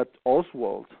don't think that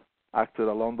Oswald acted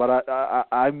alone, but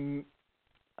I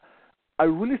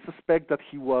really suspect that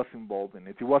he was involved in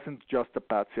it. He wasn't just a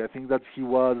patsy. I think that he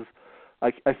was.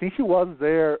 I think he was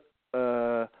there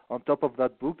on top of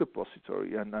that book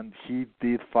depository, and he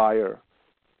did fire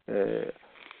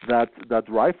that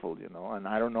rifle, And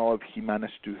I don't know if he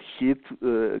managed to hit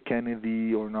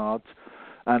Kennedy or not.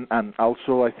 And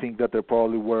also, I think that there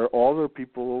probably were other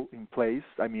people in place.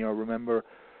 I mean, I remember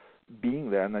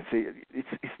being there, and I say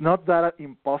it's not that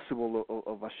impossible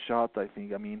of a shot. I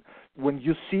think. I mean, when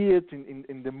you see it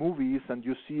in the movies and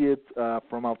you see it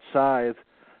from outside,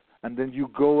 and then you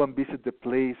go and visit the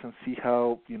place and see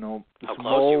how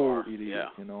small it is.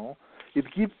 It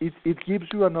gives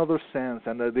you another sense,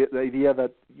 and the idea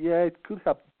that it could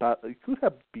have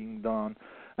been done,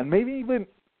 and maybe even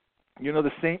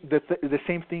the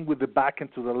same thing with the back and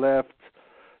to the left.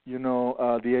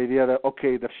 The idea that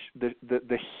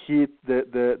the hit,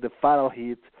 the fatal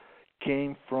hit,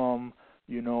 came from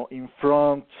in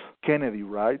front Kennedy,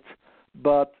 right?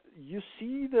 But you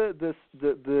see the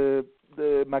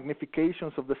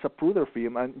magnifications of the Zapruder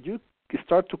film, and you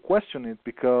start to question it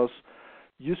because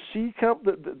you see how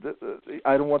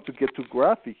I don't want to get too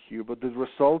graphic here, but the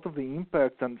result of the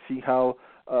impact, and see how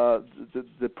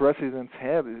the president's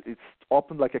head, it's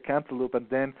opened like a cantaloupe, and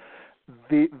then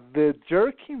the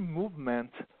jerking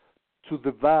movement to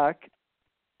the back.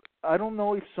 I don't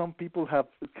know if some people have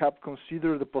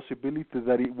considered the possibility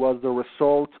that it was the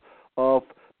result of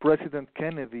President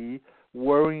Kennedy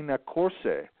wearing a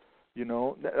corset.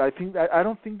 I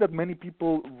don't think that many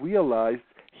people realized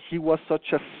he was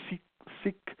such a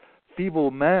sick,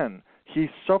 feeble man. He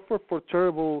suffered from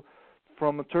terrible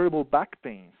back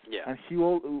pains, and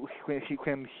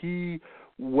when he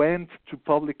went to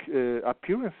public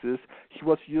appearances, he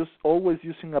was always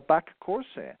using a back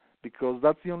corset because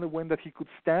that's the only way that he could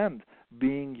stand,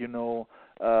 being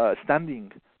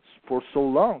standing for so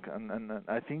long. And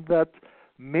I think that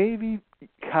maybe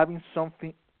having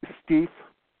something stiff,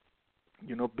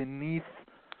 beneath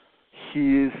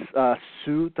his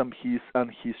suit and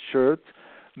his shirt,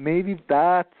 maybe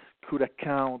that could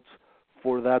account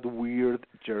for that weird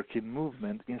jerking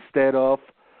movement instead of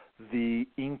the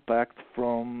impact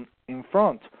from in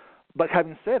front. But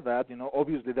having said that,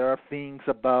 obviously there are things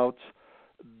about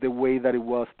the way that it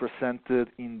was presented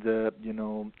in the,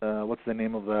 what's the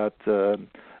name of that?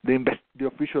 The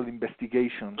official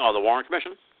investigation. Oh, the Warren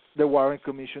Commission? The Warren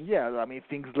Commission, yeah. I mean,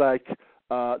 things like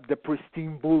the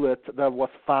pristine bullet that was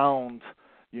found,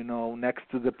 next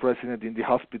to the president in the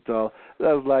hospital.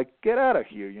 That was like, get out of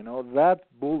here, That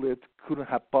bullet couldn't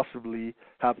have possibly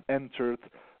have entered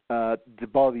the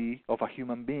body of a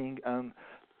human being and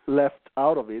left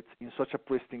out of it in such a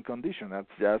pristine condition.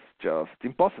 That's just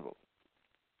impossible.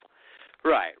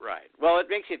 Right. Well, it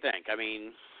makes you think. I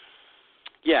mean,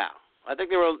 yeah, I think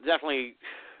they were definitely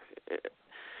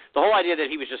the whole idea that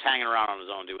he was just hanging around on his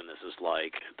own doing this is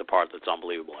like the part that's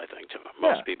unbelievable, I think, to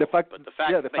most people. The fact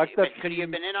that could he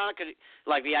have been in on it?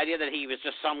 Like the idea that he was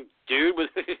just some dude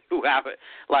who happened,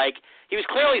 like he was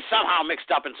clearly somehow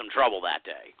mixed up in some trouble that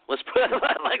day. Let's put it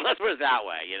that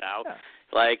way, Yeah.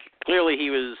 Like clearly he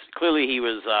was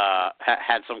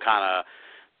had some kind of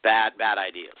bad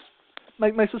ideas.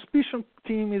 My suspicion,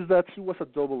 Tim, is that he was a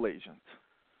double agent.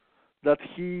 That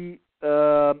he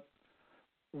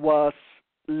was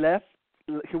led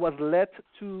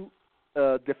to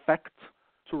defect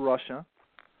to Russia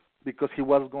because he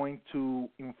was going to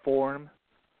inform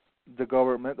the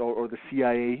government or the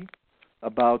CIA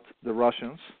about the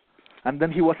Russians, and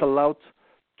then he was allowed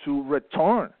to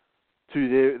return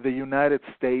to the United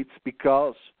States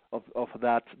because of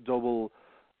that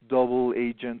double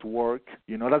agent work.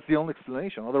 That's the only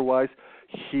explanation. Otherwise,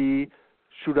 he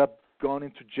should have gone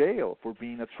into jail for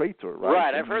being a traitor, right?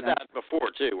 Right, I've heard that before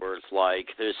too, where it's like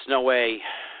there's no way.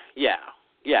 Yeah.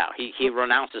 He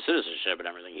renounced his citizenship and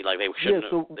everything. They shouldn't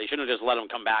have just let him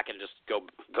come back and just go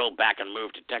back and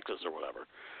move to Texas or whatever.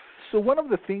 So one of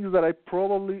the things that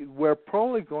we're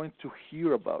probably going to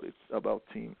hear about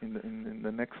him in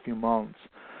the next few months,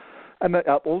 and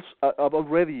I've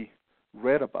already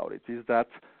read about it, is that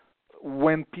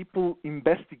when people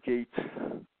investigate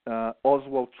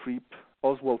Oswald's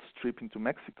trip into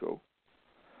Mexico,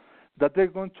 that they're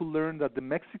going to learn that the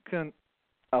Mexican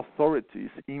authorities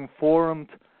informed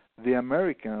the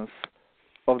Americans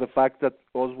of the fact that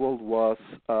Oswald was,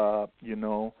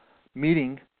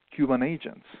 meeting Cuban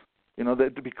agents.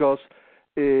 Because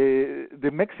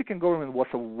the Mexican government was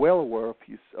well aware of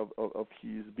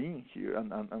his being here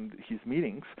and his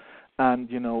meetings, and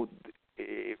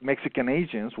Mexican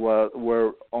agents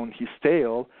were on his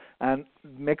tail, and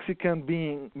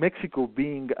Mexico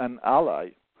being an ally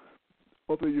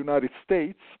of the United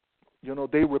States,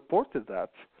 they reported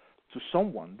that to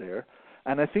someone there.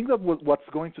 And I think that what's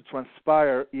going to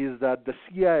transpire is that the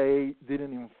CIA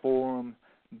didn't inform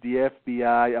the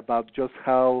FBI about just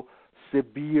how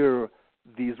severe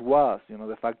this was,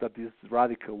 the fact that this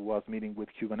radical was meeting with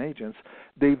Cuban agents.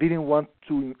 They didn't want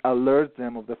to alert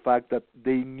them of the fact that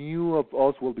they knew of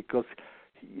Oswald because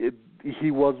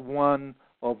he was one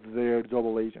of their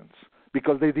double agents,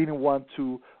 because they didn't want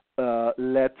to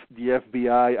let the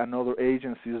FBI and other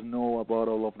agencies know about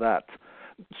all of that.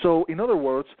 So, in other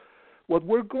words, what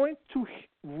we're going to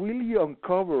really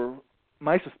uncover,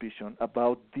 my suspicion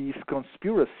about this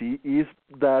conspiracy, is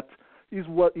that it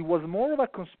was more of a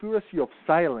conspiracy of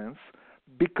silence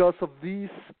because of this,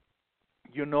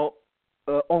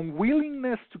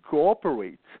 unwillingness to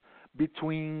cooperate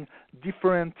between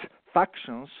different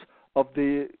factions of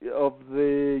the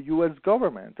U.S.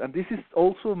 government. And this is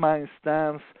also my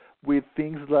stance with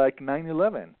things like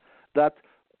 9/11. That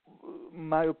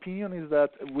my opinion is that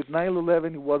with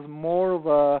 9/11 it was more of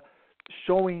a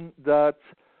showing that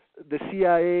the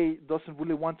CIA doesn't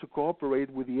really want to cooperate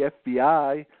with the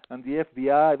FBI, and the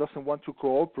FBI doesn't want to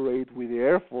cooperate with the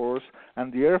Air Force,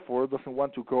 and the Air Force doesn't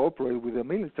want to cooperate with the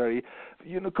military.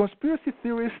 Conspiracy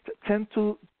theorists tend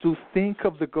to think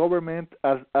of the government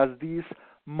as this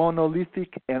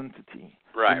monolithic entity.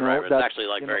 Right. It's actually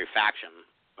very faction.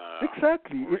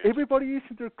 Exactly. Everybody is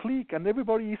in their clique, and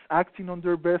everybody is acting on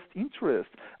their best interest.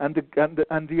 And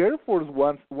the Air Force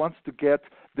wants to get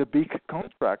the big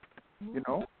contract,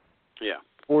 Yeah.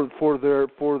 For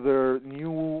their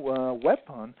new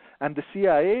weapon, and the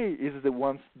CIA is the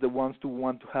ones to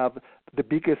want to have the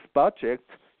biggest budget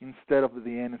instead of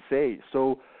the NSA.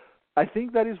 So I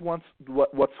think that is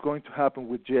what's going to happen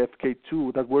with JFK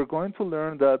too. That we're going to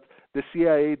learn that the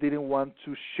CIA didn't want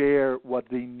to share what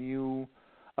they knew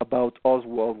about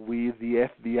Oswald with the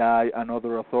FBI and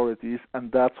other authorities,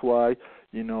 and that's why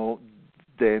then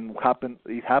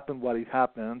it happened what it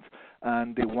happened,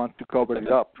 and they want to cover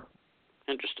it up.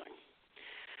 Interesting.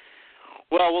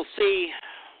 Well, we'll see.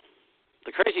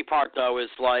 The crazy part, though, is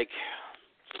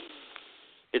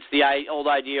it's the old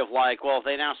idea of like, well, if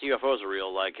they announce the UFOs are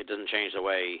real, like it doesn't change the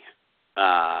way,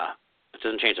 it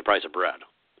doesn't change the price of bread.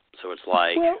 So it's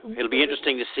like it'll be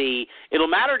interesting to see. It'll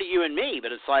matter to you and me,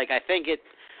 but it's like I think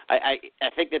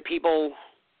that people.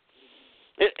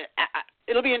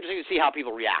 It'll be interesting to see how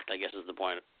people react, I guess, is the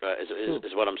point.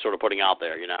 Is what I'm sort of putting out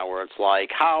there. Where it's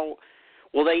like, how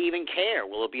will they even care?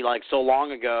 Will it be like so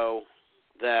long ago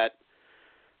that,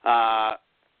 or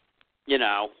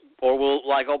will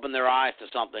like open their eyes to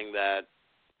something that.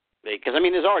 Because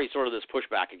there's already sort of this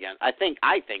pushback again. I think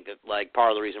that like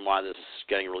part of the reason why this is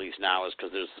getting released now is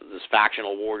because there's this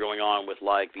factional war going on with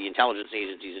like the intelligence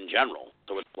agencies in general.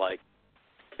 So it's like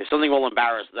if something will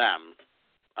embarrass them,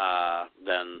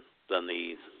 then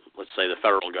the let's say the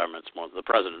federal government's the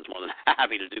president's more than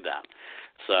happy to do that.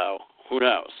 So who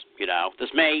knows?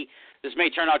 This may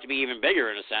turn out to be even bigger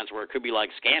in a sense where it could be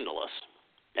like scandalous,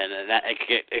 and that it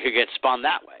could get spun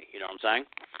that way. You know what I'm saying?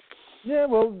 Yeah,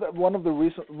 well, one of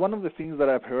the things that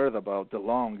I've heard about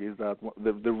DeLong is that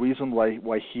the reason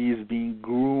why he's being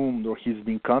groomed or he's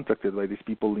being contacted by these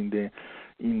people in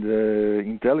the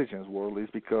intelligence world is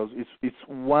because it's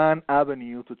one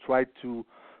avenue to try to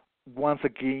once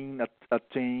again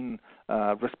attain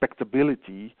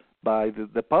respectability by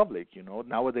the public.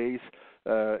 Nowadays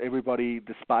everybody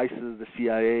despises the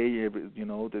CIA.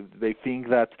 They think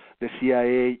that the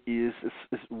CIA is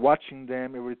watching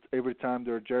them every time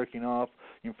they're jerking off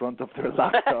in front of their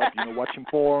laptop, watching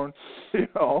porn,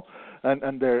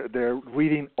 and they're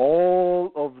reading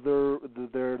all of their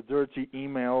dirty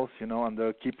emails, and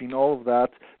they're keeping all of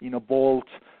that in a vault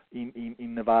in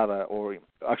Nevada, or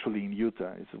actually in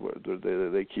Utah is where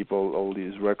they keep all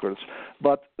these records.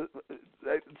 But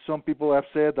some people have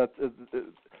said that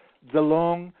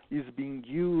DeLong is being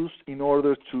used in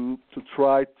order to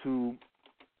try to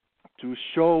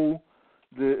show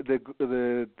the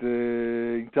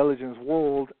intelligence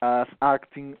world as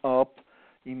acting up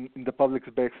in the public's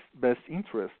best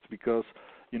interest, because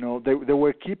they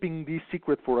were keeping this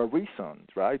secret for a reason,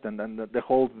 right? And then the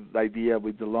whole idea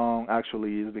with DeLong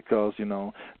actually is because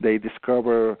they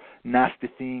discover nasty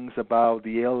things about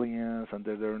the aliens and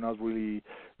that they're not really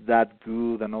that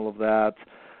good and all of that.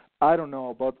 I don't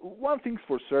know, but one thing's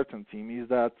for certain, Tim, is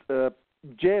that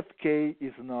JFK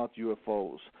is not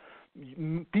UFOs.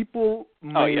 People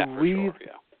may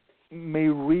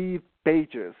read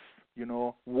pages,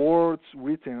 words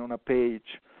written on a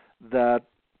page that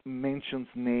mentions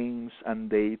names and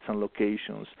dates and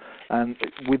locations. And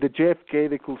with the JFK,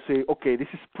 they could say, okay, this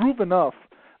is proof enough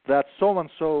that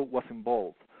so-and-so was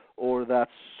involved, or that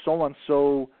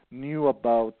so-and-so knew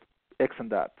about X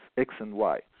and that, X and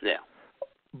Y. Yeah.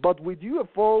 But with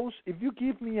UFOs, if you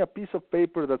give me a piece of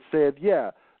paper that said,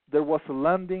 there was a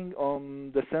landing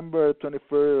on December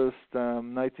 21st,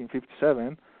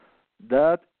 1957,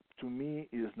 that to me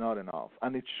is not enough,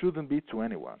 and it shouldn't be to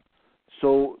anyone.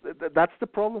 So that's the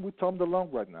problem with Tom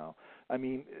DeLong right now.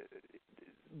 He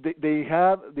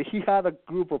had a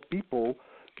group of people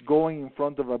going in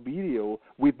front of a video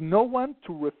with no one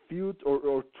to refute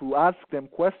or to ask them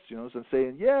questions and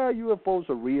saying, UFOs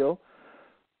are real.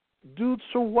 Dude,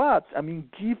 so what?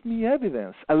 Give me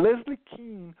evidence. Leslie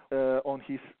King on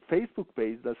his Facebook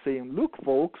page that's saying, look,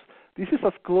 folks, this is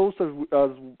as close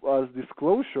as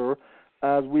disclosure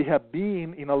as we have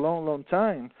been in a long, long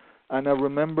time. And I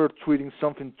remember tweeting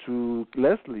something to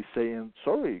Leslie saying,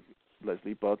 sorry,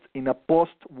 Leslie, but in a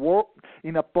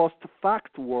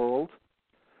post-fact world,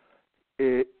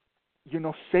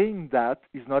 saying that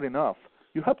is not enough.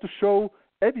 You have to show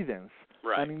evidence.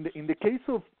 Right. And in the case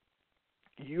of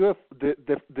the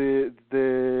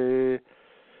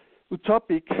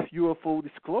utopic UFO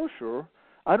disclosure,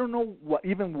 I don't know what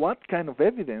kind of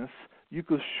evidence you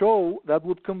could show that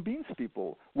would convince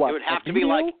people. What, it would have to be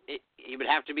like it would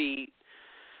have to be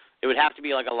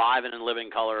like a live and in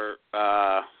living color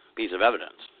piece of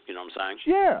evidence. You know what I'm saying?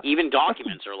 Yeah. Even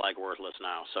documents are like worthless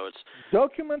now. So it's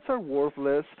documents are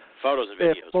worthless. Photos and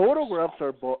videos. Photographs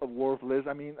are worthless.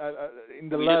 In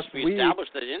the last week, we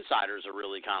established that insiders are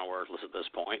really kind of worthless at this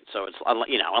point. So it's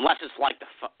unless it's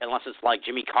like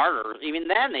Jimmy Carter, even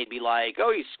then they'd be like,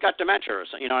 oh, he's got dementia or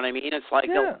something. You know what I mean? It's like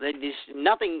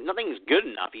nothing's good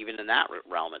enough even in that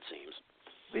realm, it seems.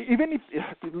 Even if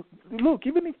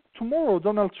tomorrow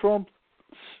Donald Trump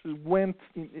went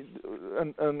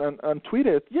and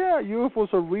tweeted,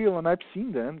 UFOs are real and I've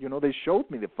seen them, they showed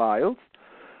me the files,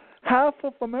 half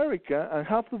of America and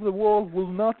half of the world will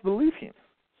not believe him.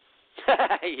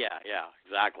 Yeah,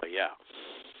 exactly, yeah.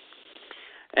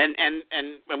 And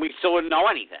we still wouldn't know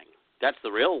anything. That's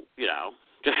the real, Yeah.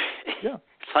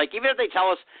 It's like, even if they tell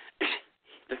us,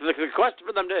 the question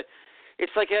for them to,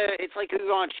 it's like who's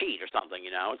on cheat or something,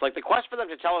 you know. It's like the quest for them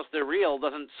to tell us they're real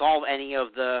doesn't solve any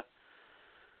of the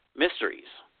mysteries.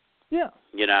 Yeah.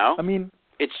 You know? I mean,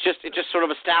 it just sort of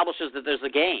establishes that there's a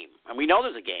game, and we know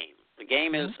there's a game. The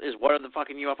game is what are the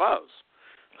fucking UFOs?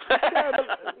 Yeah,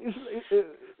 but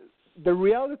the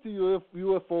reality of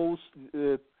UFOs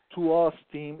to us,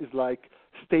 team, is like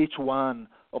stage one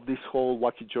of this whole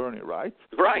wacky journey, right?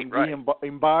 Right, when we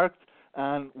embarked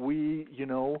and we,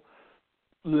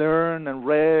 learned and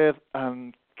read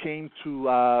and came to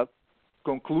a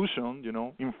conclusion,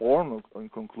 informed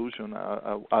conclusion,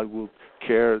 I would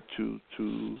care to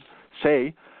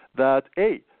say that,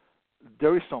 hey,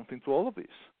 there is something to all of this,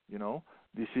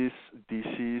 This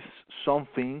is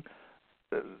something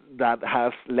that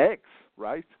has legs,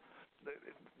 right?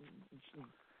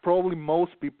 Probably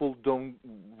most people don't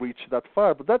reach that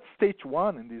far, but that's stage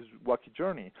one in this wacky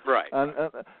journey. Right. And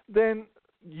then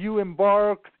you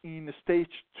embark in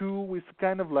stage two with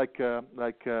kind of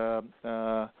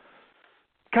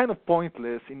kind of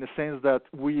pointless in the sense that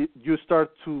you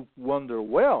start to wonder,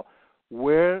 well,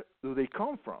 where do they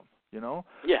come from?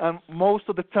 Yeah. And most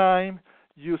of the time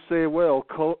you say, well,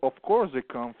 of course they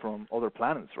come from other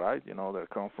planets, right? They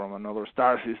come from another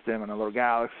star system, another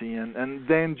galaxy, and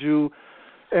then you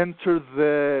enter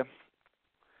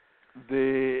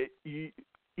the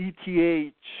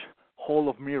ETH Hall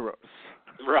of Mirrors.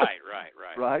 Right.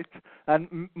 Right?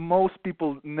 And most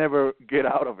people never get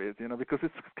out of it, because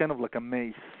it's kind of like a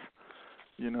maze,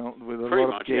 with a Pretty lot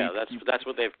much, of gates. yeah. That's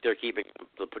what they're keeping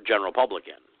the general public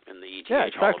in the ETH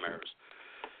exactly. Hall of Mirrors.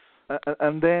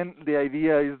 And then the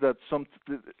idea is that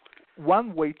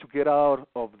one way to get out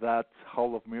of that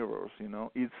Hall of Mirrors,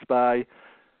 is by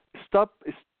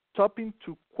stopping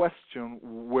to question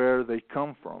where they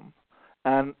come from,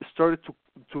 and started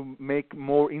to make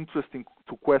more interesting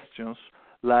to questions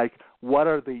like, what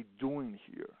are they doing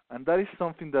here? And that is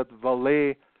something that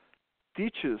Vallée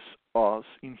teaches us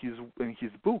in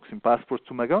his books, in Passport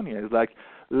to Magonia. It's like,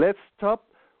 let's stop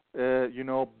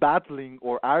battling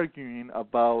or arguing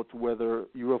about whether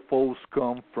UFOs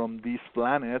come from this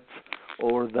planet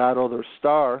or that other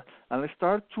star, and let's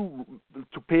start to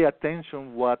pay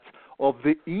attention what of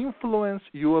the influence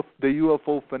the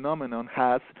UFO phenomenon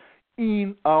has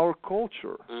in our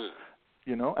culture.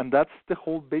 And that's the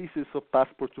whole basis of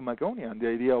Passport to Magonia, and the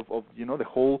idea of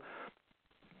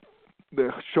the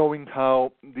showing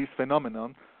how this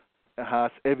phenomenon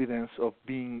has evidence of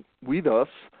being with us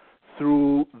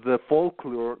through the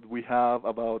folklore we have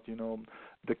about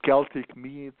the Celtic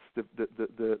myths,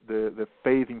 the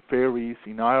faith in fairies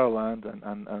in Ireland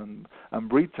and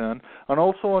Britain, and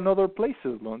also in other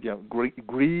places,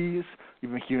 Greece,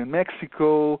 even here in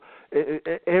Mexico.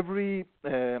 Every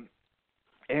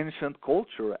ancient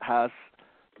culture has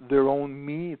their own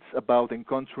myths about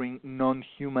encountering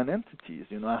non-human entities,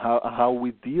 how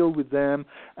we deal with them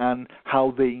and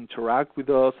how they interact with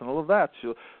us and all of that.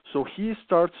 So he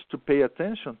starts to pay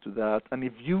attention to that, and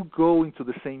if you go into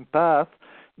the same path,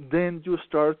 then you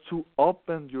start to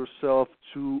open yourself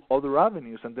to other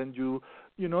avenues, and then you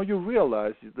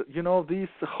realize that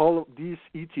this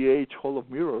ETH Hall of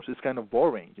Mirrors is kind of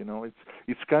boring.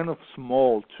 It's kind of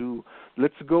small too.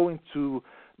 Let's go into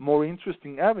more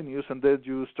interesting avenues, and then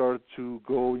you start to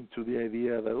go into the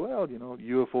idea that, well,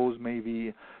 UFOs may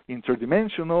be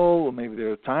interdimensional, or maybe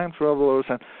they're time travelers,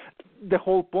 and the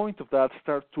whole point of that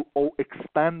starts to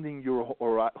expanding your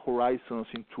horizons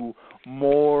into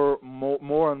more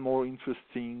and more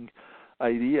interesting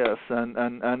ideas, and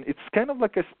it's kind of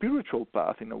like a spiritual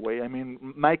path in a way. I mean,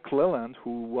 Mike Cleland,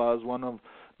 who was one of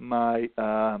my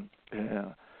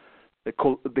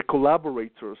the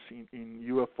collaborators in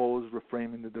UFOs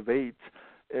Reframing the Debate,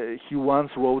 he once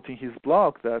wrote in his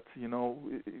blog that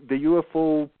the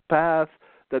UFO path,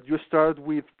 that you start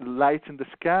with light in the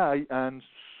sky, and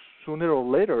sooner or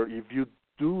later, if you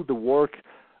do the work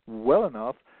well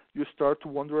enough, you start to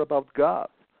wonder about God.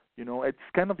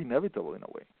 It's kind of inevitable in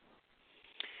a way.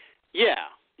 Yeah.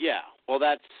 Well,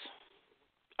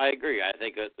 I agree. I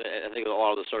think a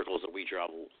lot of the circles that we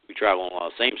travel in a lot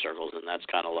of the same circles, and that's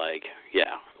kind of like,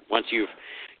 once you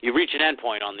reach an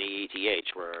endpoint on the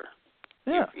ETH where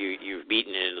you've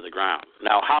beaten it into the ground.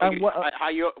 Now,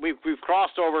 we've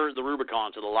crossed over the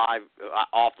Rubicon to the live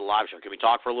off the live show. Can we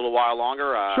talk for a little while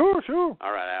longer? Sure.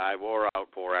 All right. I wore out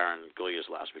poor Aaron Galeas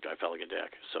last week. I felt like a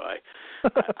dick, so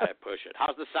I push it.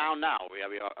 How's the sound now?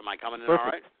 Am I coming in Perfect.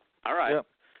 all right? All right. Yeah.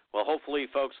 Well, hopefully,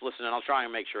 folks listening, I'll try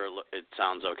and make sure it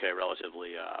sounds okay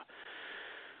relatively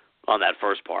on that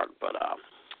first part. But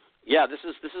this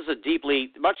is a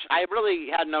deeply much. I really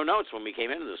had no notes when we came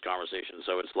into this conversation,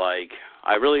 so it's like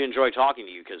I really enjoy talking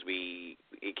to you because we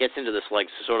it gets into this like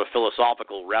sort of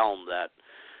philosophical realm that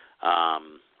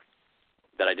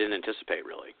that I didn't anticipate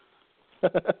really.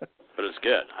 But it's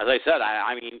good. As I said,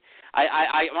 I mean,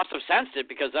 I must have sensed it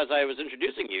because as I was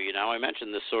introducing you, you know, I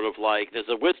mentioned this sort of like there's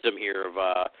a wisdom here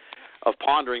of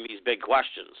pondering these big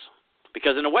questions.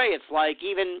 Because in a way, it's like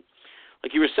even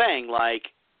like you were saying,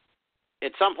 like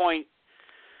at some point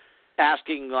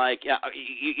asking like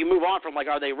you move on from like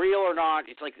are they real or not?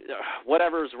 It's like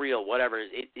whatever is real, whatever.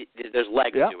 There's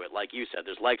legs to it, like you said.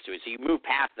 There's legs to it. So you move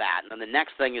past that, and then the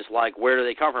next thing is like where do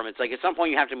they come from? It's like at some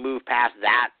point you have to move past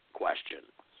that question.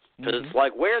 Because it's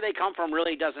like where they come from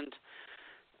really doesn't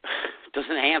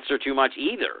answer too much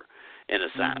either, in a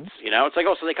sense. You know, it's like,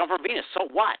 oh, so they come from Venus. So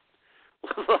what?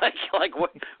 like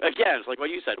what? Again, it's like what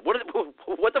you said. What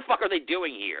the fuck are they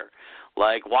doing here?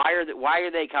 Like, why are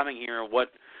they coming here? And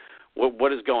what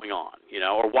is going on? You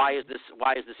know, or why is this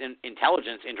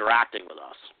intelligence interacting with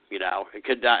us? You know,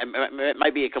 it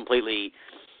might be a completely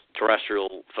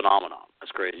terrestrial phenomenon. As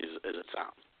crazy as it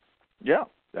sounds. Yeah.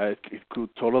 It could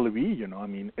totally be, you know. I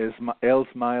mean, L.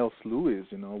 Miles Lewis,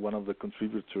 you know, one of the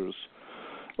contributors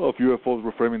of UFOs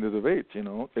Reframing the Debate, you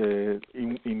know,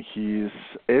 in his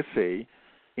essay,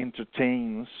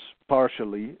 entertains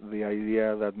partially the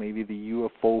idea that maybe the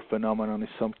UFO phenomenon is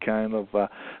some kind of a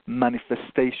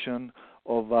manifestation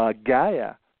of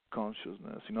Gaia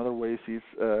consciousness. In other ways, it's,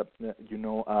 you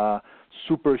know, a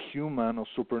superhuman or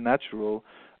supernatural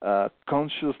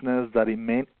consciousness that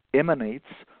emanates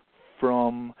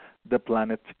from the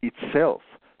planet itself,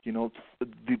 you know,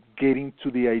 getting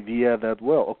to the idea that,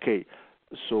 well, okay,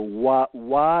 so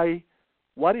why,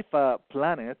 what if a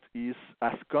planet is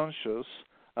as conscious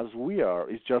as we are?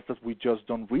 It's just that we just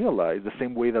don't realize, the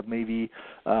same way that maybe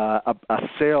a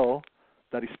cell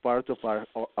that is part of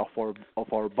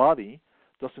our body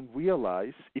doesn't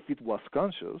realize, if it was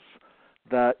conscious,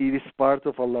 that it is part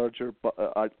of a larger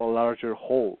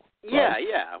whole. Right?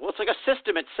 Yeah. Well, it's like a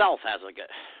system itself has like a.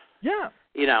 Yeah.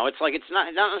 You know, it's like it's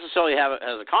not necessarily has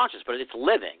a conscious, but it's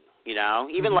living. You know,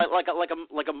 even like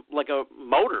a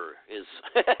motor is,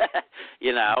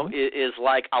 you know, is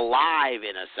like alive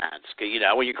in a sense. 'Cause, you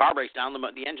know, when your car breaks down,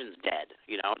 the engine's dead.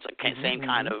 You know, it's like same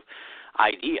kind of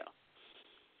idea.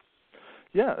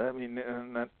 Yeah, I mean,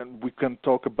 and we can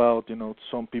talk about, you know,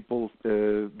 some people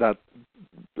that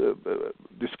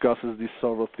discusses these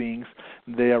sort of things.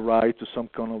 They arrive to some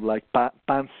kind of like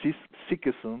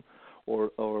panpsychism,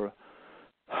 or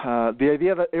the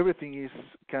idea that everything is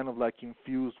kind of like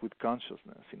infused with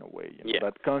consciousness in a way. You know,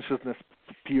 that consciousness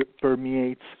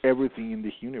permeates everything in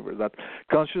the universe. That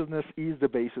consciousness is the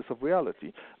basis of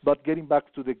reality. But getting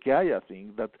back to the Gaia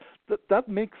thing, that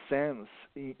makes sense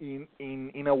in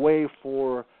a way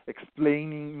for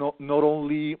explaining not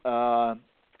only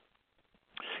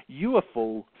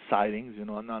UFO sightings, you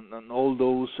know, and all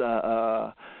those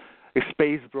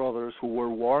space brothers who were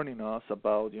warning us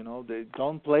about, you know, they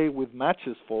don't play with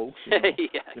matches, folks.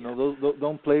 You know,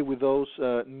 don't play with those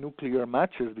nuclear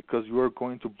matches because you are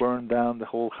going to burn down the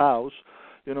whole house.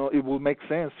 You know, it will make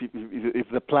sense if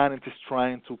the planet is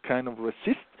trying to kind of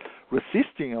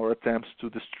resisting our attempts to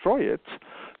destroy it,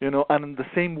 you know, and in the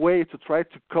same way to try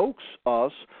to coax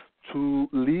us to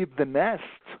leave the nest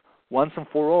once and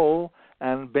for all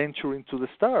and venture into the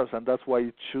stars. And that's why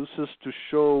it chooses to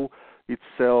show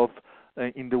itself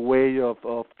in the way of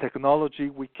technology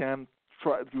we can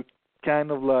try to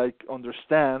kind of like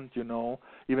understand, you know,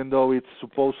 even though it's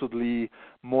supposedly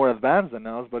more advanced than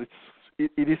us, but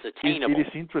it is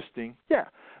interesting,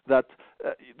 that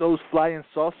those flying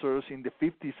saucers in the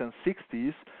 50s and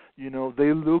 60s, you know,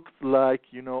 they looked like,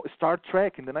 you know, Star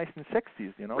Trek in the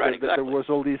 1960s, you know. Right, exactly. There was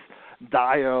all these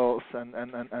dials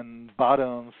and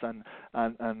buttons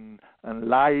and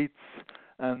lights,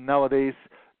 and nowadays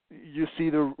you see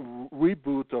the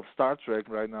reboot of Star Trek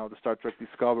right now, the Star Trek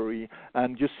Discovery,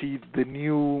 and you see the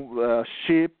new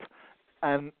ship,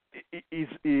 and it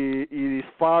is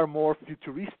far more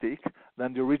futuristic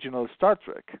than the original Star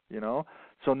Trek, you know.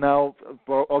 So now,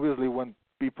 obviously, when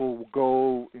people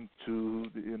go into,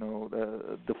 you know,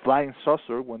 the flying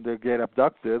saucer, when they get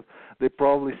abducted, they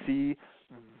probably see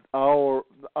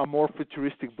a more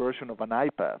futuristic version of an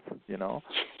iPad, you know,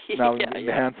 now in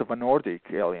the hands of a Nordic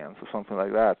aliens or something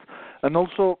like that. And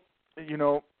also, you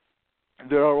know,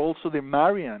 there are also the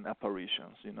Marian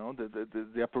apparitions, you know,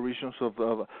 the apparitions of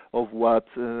what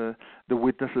the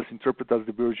witnesses interpret as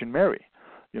the Virgin Mary,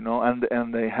 you know,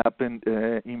 and they happen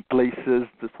in places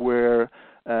where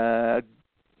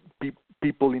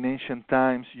people in ancient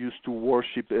times used to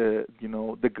worship, you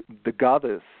know, the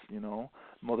goddess, you know,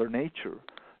 Mother Nature,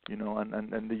 you know,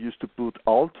 and they used to put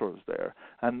altars there,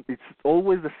 and it's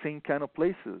always the same kind of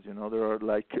places, you know. There are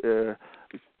like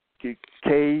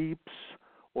caves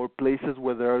or places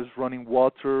where there's running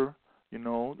water,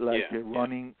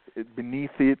 running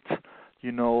beneath it,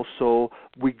 So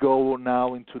we go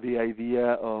now into the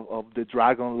idea of the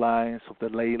dragon lines, of the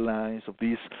ley lines, of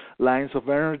these lines of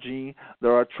energy that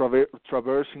are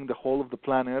traversing the whole of the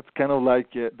planet, kind of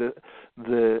like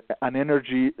an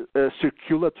energy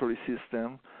circulatory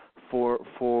system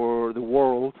for the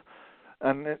world.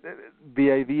 And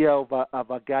the idea of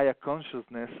a Gaia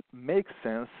consciousness makes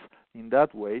sense in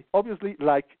that way. Obviously,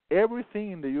 like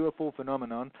everything in the UFO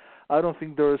phenomenon, I don't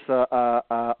think there's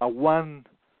a one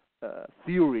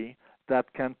theory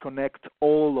that can connect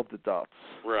all of the dots.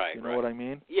 Right. You know what I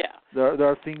mean? Yeah. There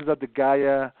are things that the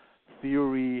Gaia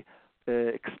theory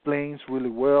explains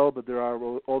really well, but there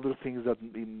are other things that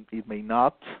it may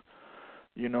not.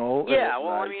 Yeah,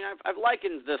 I mean, I've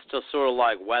likened this to sort of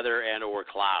like weather and or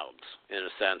clouds in a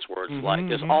sense, where it's like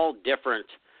there's all different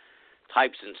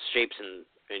types and shapes and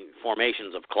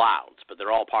formations of clouds, but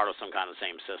they're all part of some kind of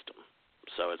same system.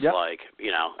 So it's like,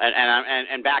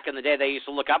 and back in the day they used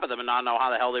to look up at them and not know how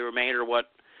the hell they were made or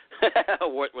what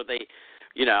what they,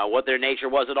 what their nature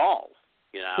was at all,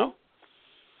 Cool.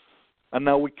 And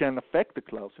now we can affect the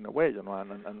clouds in a way,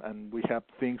 and we have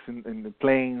things in the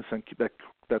planes and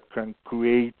that can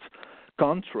create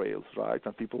contrails, right?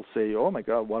 And people say, "Oh my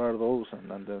God, what are those?"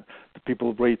 And the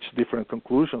people reach different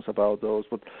conclusions about those.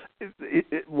 But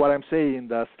what I'm saying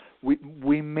that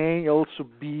we may also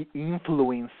be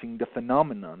influencing the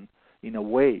phenomenon in a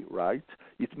way, right?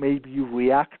 It may be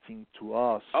reacting to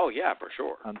us. Oh yeah, for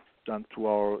sure. And to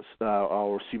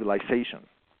our civilization.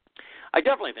 I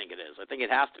definitely think it is. I think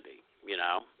it has to be.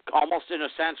 Almost in a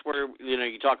sense where,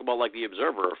 you talk about like the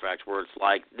observer effect, where it's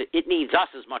like it needs us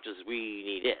as much as we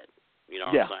need it. You know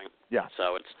what I'm saying? Yeah.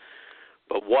 So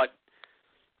but what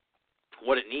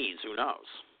it needs, who knows?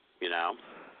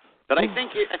 But I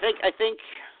think, I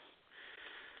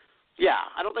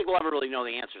don't think we'll ever really know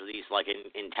the answer to these like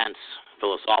intense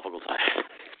philosophical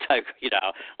type.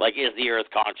 Like is the Earth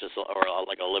conscious or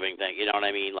like a living thing? You know what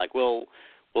I mean? Like we'll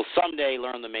someday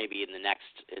learn them maybe in the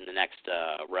next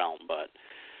realm, but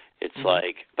it's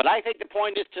like. But I think the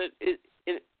point is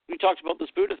we talked about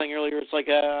this Buddha thing earlier. It's like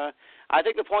I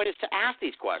think the point is to ask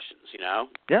these questions.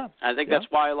 Yeah. I think that's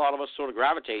why a lot of us sort of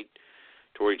gravitate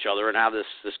toward each other and have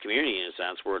this community in a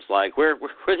sense where it's like we're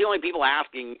the only people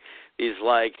asking these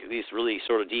really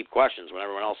sort of deep questions when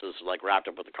everyone else is like wrapped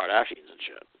up with the Kardashians and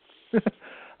shit.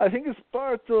 I think it's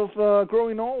part of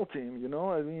growing old, Tim.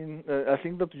 I mean, I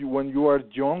think that when you are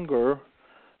younger,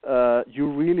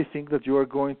 you really think that you are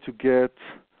going to get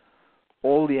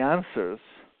all the answers,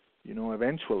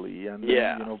 eventually. And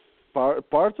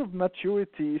part of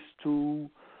maturity is to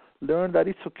learn that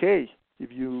it's okay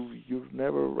if you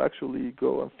never actually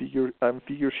go and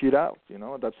figure shit out.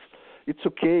 It's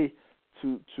okay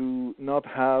to not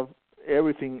have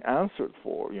everything answered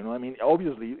for. I mean,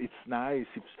 obviously it's nice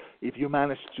if you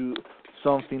manage to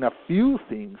a few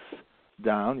things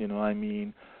down. I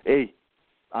mean, hey,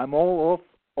 I'm all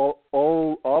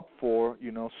up for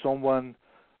someone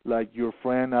like your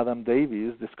friend Adam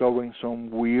Davis discovering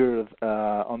some weird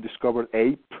undiscovered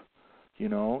ape, in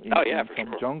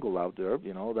some jungle out there.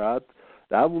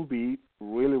 That will be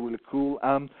really, really cool.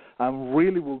 I'm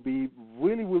really will be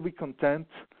content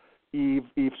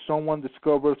if someone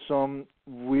discovers some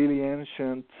really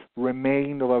ancient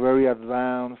remain of a very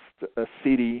advanced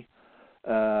city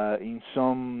in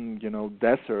some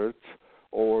desert,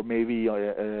 or maybe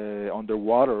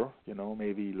underwater,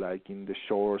 maybe like in the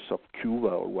shores of Cuba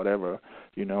or whatever,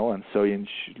 and so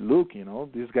look,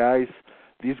 these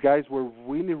guys were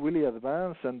really, really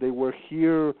advanced, and they were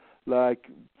here like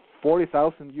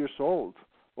 40,000 years old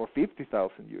or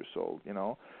 50,000 years old,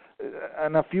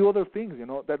 and a few other things,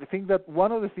 that I think that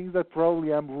one of the things that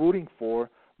probably I'm rooting for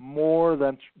more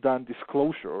than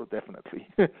disclosure, definitely,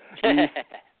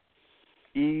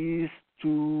 is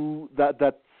to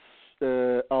that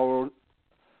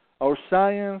our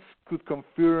science could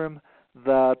confirm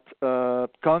that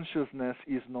consciousness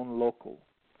is non-local,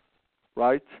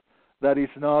 right? That is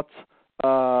not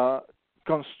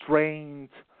constrained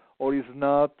or is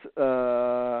not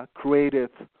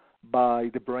created by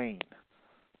the brain.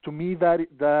 To me,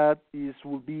 that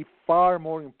will be far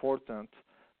more important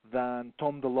than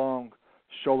Tom DeLonge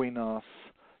showing us,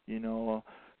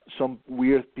 some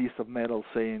weird piece of metal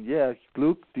saying, "Yeah,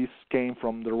 look, this came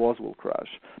from the Roswell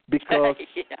crash," because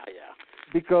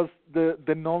because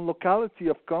the non-locality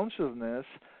of consciousness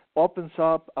opens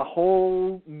up a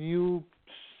whole new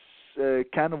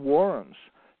can of worms,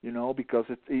 because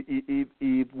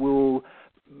it will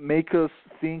make us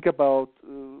think about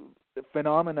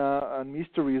phenomena and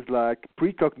mysteries like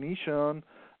precognition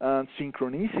and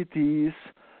synchronicities,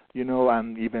 you know,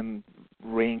 and even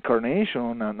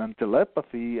reincarnation and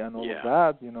telepathy and all of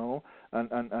that, you know,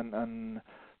 and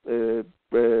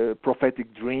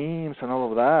prophetic dreams and all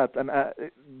of that. And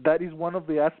that is one of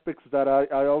the aspects that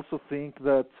I also think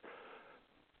that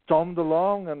Tom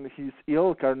DeLonge and his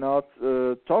ilk are not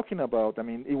talking about. I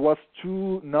mean, it was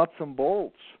too nuts and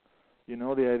bolts. You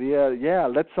know, the idea,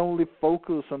 let's only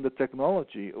focus on the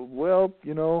technology. Well,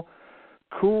 you know,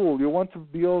 cool. You want to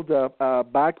build a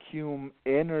vacuum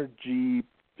energy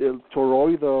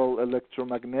toroidal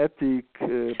electromagnetic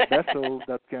vessel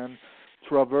that can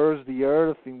traverse the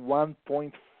Earth in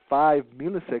 1.5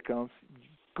 milliseconds.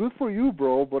 Good for you,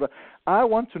 bro. But I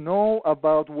want to know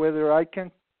about whether I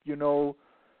can, you know,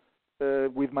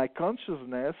 with my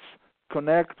consciousness,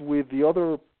 connect with the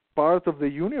other part of the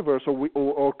universe,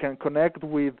 or can connect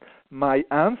with my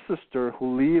ancestor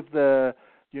who lived,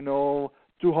 you know,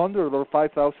 200 or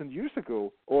 5,000 years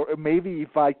ago, or maybe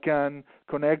if I can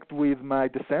connect with my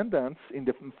descendants in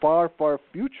the far, far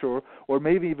future, or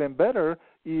maybe even better,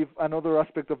 if another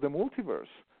aspect of the multiverse.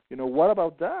 You know, what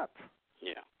about that?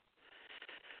 Yeah.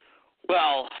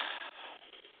 Well,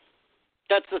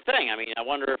 that's the thing. I mean, I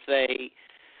wonder if they.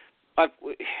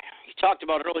 You talked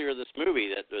about earlier this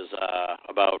movie that was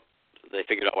about they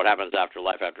figured out what happens after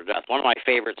life after death. One of my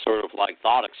favorite sort of like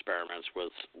thought experiments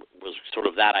was sort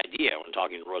of that idea when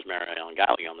talking to Rosemary Ellen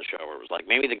Guiley on the show, where it was like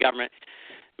maybe the government,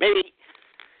 maybe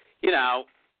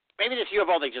this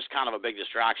UFO thing just kind of a big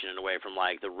distraction in a way from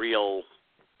like the real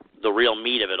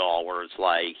meat of it all, where it's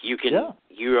like you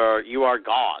are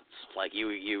gods, like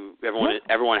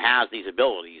everyone has these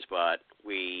abilities, but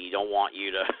we don't want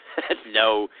you to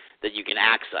know that you can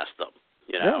access them.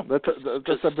 You know? Yeah,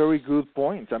 that's a very good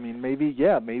point. I mean, maybe the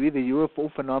UFO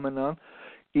phenomenon,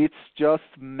 it's just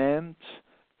meant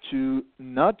to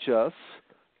nudge us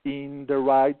in the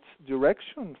right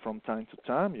direction from time to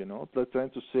time, you know. They're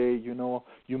trying to say, you know,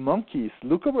 you monkeys,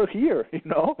 look over here, you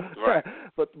know. Right.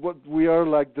 But what we are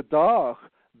like the dog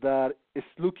that is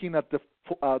looking at the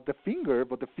finger,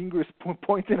 but the finger is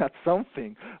pointing at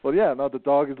something. Well, yeah, no, the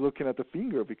dog is looking at the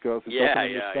finger because it doesn't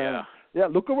understand. Yeah,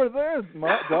 look over there,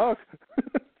 my dog.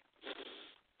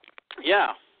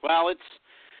 Yeah, well, this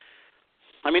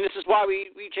is why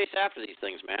we chase after these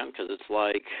things, man, because it's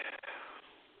like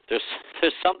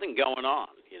there's something going on,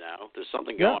 you know. There's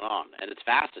something going on, and it's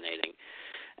fascinating.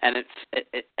 And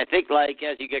I think like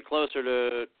as you get closer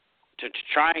to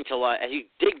trying to like as you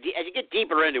get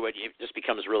deeper into it, it just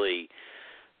becomes really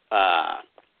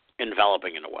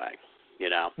enveloping in a way, you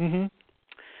know. Mm-hmm.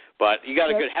 But you got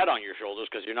a good head on your shoulders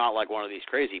because you're not like one of these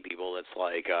crazy people that's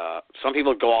like some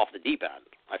people go off the deep end.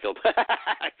 I feel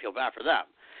bad for them.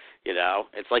 You know,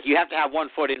 it's like you have to have one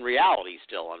foot in reality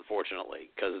still,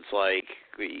 unfortunately, because it's like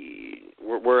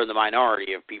we're in the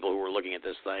minority of people who are looking at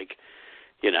this like,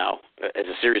 you know, as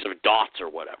a series of dots or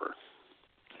whatever.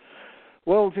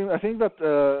 Well, I think that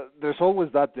there's always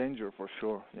that danger for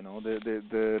sure. You know,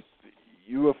 the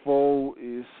UFO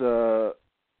is a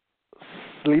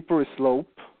slippery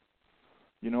slope.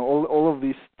 You know, all of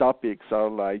these topics are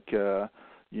like,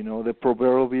 you know, the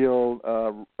proverbial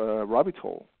rabbit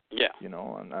hole. Yeah. You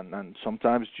know, and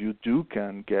sometimes you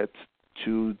can get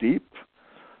too deep,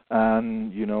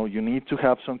 and you know, you need to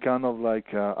have some kind of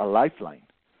like a lifeline.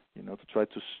 You know, to try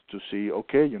to see,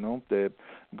 okay, you know,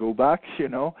 go back. You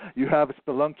know, you have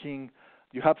spelunked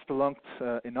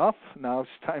enough. Now it's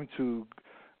time to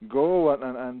go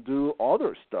and do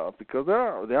other stuff, because there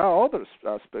are other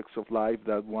aspects of life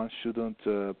that one shouldn't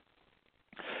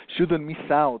miss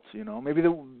out. You know,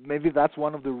 maybe that's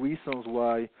one of the reasons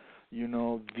why, you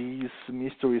know, these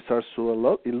mysteries are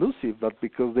so elusive, but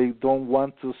because they don't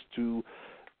want us to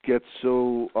get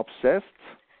so obsessed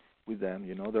with them.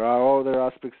 You know, there are other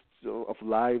aspects of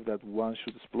life that one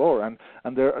should explore, and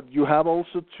there you have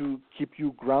also to keep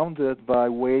you grounded by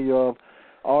way of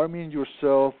arming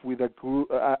yourself with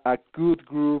a good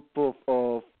group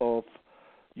of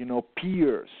you know,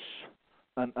 peers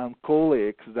and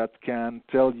colleagues that can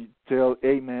tell,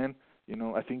 hey man, you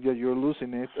know, I think that you're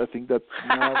losing it. I think that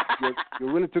now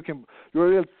you're really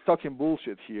talking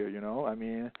bullshit here. You know, I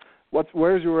mean,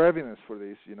 where's your evidence for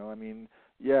this? You know, I mean,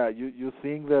 yeah, you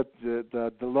think that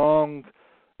the DeLonge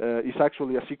is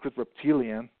actually a secret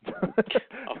reptilian.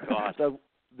 Oh God,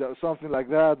 that something like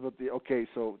that. But okay,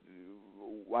 so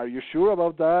are you sure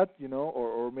about that? You know,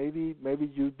 or maybe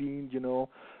you've been, you know,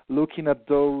 looking at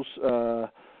those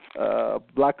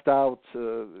blacked out,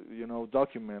 you know,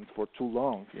 documents for too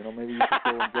long. You know, maybe you should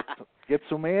go and get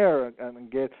some air and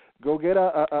get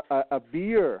a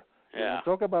beer. Yeah. And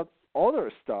talk about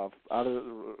other stuff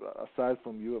aside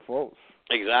from UFOs.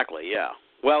 Exactly. Yeah.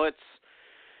 Well,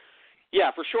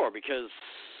 Yeah, for sure, because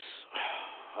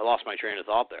I lost my train of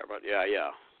thought there, but yeah.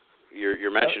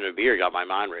 Your mention of beer got my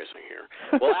mind racing here.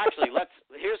 Well, actually,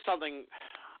 here's something.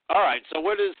 All right, so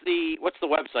what's the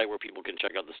website where people can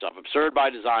check out the stuff?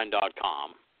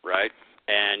 AbsurdByDesign.com, right?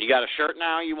 And you got a shirt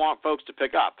now you want folks to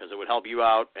pick up because it would help you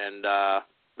out, and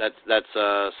that's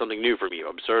something new from you.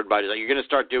 Absurd by Design. You're going to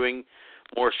start doing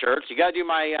more shirts. You got to do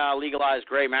my legalized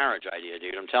gray marriage idea,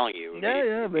 dude. I'm telling you.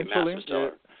 Yeah, eventually.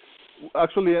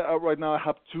 Actually, right now I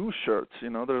have two shirts. You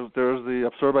know, there's the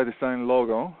Absurd by Design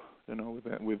logo, you know,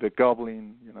 with the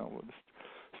goblin, you know,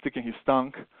 sticking his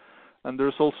tongue, and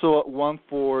there's also one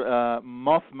for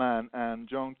Mothman and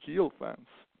John Keel fans.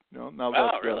 You know, now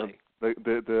that really?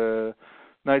 the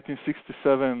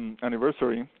 1967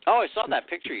 anniversary. Oh, I saw that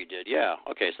picture you did. Yeah.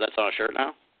 Okay, so that's on a shirt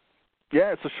now.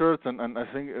 Yeah, it's a shirt, and I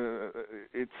think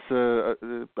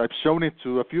I've shown it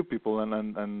to a few people,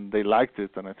 and they liked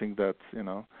it, and I think that, you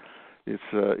know,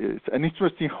 it's an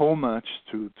interesting homage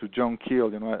to John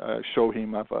Keel. You know, I show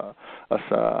him as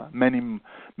a man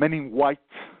in white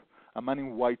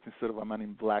instead of a man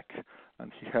in black,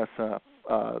 and he has a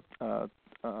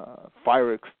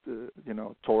fire,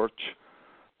 torch,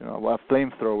 you know, a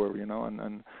flamethrower, you know,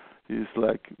 and he's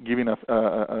like giving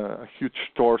a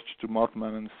huge torch to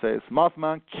Mothman and says,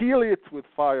 "Mothman, kill it with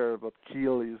fire," but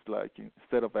kill is like,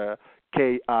 instead of a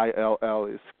K-I-L-L,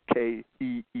 is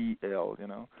K-E-E-L, you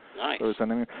know. Nice.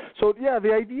 So yeah,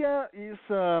 the idea is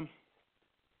to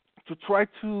try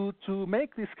to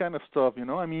make this kind of stuff, you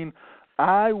know. I mean,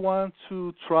 I want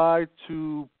to try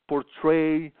to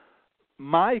portray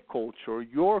my culture,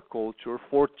 your culture,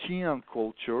 14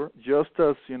 culture, just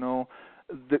as, you know,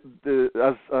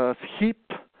 as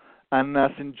hip and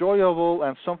as enjoyable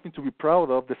and something to be proud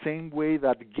of, the same way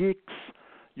that geeks,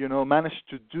 you know, managed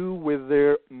to do with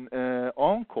their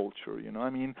own culture. You know, I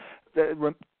mean,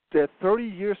 the 30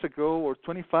 years ago or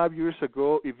 25 years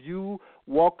ago, if you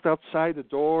walked outside the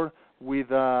door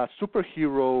with a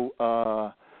superhero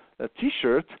a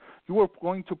T-shirt, you were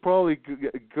going to probably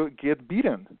get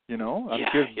beaten, you know, and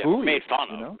get bullied. Made fun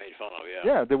of, yeah.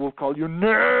 Yeah, they will call you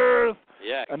nerd.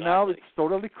 Yeah, exactly. And now it's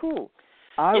totally cool.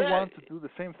 I want to do the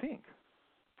same thing.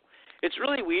 It's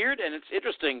really weird, and it's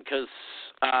interesting because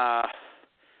I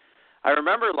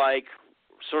remember, like,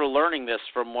 sort of learning this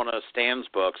from one of Stan's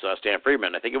books, Stan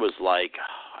Friedman. I think it was like,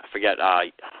 I forget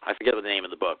the name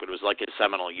of the book, but it was like his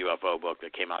seminal UFO book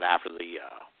that came out after the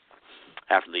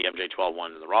MJ-12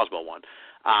 one and the Roswell one.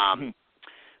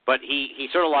 But he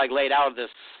sort of like laid out this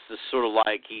sort of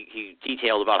like he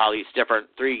detailed about how these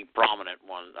three prominent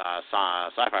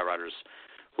sci-fi writers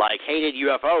like hated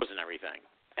UFOs and everything,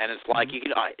 and it's like you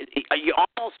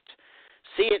almost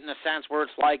see it in a sense where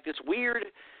it's like this weird,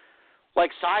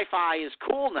 like sci-fi is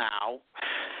cool now,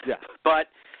 but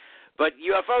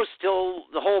UFOs still,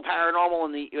 the whole paranormal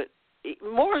and the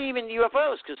more even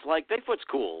UFOs, because like Bigfoot's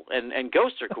cool and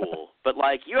ghosts are cool, but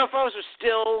like UFOs are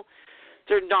still.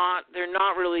 They're not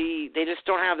really. They just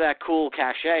don't have that cool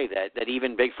cachet that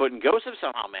even Bigfoot and ghosts have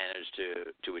somehow managed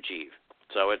to achieve.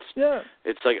 So it's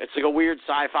like a weird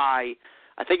sci-fi.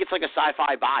 I think it's like a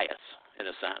sci-fi bias in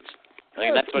a sense. I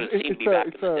think that's what it seemed to be back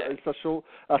in the day. It's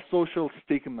a social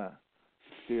stigma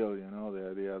still. You know, the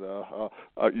idea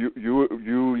that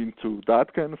you into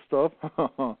that kind of stuff.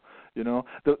 You know,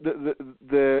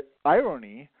 the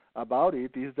irony about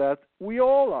it is that we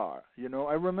all are. You know,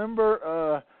 I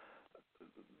remember.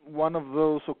 One of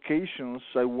those occasions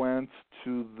I went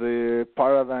to the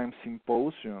Paradigm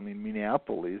Symposium in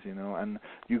Minneapolis, you know, and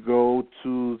you go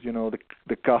to, you know,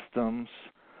 the customs,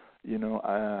 you know,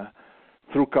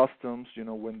 through customs, you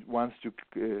know, once you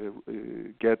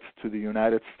get to the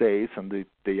United States and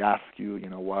they ask you, you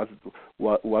know,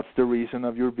 what's the reason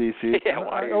of your visit? Yeah,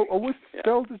 I always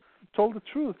told the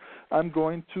truth. I'm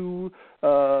going to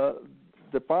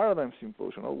the Paradigm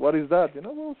Symposium. What is that? You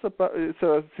know, well, it's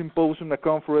a symposium, a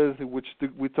conference in which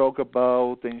we talk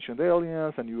about ancient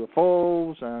aliens and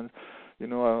UFOs and, you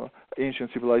know,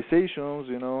 ancient civilizations,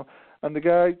 you know. And the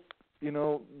guy, you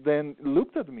know, then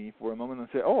looked at me for a moment and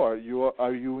said, "Oh, are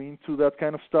you into that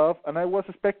kind of stuff?" And I was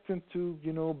expecting to,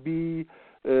 you know, be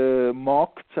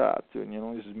mocked at, you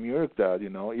know, smirked at, you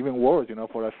know, even worse, you know.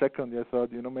 For a second, I thought,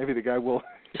 you know, maybe the guy will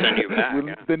send you back,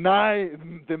 will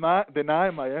deny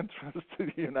my entrance to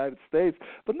the United States.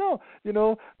 But no, you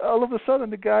know, all of a sudden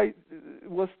the guy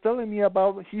was telling me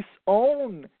about his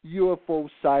own UFO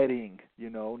sighting, you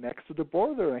know, next to the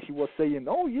border, and he was saying,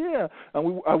 "Oh yeah,"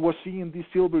 and I was seeing these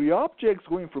silvery objects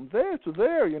going from there to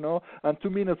there, you know. And 2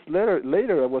 minutes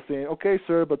later, I was saying, "Okay,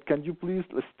 sir, but can you please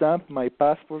stamp my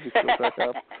passport because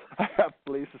I have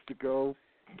places to go,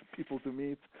 people to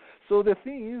meet." So the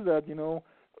thing is that, you know,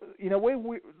 in a way,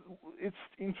 it's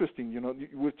interesting.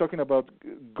 We're talking about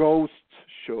ghost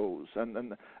shows,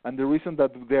 and the reason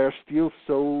that they're still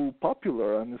so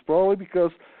popular, and it's probably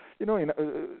because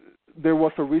there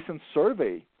was a recent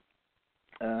survey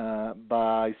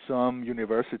by some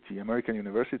university, American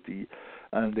university,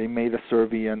 and they made a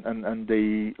survey, and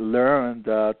they learned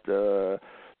that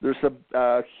there's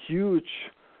a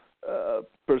huge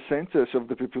percentage of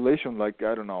the population, like,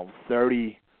 I don't know,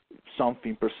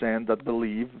 30-something% that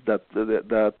believe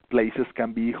that places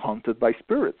can be haunted by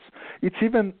spirits. It's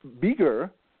even bigger,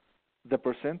 the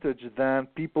percentage, than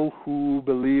people who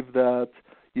believe that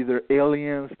either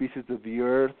aliens visited the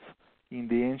Earth in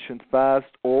the ancient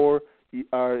past or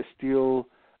are still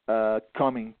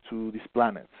coming to these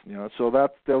planets. So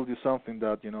that tells you something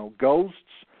that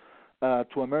ghosts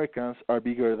to Americans are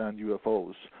bigger than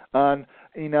UFOs, and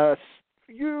in a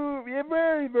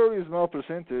very, very small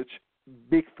percentage,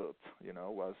 Bigfoot,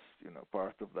 was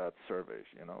part of that survey.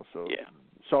 So yeah.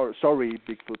 Sorry,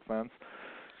 Bigfoot fans,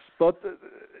 but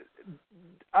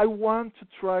I want to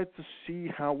try to see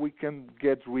how we can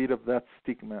get rid of that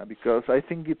stigma, because I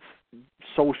think it's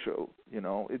social.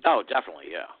 Oh, definitely,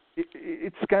 yeah.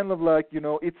 It's kind of like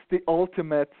it's the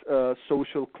ultimate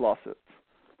social closet.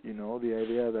 The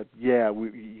idea that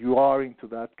you are into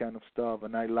that kind of stuff,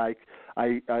 and I like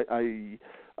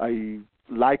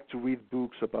to read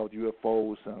books about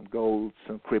UFOs and ghosts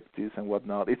and cryptids and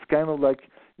whatnot. It's kind of like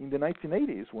in the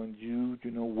 1980s when you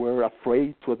were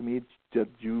afraid to admit that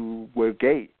you were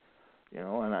gay,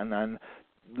 and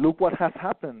look what has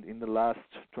happened in the last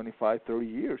 25, 30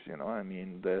 years. I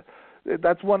mean,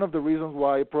 that's one of the reasons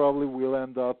why probably we'll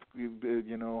end up,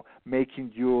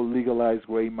 making you legalize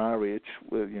gay marriage,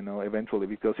 eventually,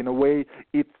 because in a way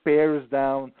it pares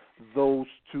down those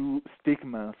two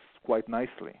stigmas quite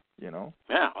nicely,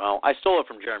 Yeah, well, I stole it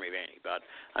from Jeremy Vaeni, but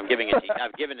I've given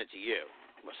it to you,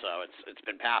 so it's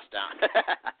been passed down.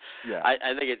 Yeah.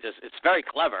 I think it's very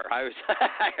clever. I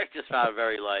just found it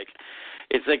very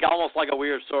it's like almost like a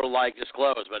weird sort of like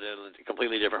disclose, but in a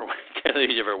completely different way.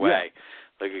 Yeah.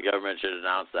 Like the government should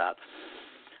announce that.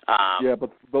 Yeah,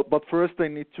 but first I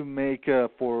need to make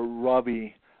for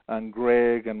Robbie and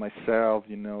Greg and myself,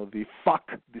 the fuck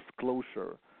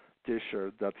disclosure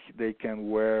T-shirt that they can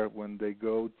wear when they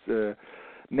go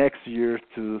next year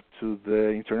to the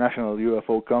International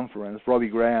UFO Conference. Robbie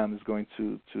Graham is going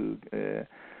to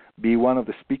be one of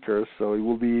the speakers, so it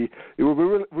will be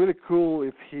really, really cool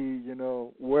if he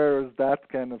wears that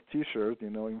kind of T-shirt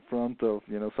in front of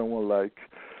someone like,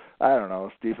 I don't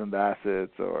know, Stephen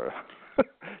Bassett or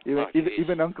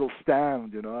even Uncle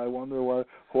Stan. I wonder what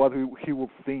he would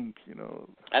think.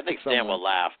 I think Stan will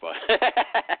laugh, but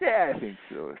yeah, I think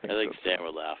so. I think Stan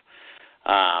will laugh.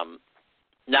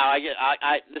 Now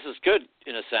this is good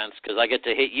in a sense because I get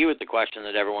to hit you with the question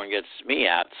that everyone gets me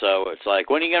at. So it's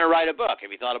like, when are you going to write a book?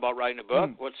 Have you thought about writing a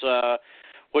book? What's the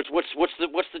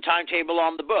timetable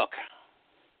on the book?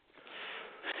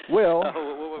 Well,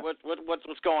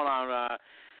 what's going on?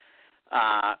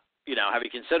 Have you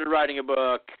considered writing a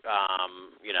book?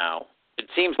 It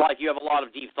seems like you have a lot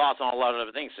of deep thoughts on a lot of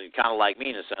other things. So you're kind of like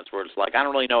me in a sense, where it's like I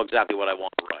don't really know exactly what I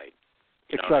want to write.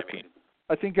 You know exactly. what I mean?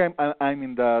 I think I'm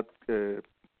in that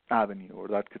avenue or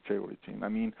that category, Tim. I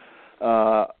mean,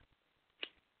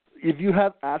 if you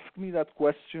had asked me that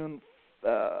question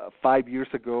 5 years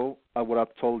ago, I would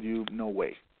have told you no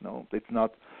way. No, it's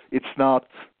not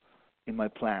in my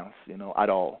plans, at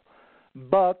all.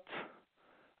 But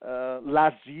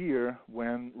last year,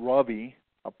 when Robbie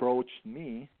approached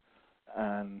me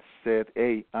and said,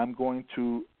 "Hey, I'm going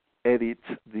to edit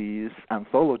this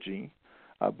anthology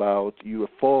about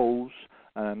UFOs,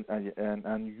 and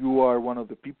you are one of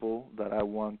the people that I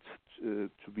want to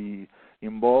be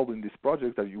involved in this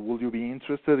project. Will you be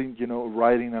interested in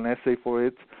writing an essay for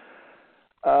it?"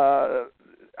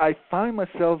 I find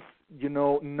myself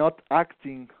not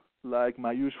acting like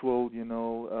my usual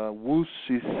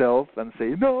woozy self and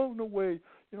say no way.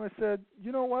 I said,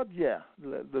 you know what? Yeah,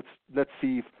 let's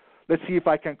see if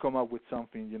I can come up with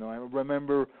something. I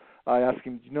remember I asked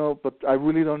him, but I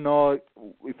really don't know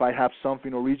if I have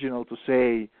something original to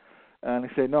say. And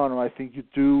he said, no, I think you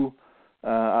do.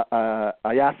 I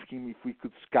asked him if we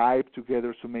could Skype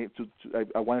together.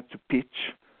 I wanted to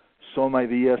pitch some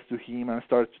ideas to him and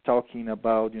started talking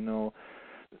about,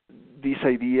 these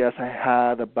ideas I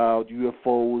had about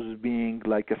UFOs being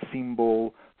like a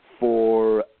symbol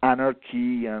for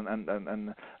anarchy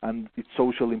and its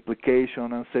social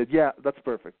implication, and said, yeah, that's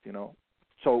perfect.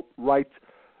 So write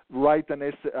an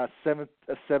essay, a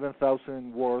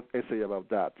 7,000 word essay about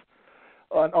that.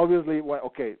 And obviously,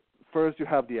 first you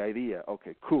have the idea.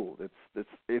 Okay, cool.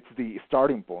 It's the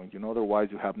starting point. Otherwise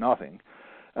you have nothing.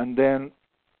 and then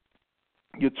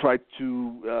you try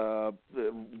to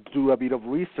do a bit of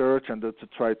research and to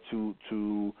try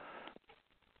to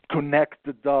connect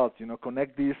the dots,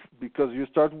 connect these, because you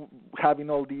start having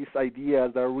all these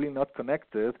ideas that are really not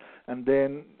connected, and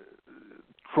then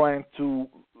trying to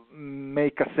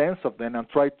make a sense of them and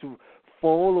try to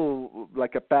follow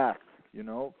like a path,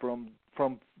 from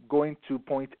going to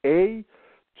point A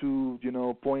to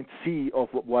point C of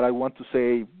what I want to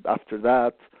say after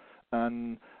that,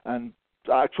 and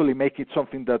actually make it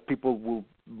something that people will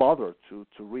bother to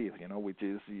read, which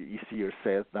is easier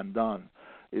said than done.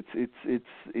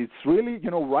 It's really,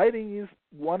 writing is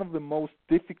one of the most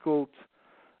difficult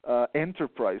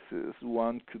enterprises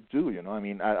one could do. I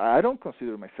mean, I don't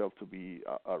consider myself to be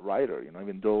a writer,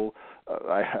 even though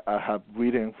I have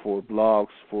written for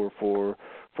blogs for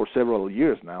several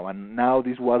years now, and now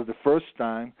this was the first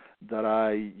time that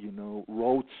I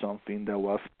wrote something that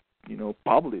was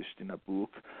published in a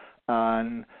book.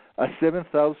 And a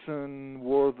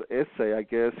 7,000-word essay, I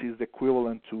guess, is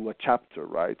equivalent to a chapter,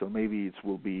 right? Or maybe it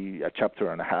will be a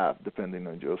chapter and a half, depending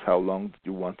on just how long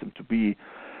you want them to be.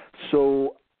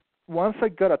 So once I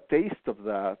got a taste of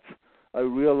that, I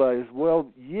realized, well,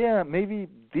 yeah, maybe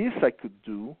this I could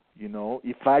do,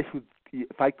 if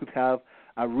I could have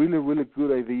a really, really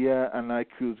good idea, and I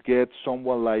could get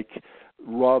someone like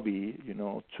Robbie,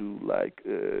 to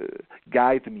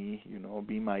guide me,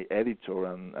 be my editor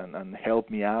and help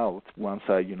me out once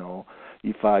I,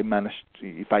 if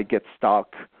I get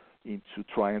stuck into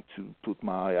trying to put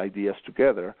my ideas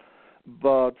together.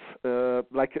 But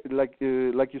like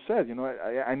you said,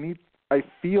 I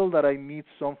feel that I need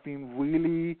something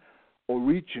really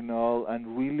original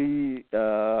and really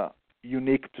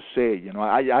unique to say.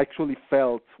 I actually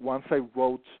felt once I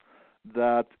wrote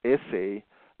that essay,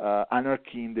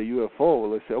 Anarchy in the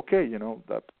UFO, let's say, okay,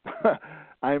 that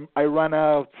I ran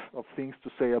out of things to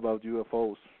say about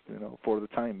UFOs, for the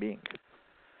time being.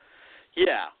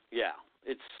 Yeah,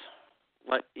 it's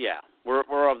like,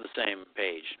 we're on the same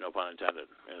page, no pun intended,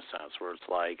 in a sense, where it's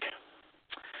like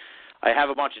I have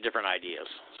a bunch of different ideas,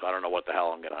 so I don't know what the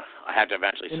hell I have to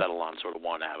eventually settle on sort of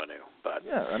one avenue. But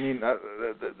yeah, I mean,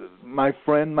 my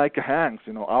friend Micah Hanks,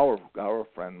 our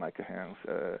friend Micah Hanks.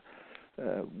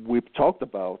 We've talked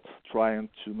about trying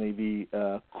to maybe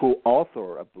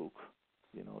co-author a book,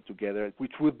 together,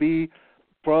 which would be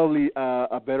probably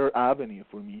a better avenue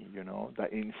for me,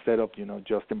 that instead of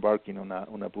just embarking on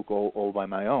a book all by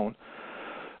my own.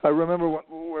 I remember when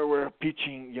we were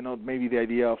pitching, maybe the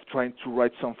idea of trying to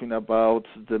write something about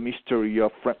the mystery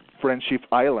of Friendship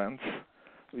Island,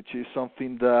 which is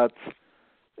something that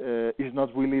is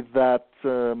not really that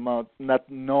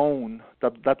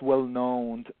well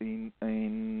known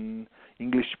in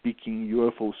English-speaking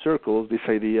UFO circles. This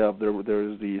idea of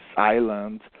there's this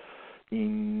island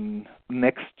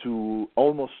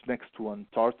almost next to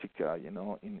Antarctica,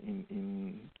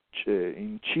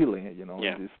 in Chile,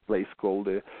 in this place called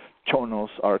the Chonos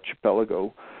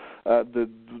Archipelago.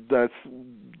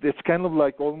 It's kind of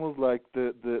like almost like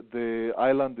the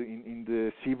island in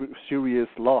the series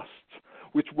Lost,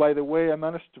 which, by the way, I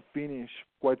managed to finish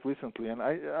quite recently, and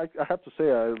I have to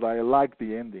say I like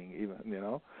the ending even,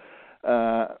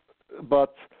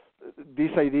 but this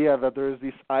idea that there is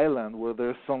this island where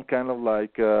there's some kind of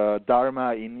like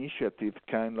Dharma initiative,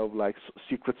 kind of like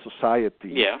secret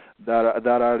society that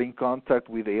are in contact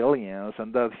with aliens,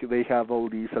 and that they have all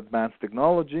this advanced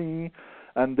technology,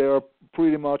 and they're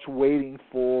pretty much waiting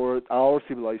for our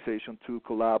civilization to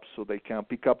collapse so they can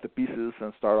pick up the pieces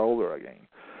and start over again.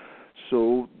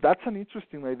 So that's an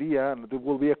interesting idea, and it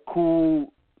will be a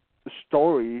cool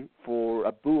story for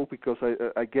a book, because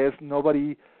I guess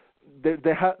nobody...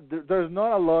 There's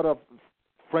not a lot of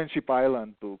Friendship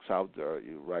Island books out there,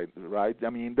 right? I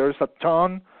mean, there's a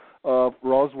ton of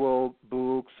Roswell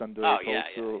books, and there's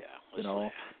also,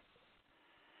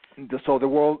 so the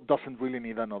world doesn't really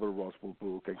need another Roswell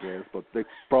book, I guess, but they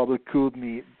probably could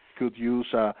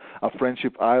use a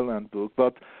Friendship Island book.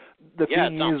 But the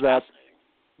thing is that,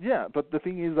 but the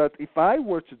thing is that if I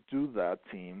were to do that,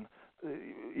 Tim,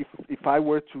 if I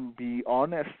were to be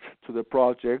honest to the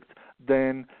project,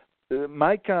 then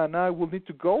Micah and I will need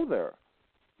to go there.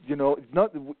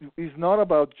 It's not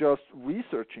about just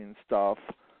researching stuff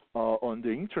on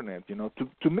the internet.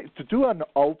 To do an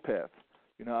op-ed,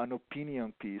 an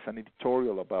opinion piece, an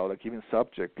editorial about a given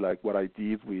subject, like what I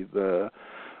did with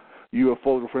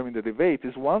UFO Reframing the Debate,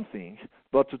 is one thing.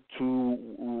 But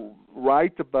to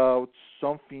write about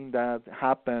something that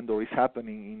happened or is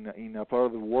happening in a part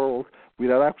of the world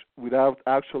without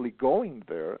actually going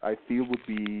there, I feel would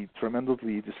be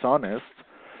tremendously dishonest.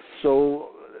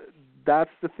 So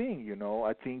that's the thing,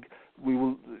 I think we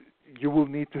will. you will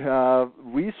need to have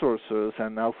resources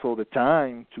and also the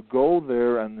time to go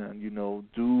there and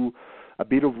do a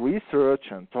bit of research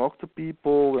and talk to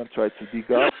people and try to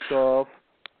dig up stuff.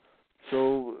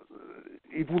 So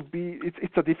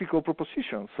it's a difficult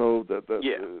proposition. So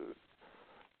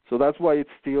so that's why it's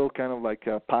still kind of like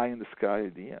a pie in the sky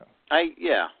idea.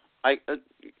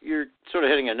 You're sort of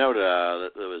hitting a note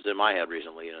that was in my head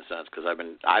recently, in a sense, because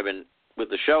I've been with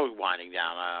the show winding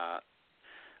down.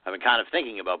 I've been kind of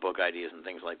thinking about book ideas and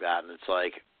things like that, and it's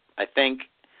like I think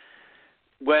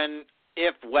when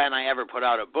I ever put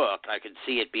out a book, I could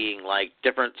see it being like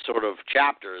different sort of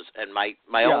chapters, and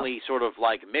my only sort of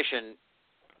like mission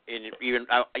in even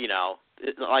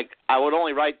like I would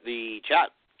only write the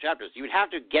chapters. You would have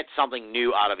to get something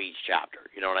new out of each chapter.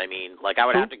 You know what I mean? Like I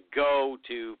would have to go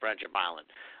to Friendship Island.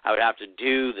 I would have to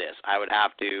do this. I would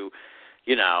have to,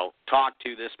 talk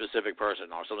to this specific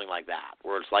person or something like that.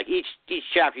 Where it's like each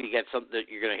chapter you get something that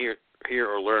you're going to hear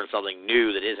or learn something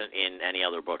new that isn't in any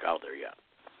other book out there yet.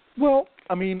 Well,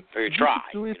 I mean, or you try.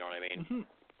 You know what I mean?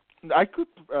 Mm-hmm. I could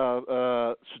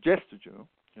suggest to you,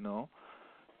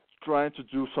 trying to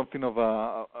do something of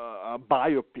a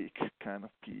biopic kind of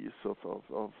piece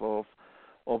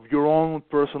of your own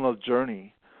personal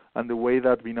journey and the way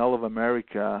that Being All of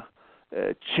America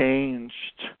changed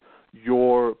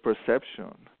your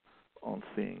perception on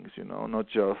things, not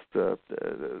just the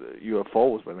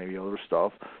UFOs, but maybe other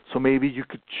stuff. So maybe you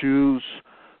could choose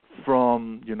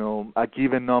from, a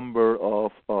given number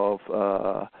of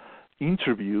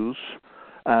interviews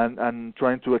and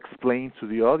trying to explain to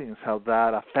the audience how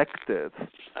that affected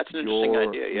That's an interesting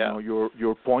idea, yeah.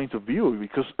 Your point of view,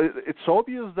 because it's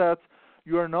obvious that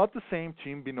you are not the same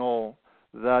Tim Binnall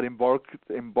that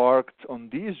embarked on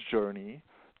this journey,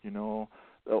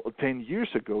 10 years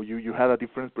ago. You had a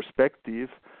different perspective.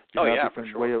 You had a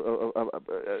different way of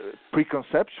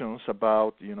preconceptions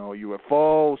about,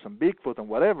 UFOs and Bigfoot and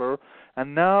whatever.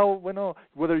 And now,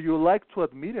 whether you like to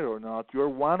admit it or not, you're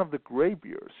one of the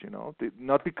graybeards,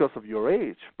 not because of your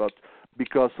age, but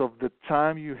because of the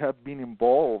time you have been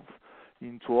involved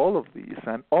into all of these.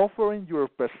 And offering your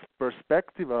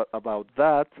perspective about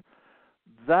that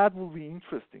will be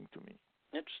interesting to me.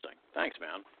 Interesting. Thanks,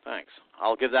 man. Thanks.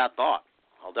 I'll give that thought.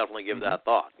 I'll definitely give that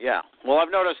thought. Yeah. Well,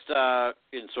 I've noticed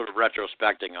in sort of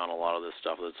retrospecting on a lot of this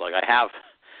stuff, it's like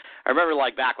I remember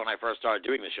like back when I first started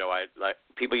doing the show,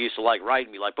 people used to like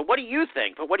write me like, but what do you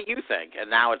think? But what do you think? And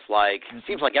now it's like, it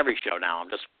seems like every show now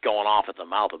I'm just going off at the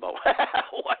mouth about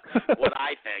what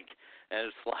I think. And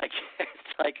it's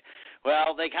like,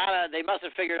 well, they must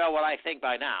have figured out what I think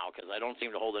by now, because I don't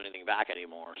seem to hold anything back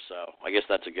anymore. So I guess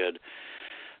that's a good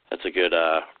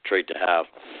trait to have.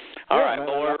 All right.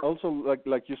 Well, also,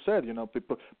 like you said,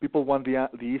 people want the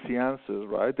easy answers,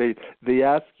 right? They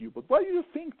ask you, but what do you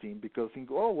think, Tim? Because think,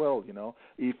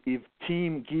 if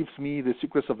Tim gives me the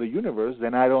secrets of the universe,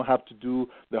 then I don't have to do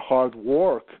the hard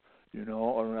work,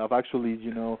 or of actually,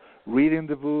 reading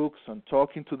the books and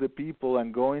talking to the people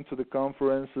and going to the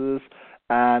conferences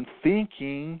and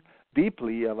thinking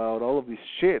deeply about all of this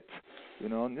shit.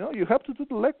 You have to do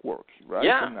the legwork, right?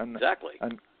 Yeah, exactly.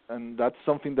 And that's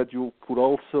something that you could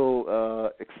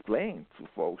also explain to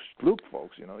folks. Look,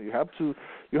 folks, you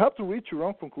have to reach your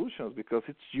own conclusions because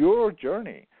it's your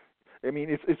journey. I mean,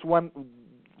 it's one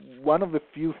of the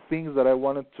few things that I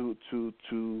wanted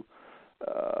to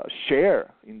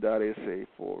share in that essay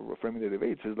for Reframing the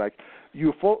Debates is like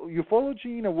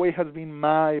ufology in a way has been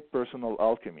my personal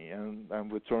alchemy, and I'm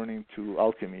returning to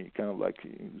alchemy, kind of like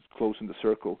closing the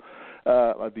circle,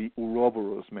 the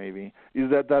Ouroboros maybe, is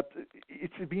that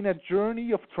it's been a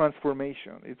journey of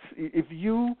transformation. If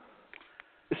you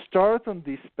start on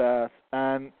this path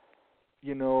and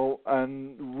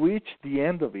reach the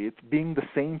end of it, being the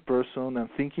same person and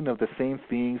thinking of the same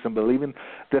things and believing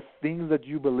the things that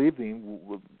you believed in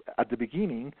at the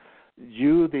beginning,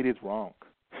 you did it wrong.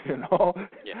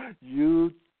 Yeah.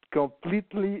 You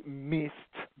completely missed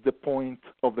the point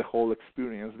of the whole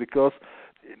experience, because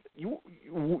you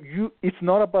it's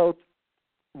not about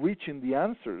reaching the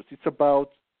answers. It's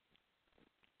about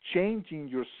changing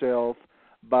yourself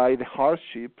by the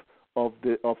hardship of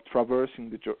traversing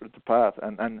the path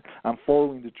and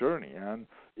following the journey. And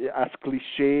as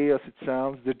cliche as it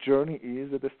sounds, the journey is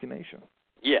the destination.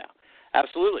 Yeah,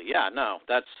 absolutely. Yeah, no,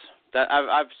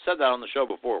 I've said that on the show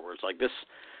before, where it's like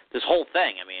this whole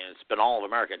thing. I mean, it's been all of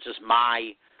America. It's just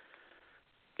my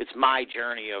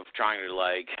journey of trying to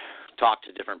like talk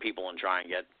to different people and try and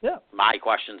get my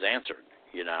questions answered.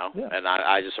 Yeah. And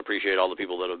I just appreciate all the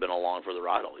people that have been along for the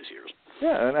ride all these years.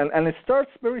 Yeah, and it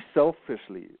starts very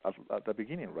selfishly at the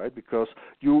beginning, right? Because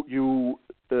you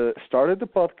started the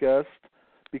podcast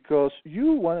because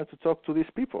you wanted to talk to these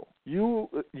people. You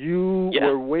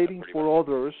were waiting for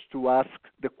others to ask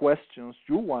the questions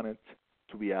you wanted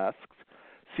to be asked.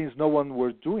 Since no one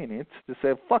were doing it, they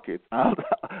said, "Fuck it,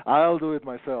 I'll do it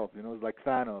myself." You know, it's like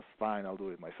Thanos. Fine, I'll do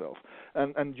it myself.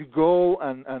 And you go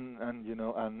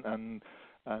and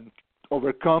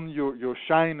overcome your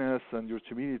shyness and your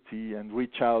timidity and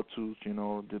reach out to, you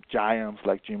know, the giants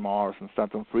like Jim Marrs and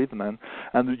Stanton Friedman,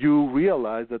 and you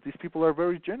realize that these people are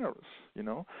very generous, you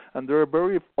know, and they're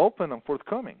very open and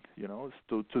forthcoming, you know,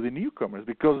 to the newcomers,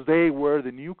 because they were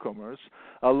the newcomers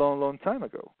a long time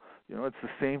ago. You know, it's the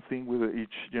same thing with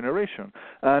each generation.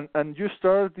 And you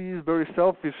start these very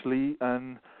selfishly,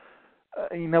 and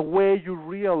in a way you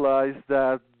realize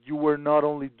that you were not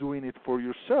only doing it for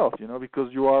yourself, you know,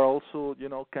 because you are also, you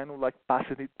know, kind of like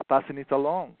passing it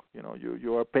along. You know,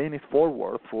 you are paying it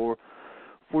forward for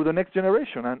the next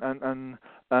generation. And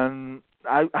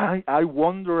I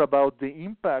wonder about the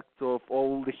impact of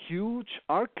all the huge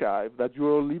archive that you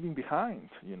are leaving behind,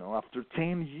 you know, after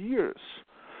 10 years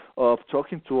of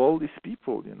talking to all these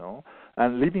people, you know,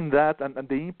 and leaving that, and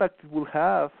the impact it will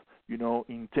have, you know,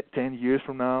 in 10 years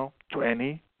from now,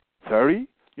 20, 30,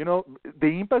 you know, the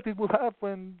impact it will have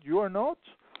when you are not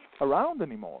around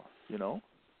anymore, you know.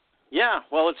 Yeah,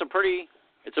 well, it's a pretty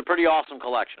awesome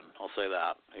collection. I'll say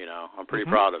that. You know, I'm pretty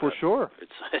proud of it. For sure.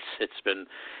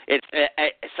 It's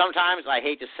sometimes I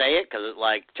hate to say it because it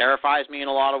like terrifies me in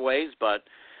a lot of ways, but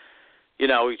you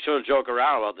know, we sort of joke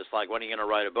around about this, like, when are you going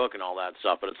to write a book and all that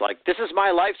stuff? But it's like, this is my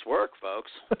life's work,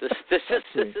 folks. This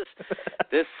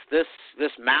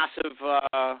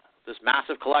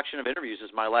massive collection of interviews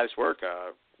is my life's work.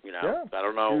 You know, yeah. I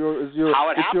don't know how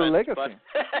it happened, your legacy. but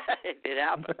it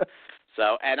happened.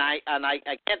 So, and I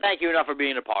can't thank you enough for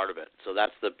being a part of it. So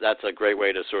that's a great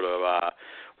way to sort of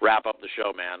wrap up the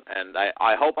show, man. And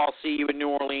I hope I'll see you in New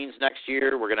Orleans next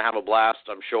year. We're going to have a blast,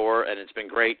 I'm sure. And it's been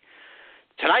great.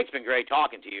 Tonight's been great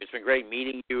talking to you. It's been great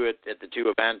meeting you at the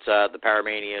two events, the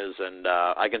Paramanias, and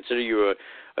I consider you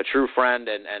a true friend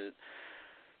and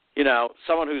you know,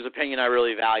 someone whose opinion I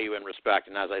really value and respect.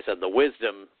 And as I said, the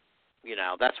wisdom, you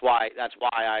know, that's why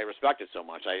I respect it so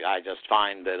much. I just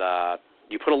find that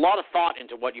you put a lot of thought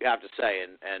into what you have to say,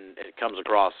 and it comes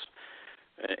across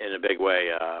in a big way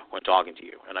when talking to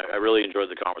you. And I really enjoyed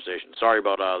the conversation. Sorry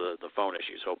about the phone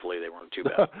issues. Hopefully they weren't too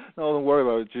bad. No, don't worry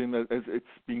about it, Jim. It's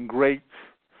been great,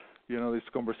 you know, this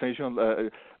conversation.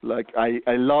 Like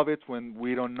I love it when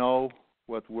we don't know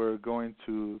what we're going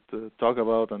to talk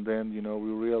about, and then, you know, we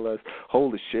realize,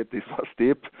 holy shit, this was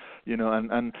deep, you know,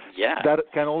 and yeah. That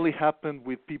can only happen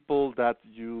with people that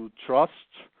you trust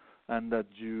and that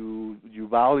you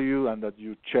value and that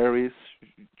you cherish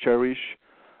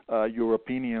your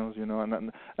opinions, you know,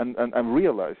 and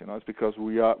realize, you know, it's because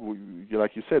we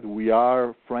like you said, we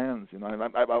are friends, you know.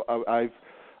 And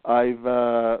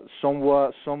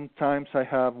sometimes I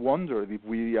have wondered if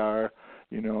we are,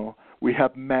 you know, we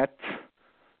have met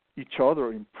each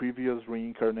other in previous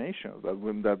reincarnations.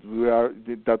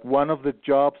 That one of the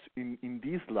jobs in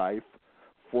this life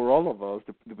for all of us,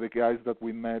 the guys that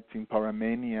we met in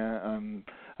Paramania and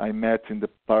I met in the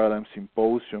Paradigm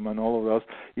Symposium and all of us,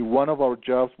 one of our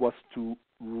jobs was to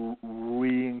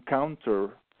re-encounter,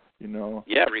 you know,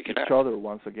 reconnect each other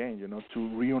once again, you know,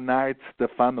 to reunite the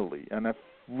family. And I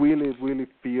really, really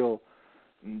feel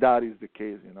that is the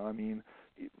case, you know. I mean,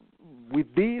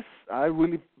 with this,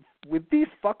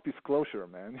 fuck disclosure,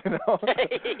 man. You know,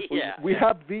 we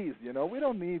have these. You know, we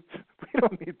don't need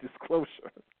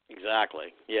disclosure.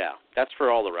 Exactly. Yeah, that's for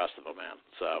all the rest of them, man.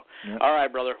 So, All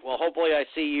right, brother. Well, hopefully I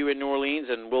see you in New Orleans,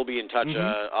 and we'll be in touch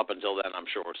up until then, I'm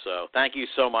sure. So, thank you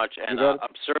so much. And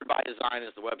Absurd by Design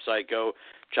is the website. Go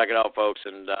check it out, folks,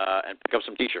 and pick up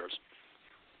some T-shirts.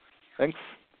 Thanks.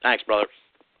 Thanks, brother.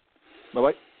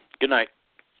 Bye-bye. Good night.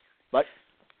 Bye.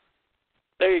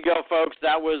 There you go, folks.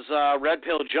 That was Red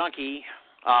Pill Junkie.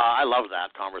 I love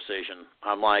that conversation.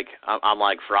 I'm like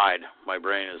fried. My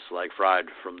brain is like fried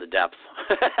from the depth.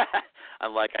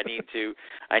 I'm like, I need to.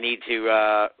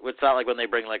 It's not like when they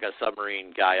bring like a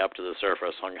submarine guy up to the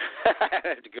surface. I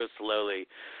have to go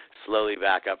slowly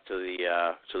back up to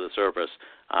the surface.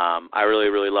 I really,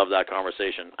 really love that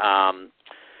conversation.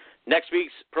 Next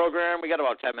week's program, we got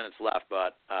about 10 minutes left,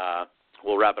 but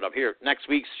we'll wrap it up here. Next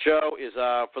week's show is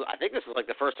I think this is like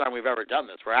the first time we've ever done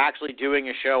this. We're actually doing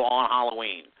a show on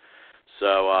Halloween.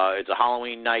 So it's a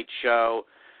Halloween night show,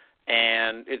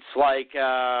 and it's like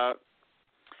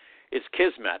it's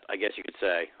Kismet, I guess you could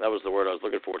say. That was the word I was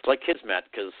looking for. It's like Kismet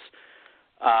because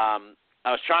I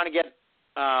was trying to get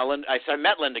I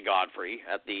met Linda Godfrey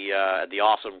at the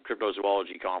awesome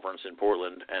cryptozoology conference in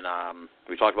Portland, and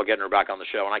we talked about getting her back on the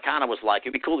show. And I kind of was like,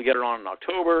 it'd be cool to get her on in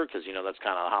October because that's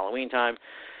kind of Halloween time,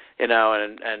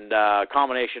 and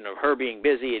combination of her being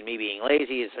busy and me being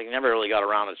lazy, it's like never really got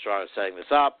around to setting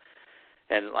this up.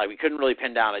 And like we couldn't really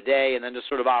pin down a day, and then just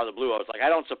sort of out of the blue, I was like, I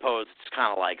don't suppose it's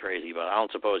kind of like crazy, but I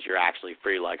don't suppose you're actually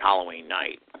free like Halloween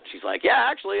night. She's like,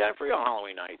 yeah, actually I'm free on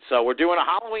Halloween night. So we're doing a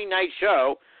Halloween night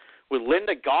show with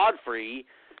Linda Godfrey,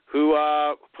 who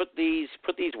put these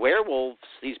werewolves,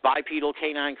 these bipedal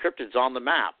canine cryptids on the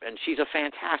map, and she's a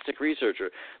fantastic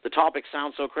researcher. The topic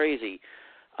sounds so crazy.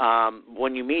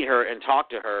 When you meet her and talk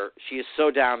to her, she is so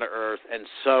down to earth and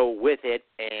so with it,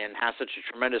 and has such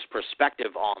a tremendous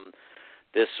perspective on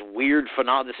this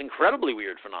this incredibly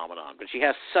weird phenomenon. But she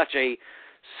has such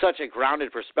a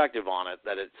grounded perspective on it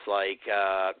that it's like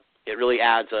it really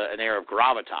adds an air of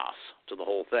gravitas to the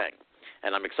whole thing.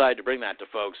 And I'm excited to bring that to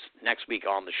folks next week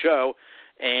on the show.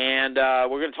 And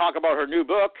we're going to talk about her new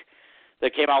book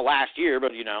that came out last year,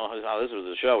 but this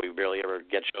was a show. We barely ever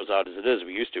get shows out as it is.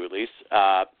 We used to, at least.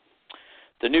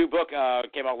 The new book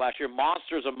came out last year,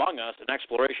 Monsters Among Us, an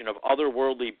exploration of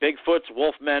otherworldly Bigfoots,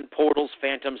 Wolfmen, portals,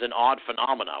 phantoms, and odd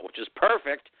phenomena, which is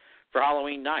perfect for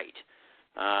Halloween night.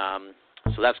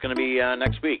 So that's going to be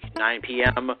next week, 9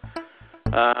 p.m.,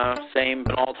 same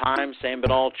Banal time, same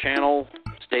Banal channel.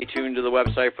 Stay tuned to the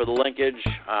website for the linkage.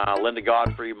 Linda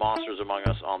Godfrey, Monsters Among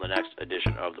Us, on the next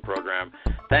edition of the program.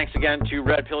 Thanks again to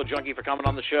Red Pill Junkie for coming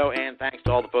on the show, and thanks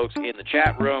to all the folks in the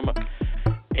chat room.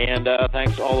 And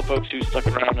thanks to all the folks who stuck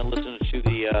around and listened to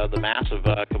the massive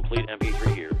complete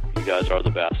MP3 here. You guys are the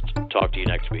best. Talk to you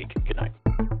next week. Good night.